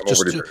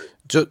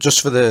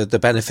 Just for the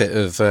benefit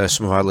of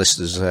some of our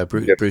listeners,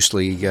 Bruce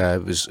Lee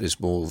is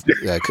more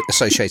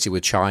associated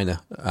with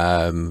China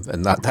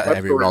and that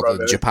area rather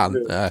than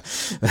Japan.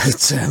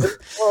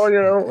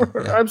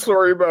 I'm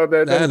sorry about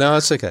that. No,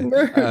 it's okay.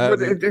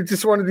 But it's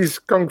just one of these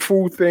kung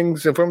fu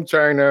things from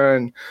China,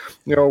 and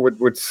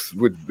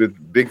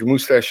with big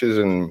mustaches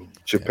and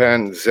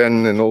Japan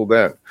Zen and all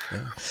that. Yeah.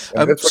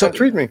 And that's what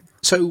intrigued me.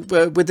 So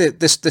with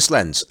this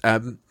lens.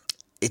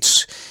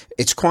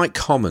 It's quite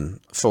common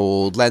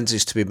for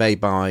lenses to be made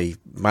by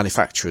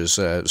manufacturers,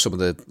 some of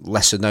the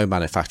lesser known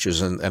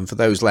manufacturers, and for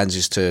those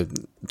lenses to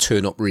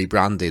turn up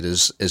rebranded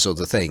as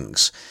other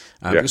things.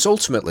 Because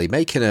ultimately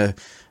making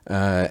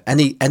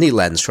any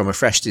lens from a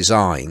fresh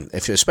design,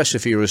 especially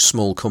if you're a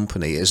small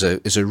company, is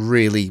a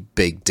really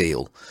big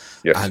deal.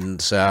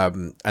 Yes.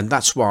 And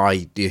that's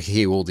why you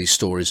hear all these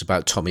stories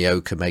about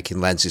Tomioka making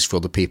lenses for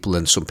other people,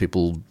 and some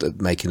people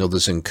making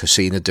others, and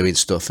Cosina doing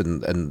stuff,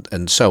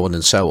 and so on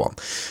and so on.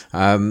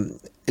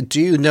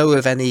 Do you know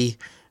of any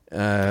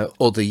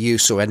other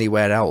use or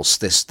anywhere else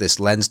this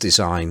lens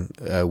design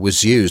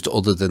was used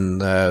other than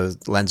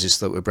lenses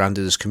that were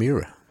branded as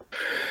Kimura?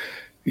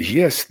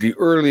 Yes, the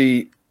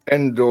early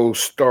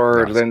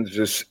Endostar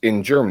lenses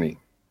in Germany,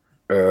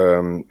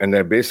 and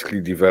they're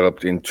basically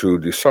developed into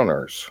the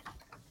Sonnars.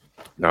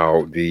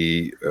 Now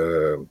the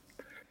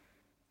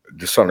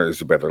Sonnar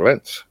is a better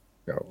lens.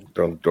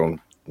 Don't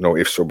know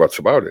ifs or buts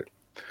about it.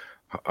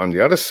 On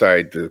the other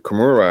side, the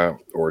Kimura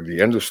or the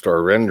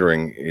Endostar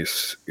rendering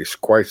is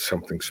quite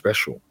something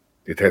special.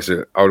 It has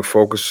an out of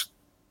focus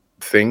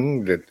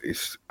thing that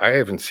I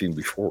haven't seen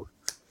before.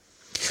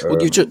 Well,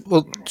 I was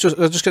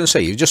just going to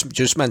say, you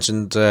just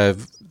mentioned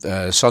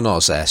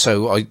sonars there.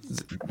 So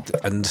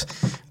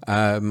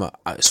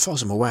as far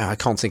as I'm aware, I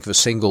can't think of a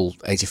single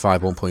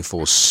 85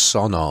 1.4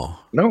 sonar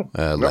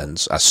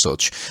lens as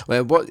such.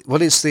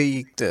 What is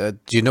the? Do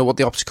you know what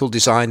the optical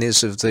design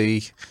is of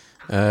the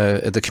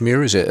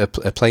Kimura? Is it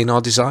a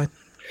planar design?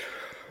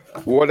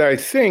 What I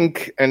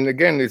think, and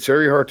again, it's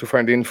very hard to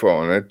find info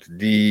on it.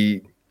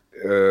 The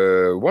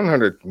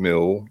 100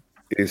 mil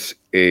is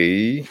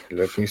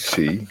let me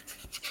see.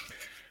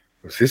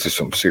 This is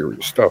some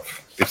serious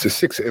stuff. It's a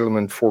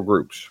 6-element, 4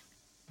 groups.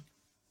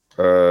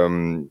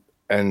 And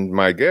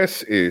my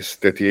guess is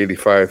that the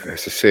 85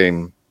 has the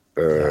same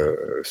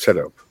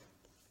setup.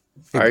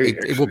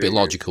 It would be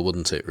logical,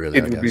 wouldn't it, really?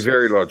 It would be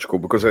very logical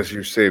because, as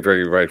you say,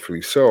 very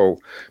rightfully so,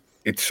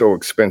 it's so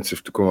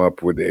expensive to come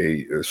up with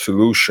a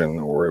solution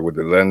or with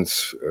a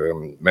lens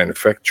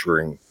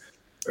manufacturing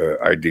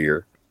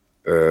idea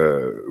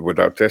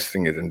without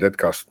testing it, and that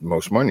costs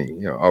most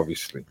money,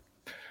 obviously.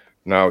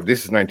 Now,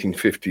 this is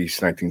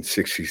 1950s,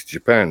 1960s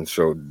Japan,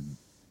 so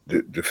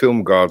the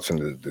film gods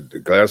and the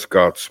glass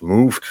gods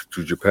moved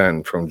to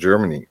Japan from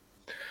Germany,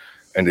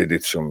 and they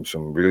did some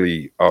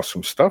really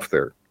awesome stuff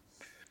there.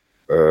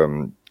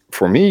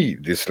 For me,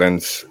 this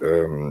lens,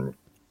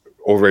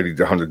 already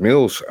the 100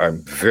 mils,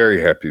 I'm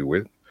very happy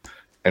with,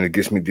 and it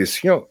gives me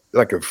this,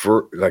 like a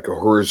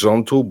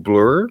horizontal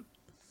blur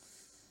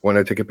when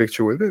I take a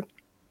picture with it.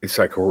 It's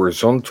like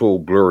horizontal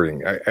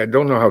blurring. I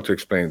don't know how to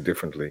explain it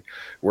differently.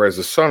 Whereas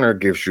the Sonnar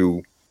gives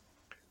you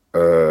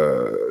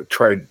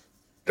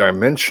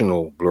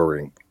tri-dimensional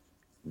blurring.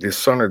 This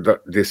Sonnar,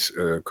 this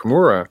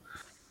Kimura,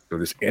 so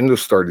this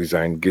Endostar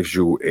design gives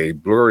you a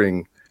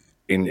blurring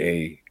in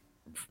a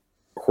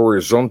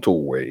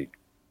horizontal way.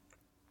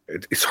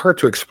 It's hard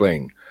to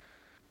explain,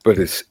 but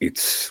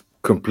it's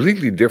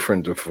completely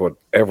different of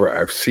whatever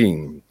I've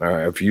seen.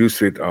 I've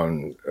used it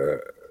on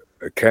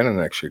a Canon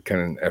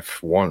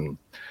F1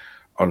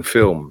 on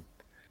film,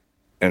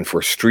 and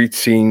for street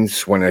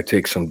scenes when I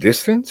take some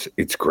distance,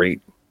 it's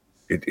great.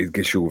 It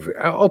gives you.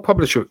 I'll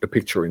publish a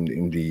picture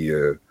in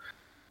the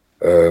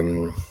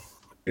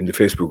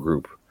Facebook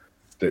group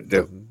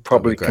that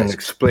probably can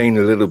explain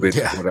a little bit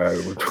what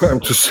I'm trying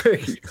to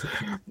say.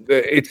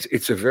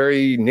 It's a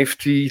very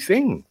nifty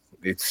thing.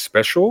 It's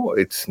special.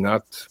 It's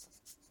not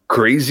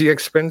crazy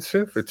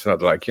expensive. It's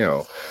not like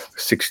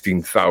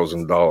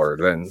 $16,000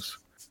 lens.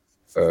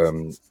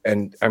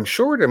 And I'm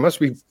sure there must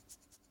be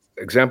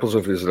examples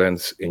of this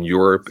lens in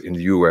Europe, in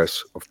the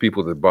US, of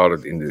people that bought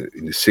it in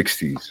the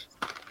 60s.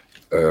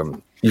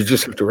 You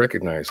just have to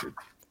recognize it,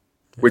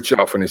 which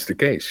often is the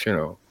case.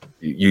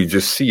 You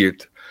just see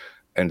it,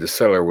 and the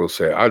seller will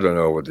say, "I don't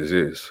know what this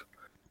is,"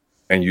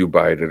 and you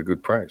buy it at a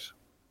good price.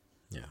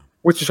 Yeah,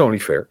 which is only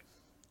fair.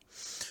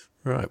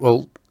 Right.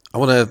 Well, I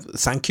want to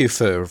thank you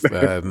for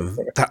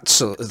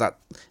that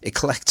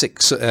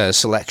eclectic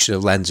selection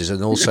of lenses,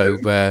 and also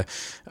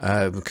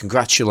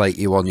congratulate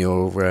you on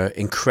your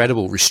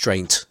incredible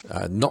restraint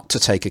not to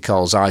take a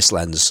Carl Zeiss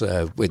lens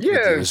with you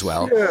as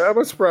well. Yeah, I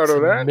was proud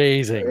of that.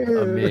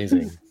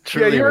 Amazing.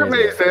 Truly you're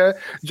amazing.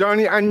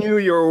 Johnny, I knew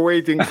you were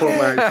waiting for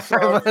my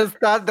song. I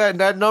thought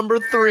that number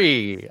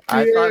 3.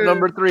 I thought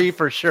number 3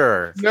 for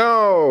sure.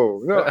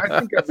 No, I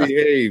think I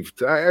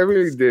behaved. I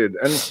really did.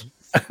 And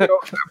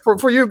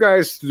for you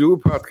guys to do a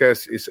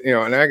podcast is,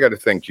 and I got to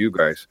thank you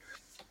guys,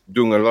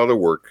 doing a lot of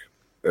work,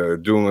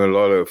 doing a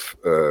lot of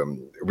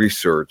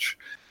research.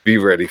 Be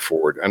ready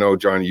for it. I know,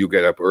 Johnny, you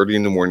get up early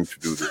in the morning to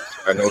do this.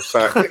 I know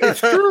Simon. It's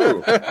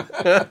true.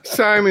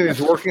 Simon is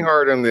working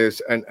hard on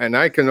this, and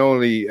I can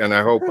only, and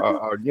I hope,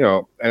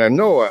 and I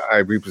know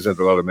I represent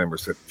a lot of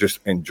members that just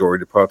enjoy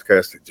the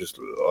podcast. They just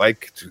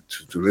like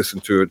to listen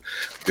to it.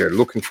 They're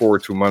looking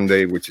forward to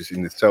Monday, which is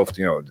in itself,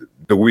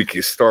 the week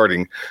is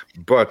starting.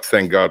 But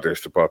thank God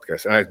there's the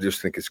podcast, and I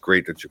just think it's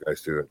great that you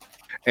guys do it.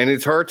 And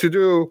it's hard to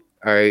do.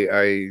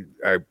 I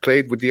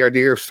played with the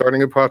idea of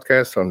starting a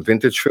podcast on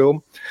vintage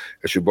film.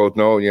 As you both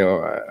know,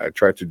 I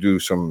tried to do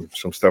some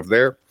stuff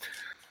there.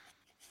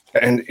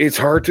 And it's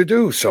hard to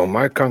do. So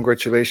my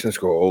congratulations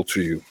go all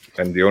to you.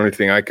 And the only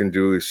thing I can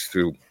do is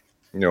to,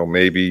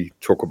 maybe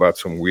talk about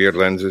some weird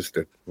lenses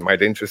that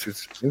might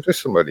interest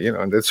somebody,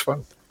 and that's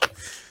fun.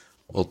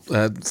 Well,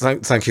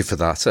 thank you for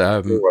that.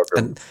 You're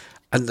welcome.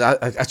 And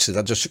actually,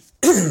 that just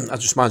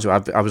reminds me.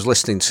 I was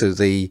listening to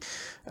the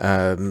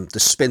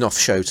spin-off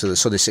show to the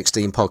Sunny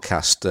 16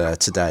 podcast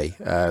today,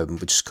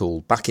 which is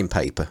called Backing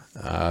Paper,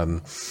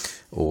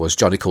 or as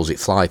Johnny calls it,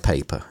 Fly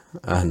Paper.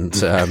 And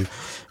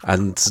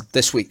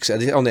this week's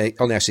it only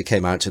actually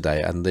came out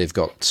today, and they've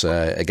got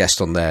a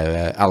guest on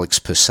there, Alex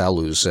Purcell,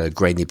 who's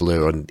Grainy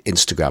Blue on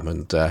Instagram,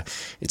 and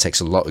it takes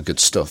a lot of good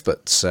stuff.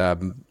 But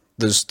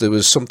there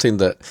was something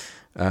that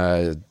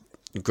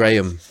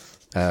Graham.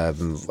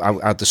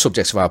 The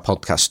subject of our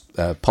podcast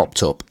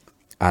popped up,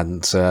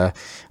 and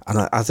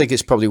I think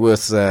it's probably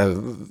worth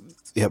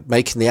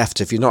making the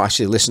effort, if you've not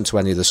actually listened to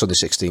any of the Sunday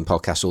 16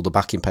 podcasts or the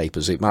backing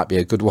papers, it might be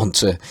a good one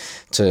to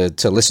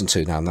listen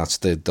to now. And that's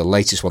the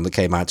latest one that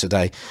came out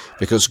today,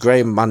 because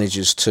Graham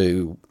manages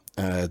to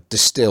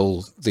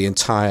distill the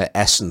entire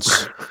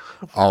essence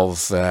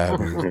of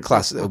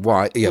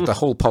the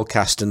whole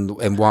podcast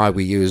and why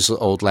we use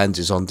old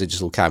lenses on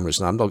digital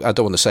cameras. And I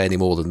don't want to say any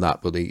more than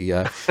that, but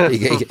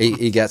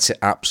he gets it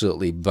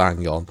absolutely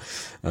bang on.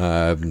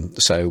 It'd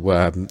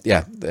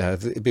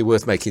be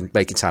worth making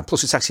time.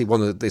 Plus, it's actually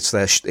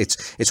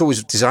it's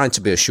always designed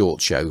to be a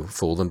short show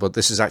for them, but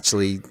this is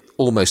actually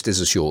almost is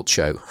a short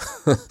show.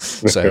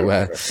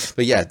 So,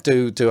 but yeah,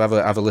 do have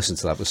a listen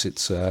to that,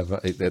 because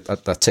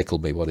that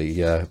tickled me what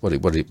he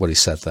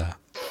said there.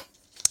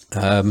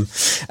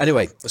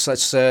 Anyway, so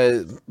let's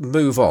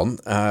move on,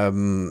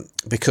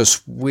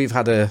 because we've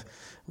had it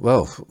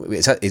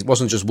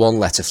wasn't just one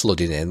letter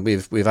flooding in.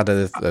 We've had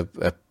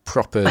a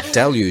proper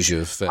deluge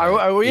of.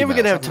 Are we even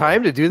going to have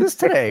time to do this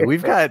today? We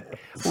got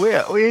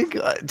holy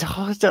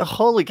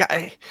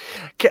God!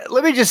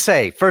 Let me just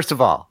say, first of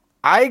all,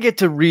 I get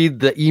to read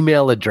the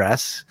email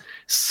address.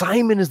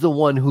 Simon is the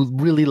one who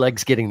really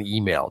likes getting the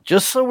email.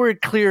 Just so we're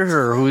clear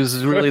here,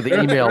 who's really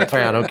the email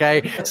fan,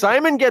 okay?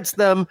 Simon gets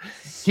them.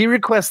 He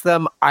requests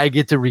them. I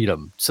get to read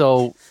them.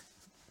 So,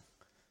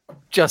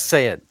 just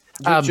saying.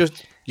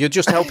 You're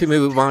just helping me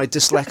with my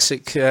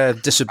dyslexic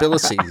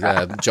disability,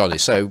 Johnny.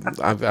 So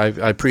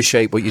I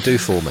appreciate what you do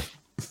for me.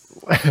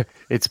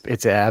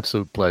 It's an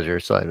absolute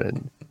pleasure,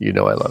 Simon. You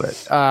know I love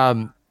it.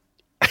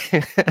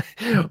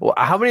 Well,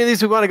 how many of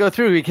these we want to go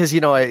through? Because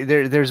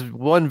there's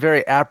one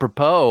very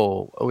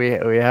apropos. We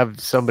have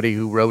somebody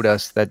who wrote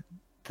us that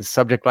the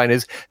subject line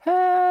is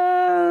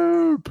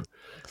help.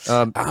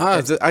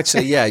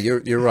 Actually, yeah,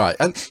 you're right.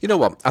 And you know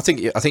what? I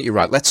think you're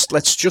right.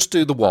 Let's just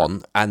do the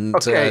one. And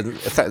okay.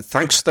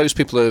 Thanks to those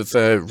people who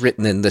have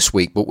written in this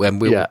week. But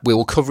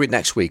we'll cover it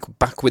next week.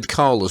 Back with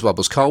Carl as well,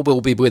 because Carl will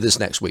be with us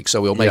next week.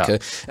 So we'll make a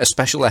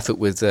special effort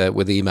with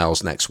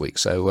emails next week.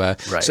 So right.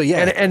 So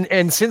yeah.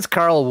 And since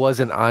Carl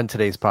wasn't on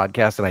today's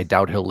podcast, and I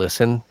doubt he'll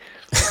listen.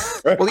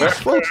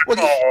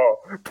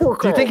 Poor Carl.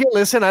 Do you think he'll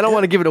listen? I don't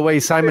want to give it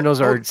away. Simon knows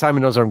where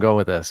I'm going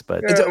with this,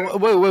 but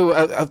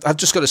I've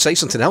just got to say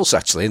something else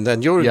actually, and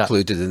then you're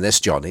included in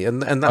this, Johnny.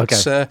 And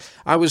that's okay.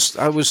 I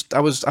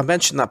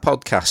mentioned that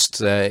podcast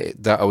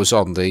that I was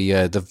on,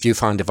 the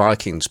Viewfinder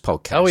Vikings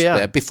podcast. Oh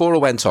yeah. Before I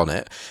went on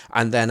it,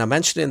 and then I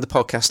mentioned it in the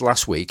podcast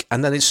last week,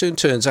 and then it soon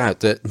turns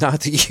out that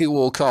neither you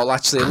or Carl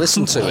actually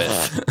listened to it.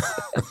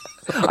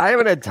 I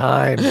haven't had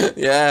time.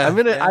 Yeah, I'm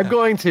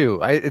going to.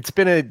 It's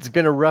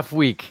been a rough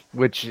week,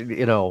 which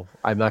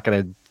I'm not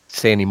going to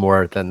say any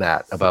more than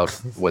that about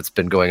what's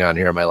been going on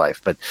here in my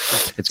life. But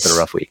it's been a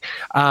rough week.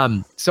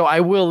 So I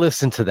will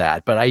listen to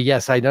that. But I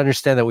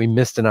understand that we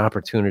missed an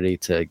opportunity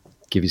to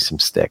give you some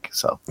stick.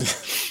 So.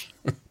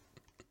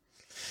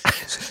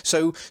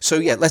 So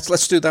yeah,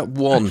 let's do that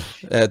one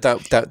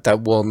that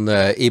one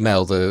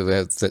email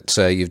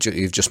that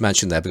you've just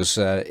mentioned there, because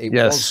it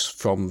was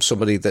from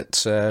somebody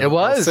that it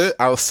was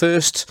our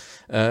first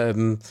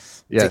victim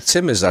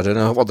is, I don't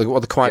know what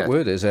the correct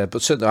word is,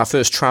 but certainly our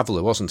first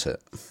traveller, wasn't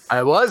it?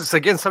 I was.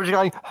 Again, subject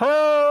line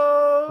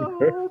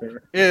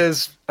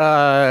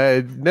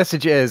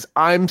message is,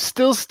 I'm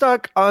still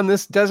stuck on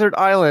this desert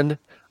island.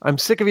 I'm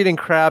sick of eating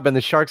crab and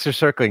the sharks are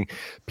circling.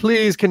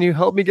 Please, can you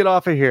help me get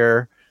off of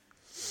here?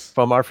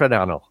 From our friend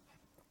Anil.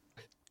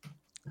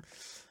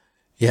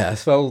 Yeah,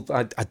 well,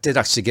 I did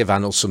actually give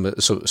Anil some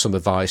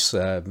advice.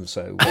 So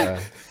I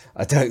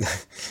don't know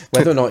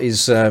whether or not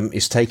he's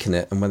taken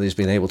it and whether he's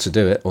been able to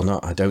do it or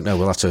not. I don't know.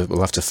 We'll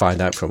have to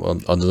find out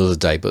on another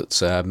day.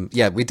 But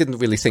we didn't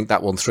really think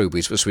that one through,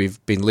 because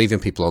we've been leaving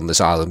people on this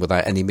island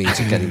without any means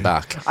of getting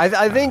back.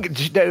 I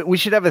think we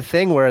should have a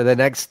thing where the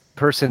next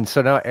person.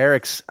 So now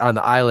Eric's on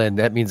the island.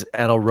 That means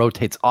Anil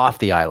rotates off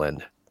the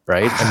island.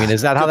 Right? I mean,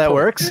 is that how that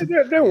works?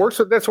 Yeah, that works.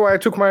 So that's why I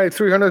took my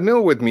 300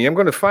 mil with me. I'm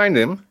going to find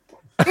him.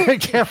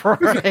 Yeah,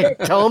 right.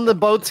 Tell him the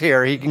boat's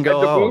here. He can go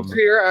home. The boat's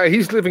here.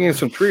 He's living in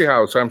some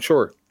treehouse, I'm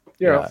sure.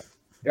 Yeah,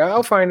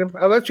 I'll find him.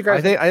 I'll let you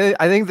guys.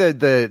 I think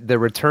the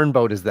return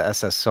boat is the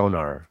SS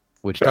Sonar,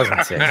 which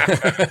doesn't say.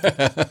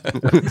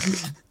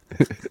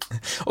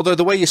 Although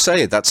the way you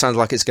say it, that sounds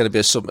like it's going to be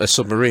a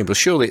submarine, but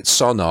surely it's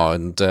sonar,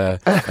 and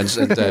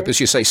because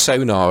you say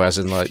sonar as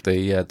in like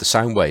the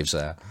sound waves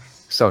there.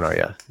 Sonar,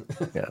 yeah.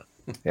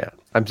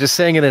 I'm just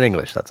saying it in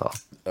English. That's all.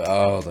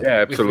 Oh,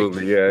 yeah,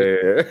 absolutely.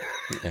 Yeah.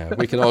 Yeah,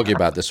 we can argue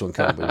about this one,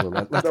 can't we? We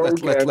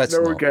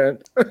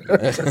can't.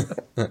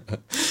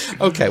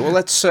 Okay, well,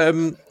 let's.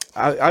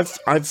 I've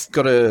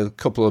got a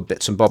couple of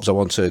bits and bobs I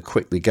want to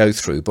quickly go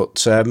through, but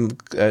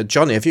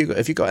Johnny, have you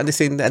got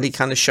anything, any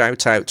kind of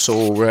shout outs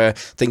or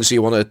things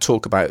you want to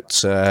talk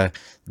about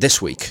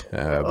this week?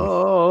 I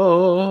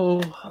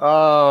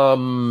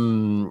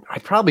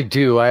probably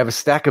do. I have a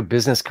stack of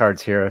business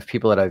cards here of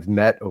people that I've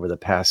met over the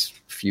past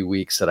few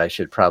weeks that I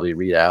should probably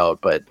read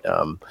out, but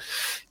I'm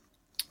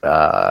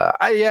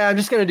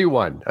just gonna do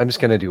one.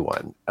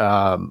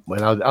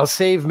 When I'll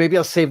save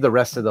the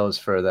rest of those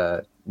for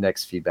the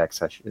next feedback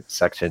session.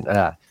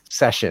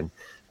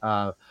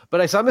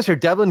 But I saw Mr.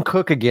 Devlin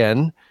Cook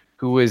again,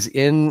 who was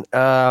in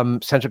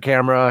Central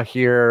Camera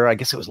here. I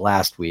guess it was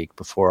last week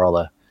before all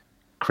the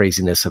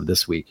craziness of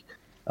this week.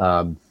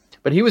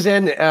 But he was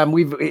in.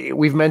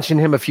 We've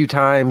mentioned him a few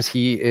times.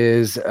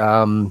 He's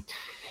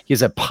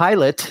a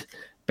pilot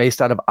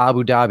based out of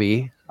Abu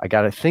Dhabi.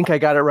 I think I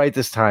got it right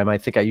this time. I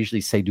think I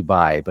usually say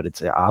Dubai, but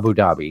it's Abu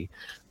Dhabi.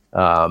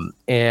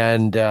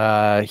 And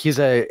he's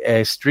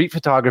a street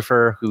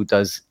photographer who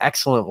does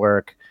excellent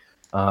work.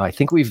 I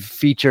think we've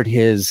featured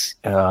his,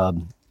 I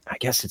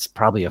guess it's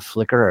probably a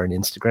Flickr or an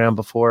Instagram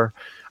before.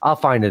 I'll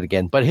find it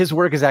again, but his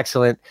work is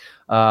excellent.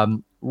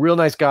 Real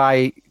nice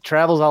guy,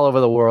 travels all over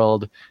the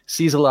world,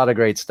 sees a lot of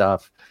great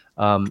stuff.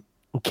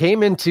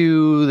 Came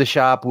into the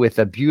shop with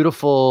a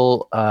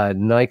beautiful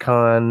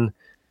Nikon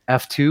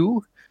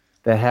F2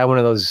 that had one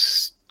of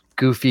those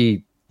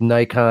goofy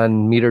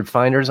Nikon metered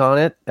finders on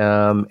it.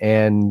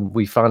 And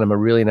we found him a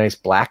really nice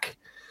black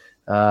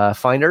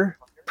finder,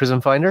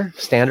 prism finder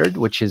standard,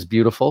 which is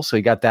beautiful. So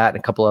he got that and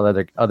a couple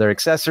of other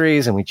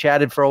accessories, and we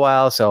chatted for a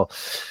while. So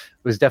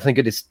it was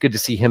definitely good to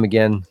see him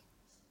again.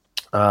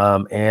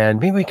 And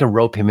maybe we can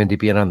rope him into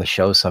being on the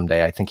show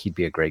someday. I think he'd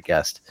be a great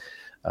guest.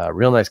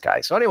 Real nice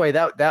guy. So anyway,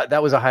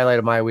 that was a highlight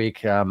of my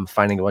week.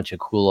 Finding a bunch of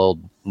cool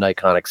old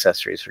Nikon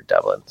accessories for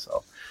Devlin.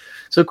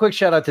 So quick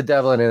shout out to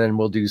Devlin, and then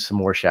we'll do some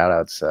more shout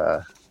outs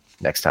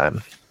next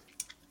time.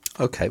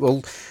 Okay,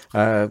 well,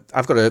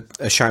 I've got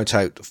a shout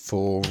out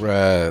for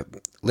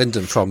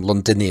Lyndon from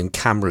Londinian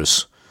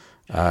Cameras,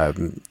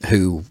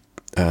 who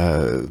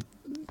I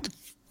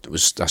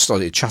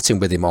started chatting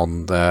with him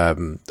on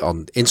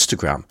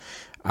Instagram,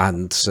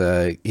 and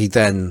he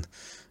then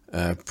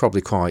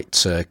probably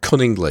quite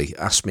cunningly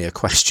asked me a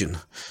question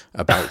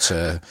about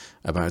a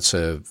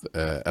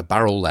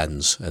barrel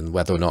lens and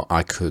whether or not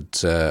I could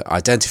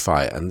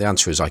identify it. And the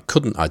answer is I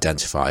couldn't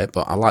identify it,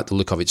 but I like the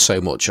look of it so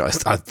much I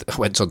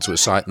went onto a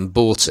site and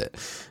bought it.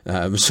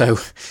 So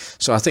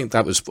I think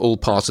that was all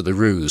part of the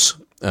ruse.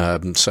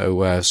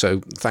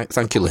 So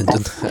thank you,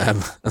 Lyndon.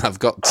 I've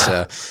got.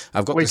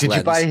 Wait, did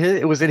you buy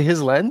his? Was it his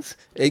lens?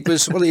 It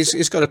was. Well,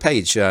 he's got a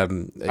page. Got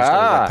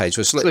a page.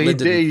 So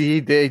Lyndon,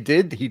 he did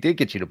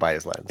get you to buy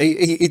his lens.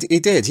 He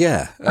did,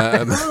 yeah.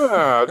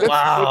 That's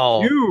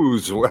wow.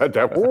 News.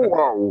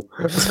 Whoa.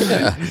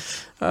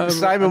 Yeah.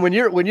 Simon, when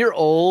you're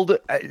old,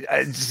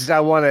 I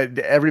want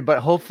to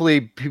everybody.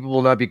 Hopefully, people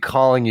will not be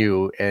calling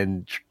you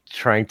and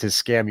trying to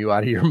scam you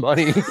out of your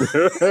money. The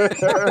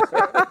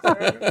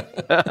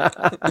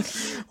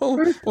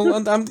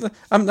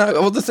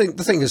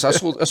thing is, I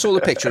saw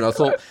the picture and I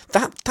thought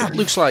that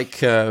looks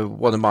like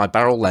one of my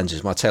barrel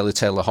lenses, my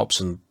Taylor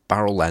Hobson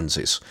barrel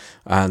lenses,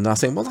 and I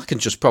think, well, I can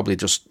probably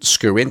just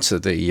screw into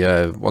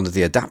the one of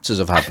the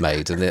adapters I've had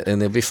made, and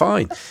it'll be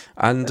fine.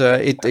 And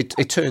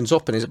it turns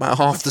up and it's about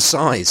half the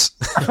size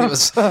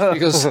because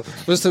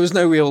there was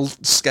no real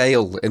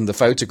scale in the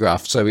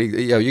photograph. So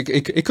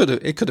it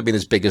could have been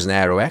as big as an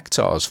Aero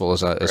Hector as far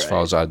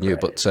as I knew,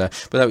 but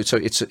no, so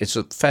it's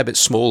a fair bit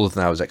smaller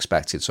than I was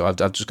expected. So I've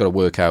just got to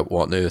work out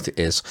what on earth it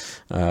is.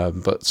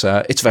 But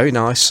it's very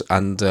nice,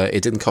 and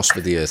it didn't cost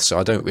me the earth, so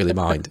I don't really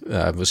mind.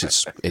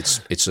 Because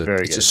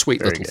it's a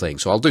sweet little thing,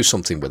 so I'll do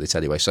something with it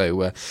anyway.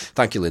 So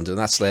thank you, Lyndon.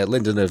 That's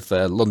Lyndon of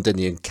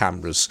Londinian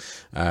Cameras,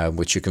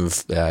 which you can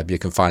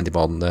find him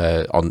on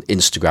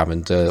Instagram,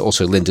 and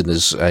also Lyndon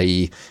is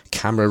a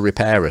camera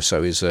repairer,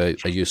 so he's a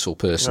useful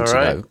person to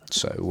know.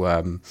 So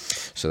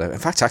in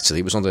fact, actually,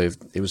 it was on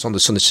the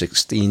Sunday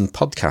 16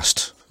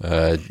 podcast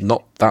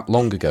not that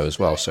long ago as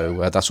well.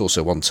 So that's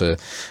also one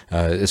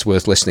it's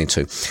worth listening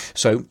to.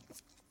 So.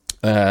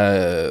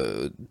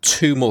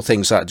 Two more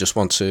things that I just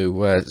want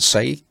to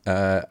say.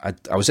 I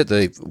was at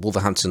the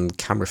Wolverhampton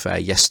Camera Fair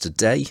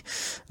yesterday,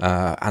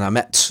 and I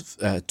met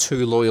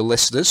two loyal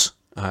listeners,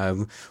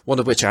 one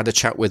of which I had a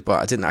chat with, but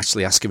I didn't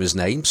actually ask him his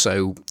name.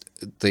 So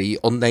the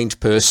unnamed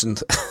person,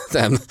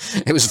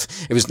 it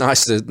was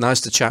nice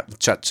to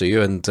chat to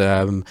you, and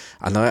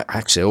I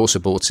actually also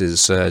bought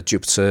his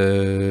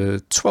Jupiter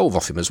 12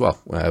 off him as well,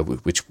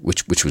 which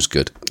was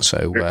good.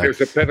 So there's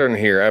a pattern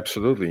here,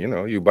 absolutely.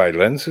 You buy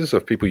lenses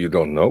of people you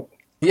don't know.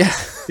 Yeah,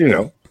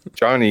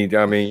 Johnny.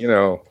 I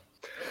mean,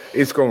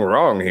 it's going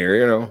wrong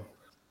here.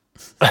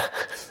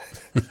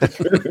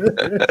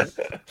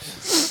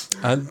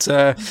 And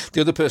the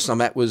other person I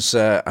met was,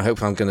 I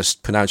hope I'm going to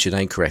pronounce your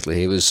name correctly.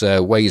 He was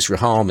Waze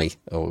Rahami.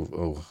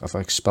 Oh, have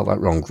I spelled that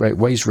wrong?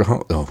 Waze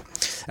Rahami. Oh,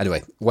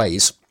 anyway,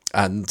 Waze.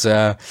 And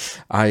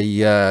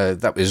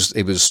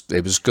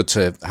it was good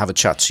to have a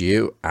chat to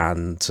you.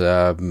 And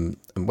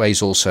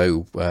Waze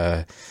also,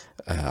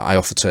 I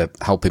offered to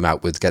help him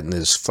out with getting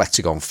his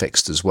Flexagon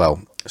fixed as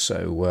well.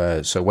 So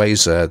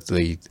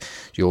Waze,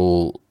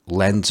 your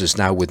lens is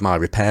now with my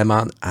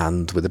repairman,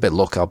 and with a bit of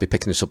luck, I'll be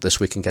picking this up this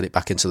week and get it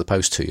back into the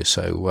post to you.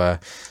 So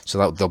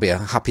there'll be a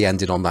happy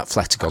ending on that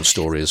Flexagon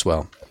story as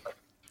well.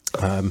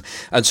 And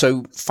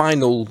so,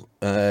 final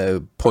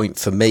point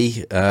for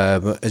me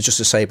is just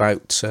to say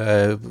about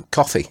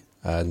coffee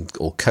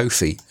or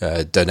Ko-fi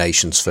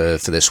donations for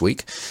this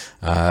week.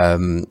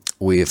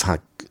 We've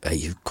had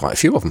quite a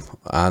few of them,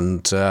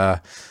 and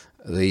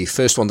The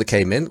first one that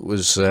came in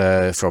was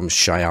from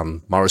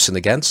Cheyenne Morrison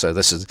again. So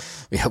this is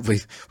we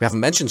haven't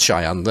mentioned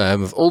Cheyenne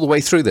all the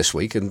way through this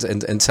week and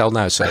until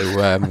now. So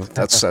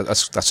that's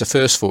a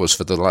first for us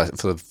for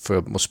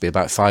must be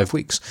about 5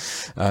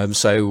 weeks. What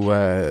is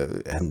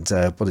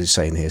he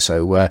saying here?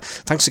 So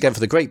thanks again for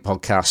the great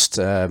podcast.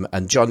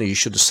 And Johnny, you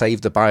should have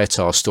saved the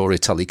Biotar story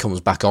till he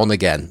comes back on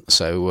again.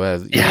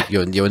 So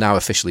you're now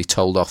officially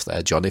told off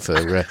there, Johnny,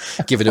 for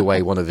giving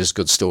away one of his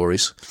good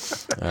stories.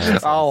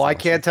 I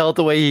can't tell it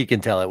the way he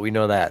can tell it. We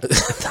know that.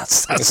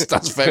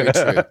 that's very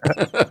true.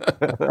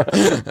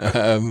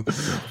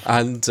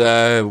 And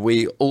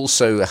we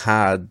also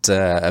had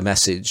a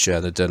message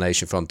and a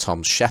donation from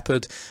Tom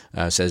Shepherd.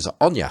 Says,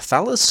 on ya,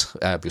 fellas,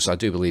 because I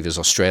do believe he's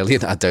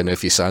Australian. I don't know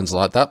if he sounds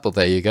like that, but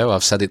there you go.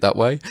 I've said it that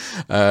way.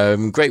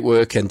 Great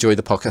work. Enjoy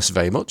the podcast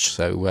very much.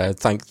 So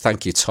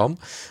thank you, Tom.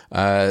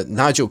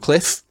 Nigel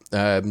Cliff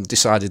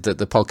decided that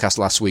the podcast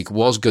last week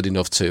was good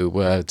enough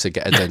to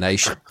get a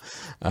donation.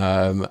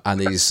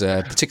 And he's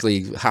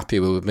particularly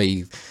happy with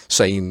me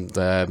saying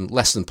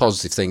less than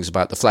positive things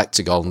about the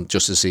Flectagon,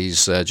 just as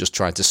he's just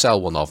trying to sell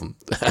one of them.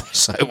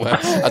 So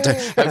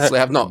hopefully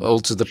I've not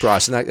altered the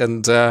price.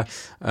 And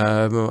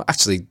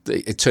actually,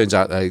 it turns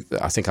out I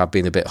think I've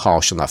been a bit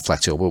harsh on that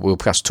Flectagon. We'll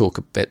perhaps talk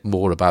a bit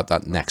more about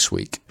that next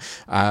week.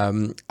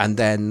 And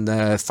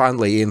then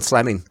finally, Ian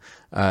Fleming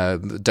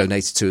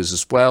donated to us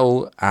as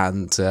well,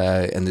 and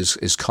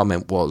his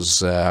comment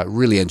was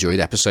really enjoyed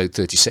episode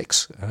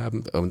 36,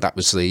 and that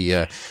was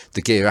the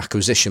gear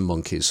acquisition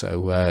monkeys.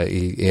 So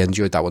he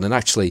enjoyed that one, and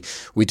actually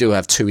we do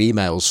have 2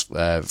 emails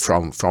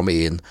from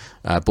Ian,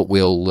 but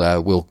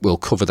we'll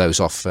cover those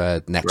off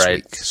next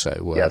week.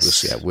 So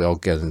yes. We are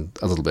getting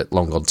a little bit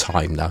long on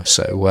time now.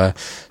 So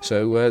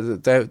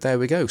there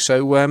we go.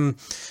 So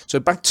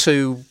back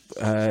to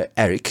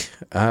Eric.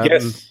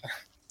 Yes.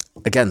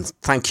 Again,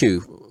 thank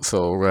you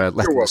for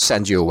letting us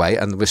send you away,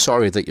 and we're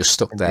sorry that you're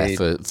stuck there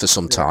for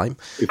some time.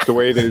 It's the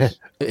way it is.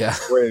 Yeah,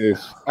 the way it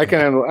is. I can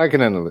handle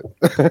it.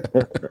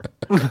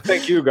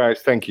 Thank you,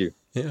 guys. Thank you.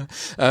 Yeah.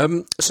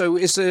 So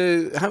is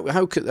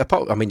how could,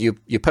 I mean,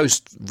 you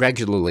post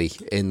regularly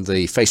in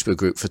the Facebook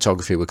group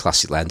Photography with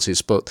Classic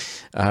Lenses, but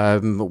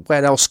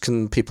where else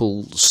can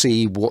people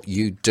see what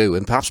you do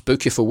and perhaps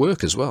book you for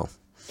work as well?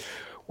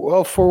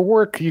 Well, for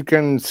work, you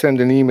can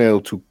send an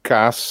email to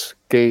Kaas,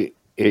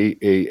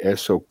 KAAS,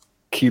 so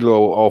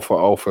Kilo Alpha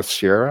Alpha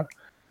Sierra,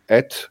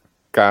 at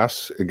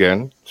Kaas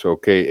again, so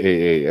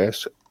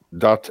KAAS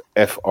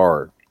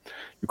 .fr.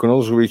 You can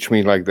also reach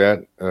me like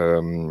that.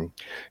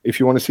 If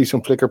you want to see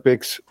some Flickr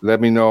pics, let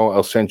me know.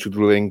 I'll send you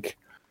the link.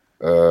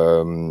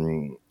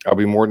 I'll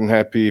be more than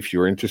happy. If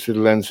you're interested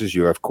in lenses,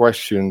 you have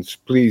questions,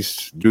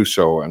 please do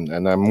so,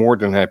 and I'm more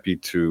than happy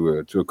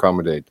to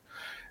accommodate.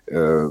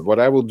 What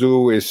I will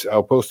do is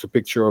I'll post a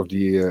picture of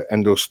the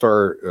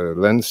Endostar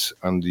lens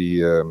on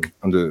the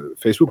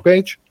Facebook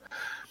page.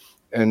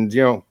 And,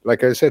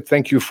 like I said,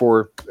 thank you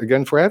for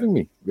having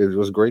me. It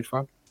was great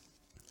fun.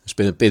 It's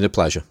been a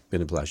pleasure.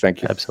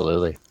 Thank you.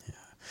 Absolutely.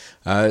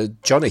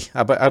 Johnny,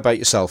 how about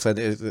yourself? How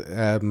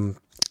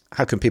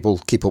can people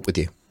keep up with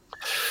you?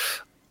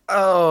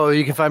 Oh,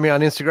 you can find me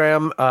on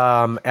Instagram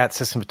at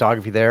System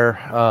Photography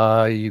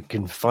there. You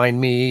can find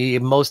me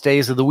most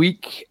days of the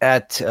week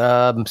at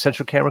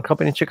Central Camera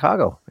Company in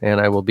Chicago, and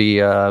I will be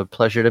a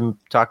pleasure to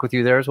talk with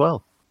you there as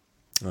well.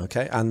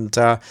 Okay, and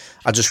I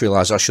just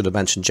realised I should have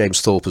mentioned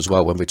James Thorpe as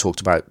well when we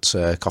talked about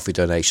coffee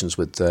donations,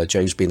 with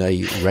James being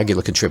a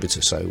regular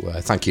contributor. So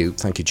thank you,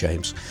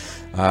 James.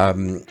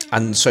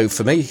 And so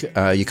for me,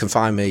 you can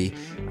find me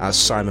as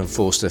Simon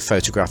Forster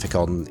Photographic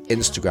on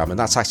Instagram, and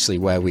that's actually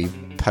where we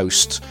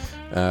post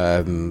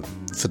for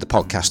the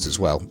podcast as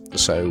well.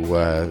 So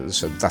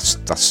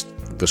that's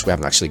because we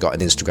haven't actually got an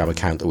Instagram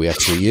account that we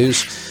actually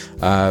use.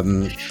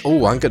 I'm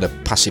going to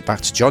pass it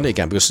back to Johnny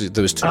again, because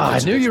there was too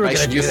much. I knew you were going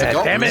to do that,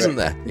 damn it. Wasn't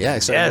there? Yeah,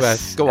 so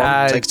yes. Go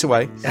on, take it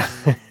away.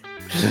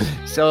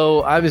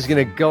 So I'm just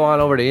going to go on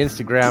over to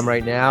Instagram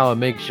right now and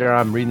make sure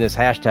I'm reading this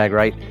hashtag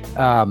right.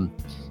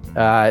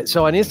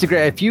 So on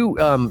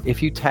Instagram,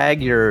 if you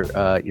tag your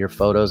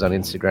photos on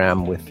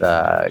Instagram with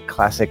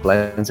classic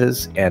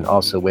lenses and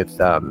also with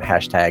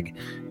hashtag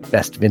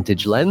best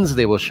vintage lens,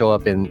 they will show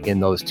up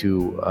in those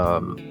two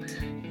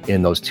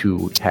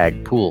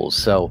tag pools.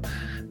 So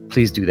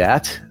please do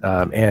that,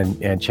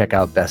 and check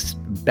out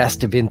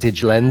best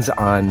vintage lens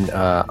on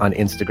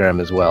Instagram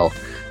as well.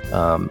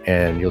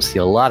 And you'll see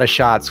a lot of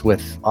shots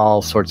with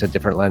all sorts of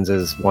different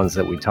lenses, ones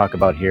that we talk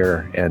about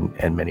here,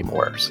 and many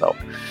more. So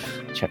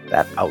check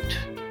that out.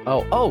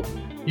 Oh,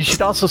 you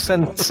should also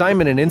send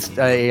Simon an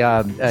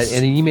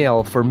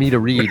email for me to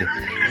read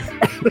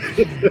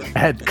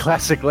at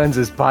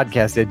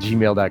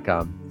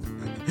classiclensespodcast@gmail.com.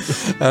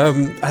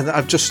 And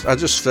I just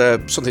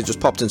something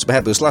just popped into my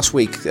head, because last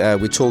week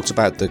we talked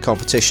about the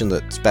competition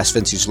that Best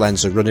Vintage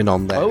Lens are running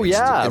on their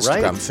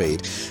Instagram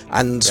feed,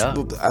 and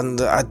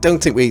I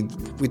don't think we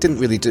didn't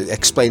really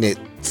explain it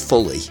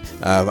fully,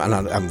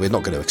 and we're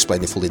not going to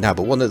explain it fully now.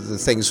 But one of the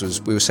things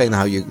was, we were saying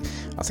how I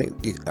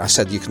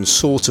said you can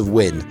sort of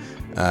win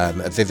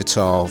a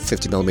Vivitar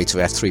 50mm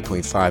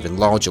f3.5 and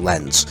larger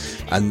lens,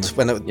 and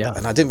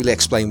and I didn't really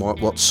explain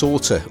what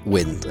sort of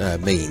wind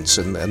means,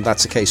 and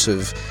that's a case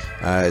of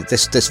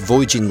this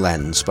voyaging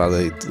lens by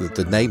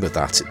the name of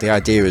that. The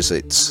idea is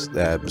it's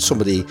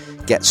somebody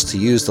gets to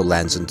use the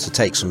lens and to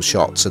take some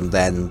shots, and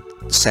then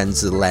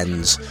sends the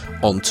lens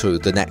onto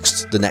the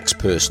next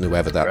person,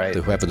 whoever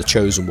the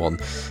chosen one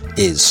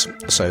is.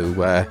 So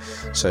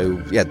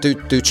yeah,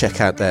 do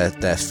check out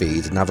their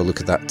feed and have a look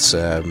at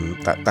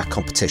that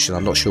competition.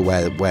 I'm not sure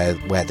where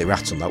they're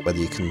at on that, whether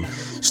you can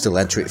still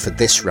enter it for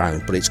this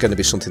round, but it's going to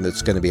be something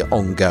that's going to be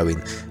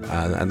ongoing,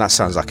 and that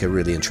sounds like a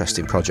really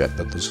interesting project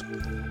that does.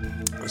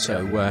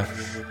 So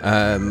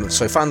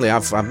finally,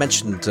 I've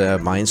mentioned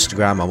my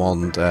Instagram. I'm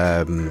on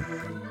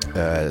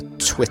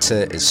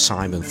Twitter is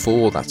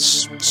Simon4,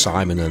 that's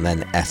Simon and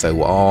then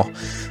FOR.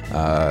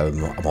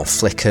 I'm on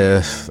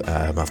Flickr.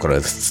 I've got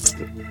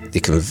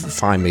you can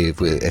find me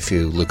if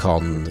you look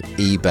on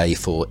eBay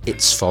for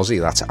It's Fozzy,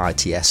 that's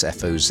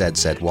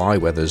ITSFOZZY,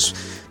 where there's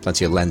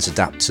plenty of lens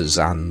adapters,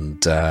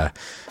 and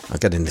I'm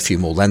getting a few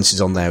more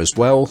lenses on there as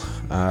well.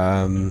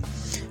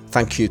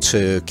 Thank you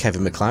to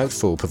Kevin MacLeod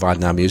for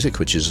providing our music,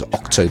 which is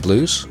Octo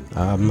Blues.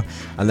 And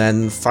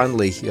then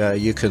finally,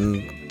 you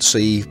can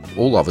see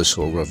all of us,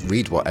 or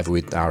read whatever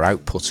our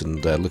output,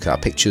 and look at our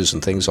pictures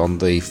and things on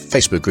the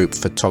Facebook group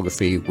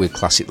Photography with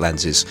Classic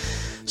Lenses.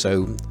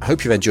 So I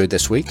hope you've enjoyed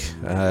this week's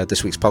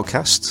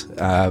podcast.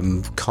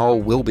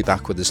 Carl will be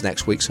back with us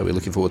next week, so we're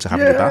looking forward to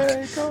having him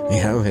back. Carl.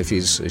 You know, if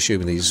he's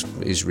assuming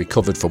he's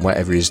recovered from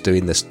whatever he's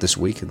doing this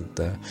week, and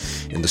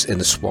in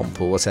the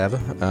swamp or whatever.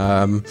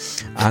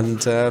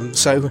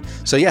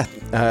 So yeah,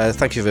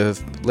 thank you for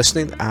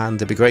listening, and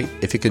it'd be great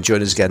if you could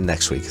join us again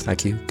next week.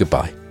 Thank you.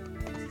 Goodbye.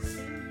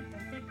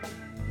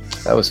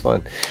 That was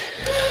fun.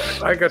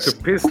 I got to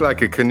piss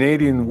like a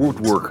Canadian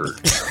woodworker.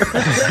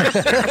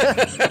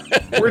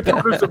 We're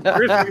talking some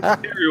grizzly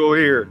material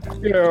here,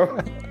 you know.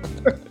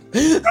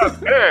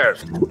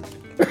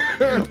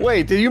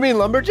 Wait, do you mean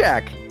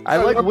lumberjack? I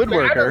like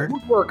woodworker.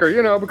 Woodworker,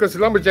 you know, because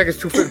lumberjack is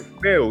too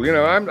male. You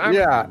know, I'm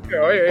yeah. You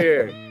know,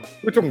 yeah.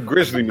 We're talking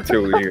grizzly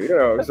material here. You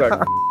know, it's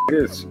like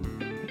this.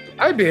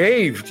 I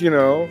behaved, you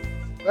know.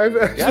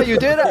 Yeah, you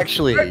did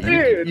actually. I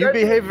did. You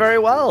behaved very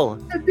well.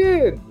 I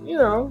did. You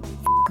know,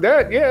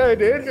 that. Yeah, I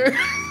did.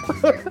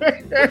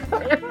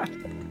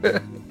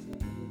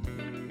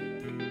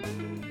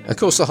 Of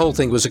course, the whole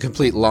thing was a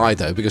complete lie,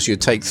 though, because you'd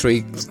take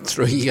three Zeiss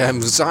yeah,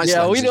 lenses.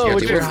 We know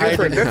what you're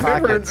hiding in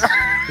pockets.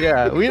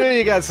 Yeah, we know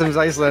you got some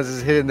Zeiss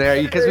lenses hidden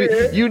there,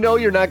 because you know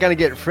you're not going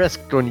to get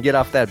frisked when you get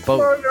off that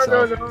boat.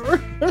 No.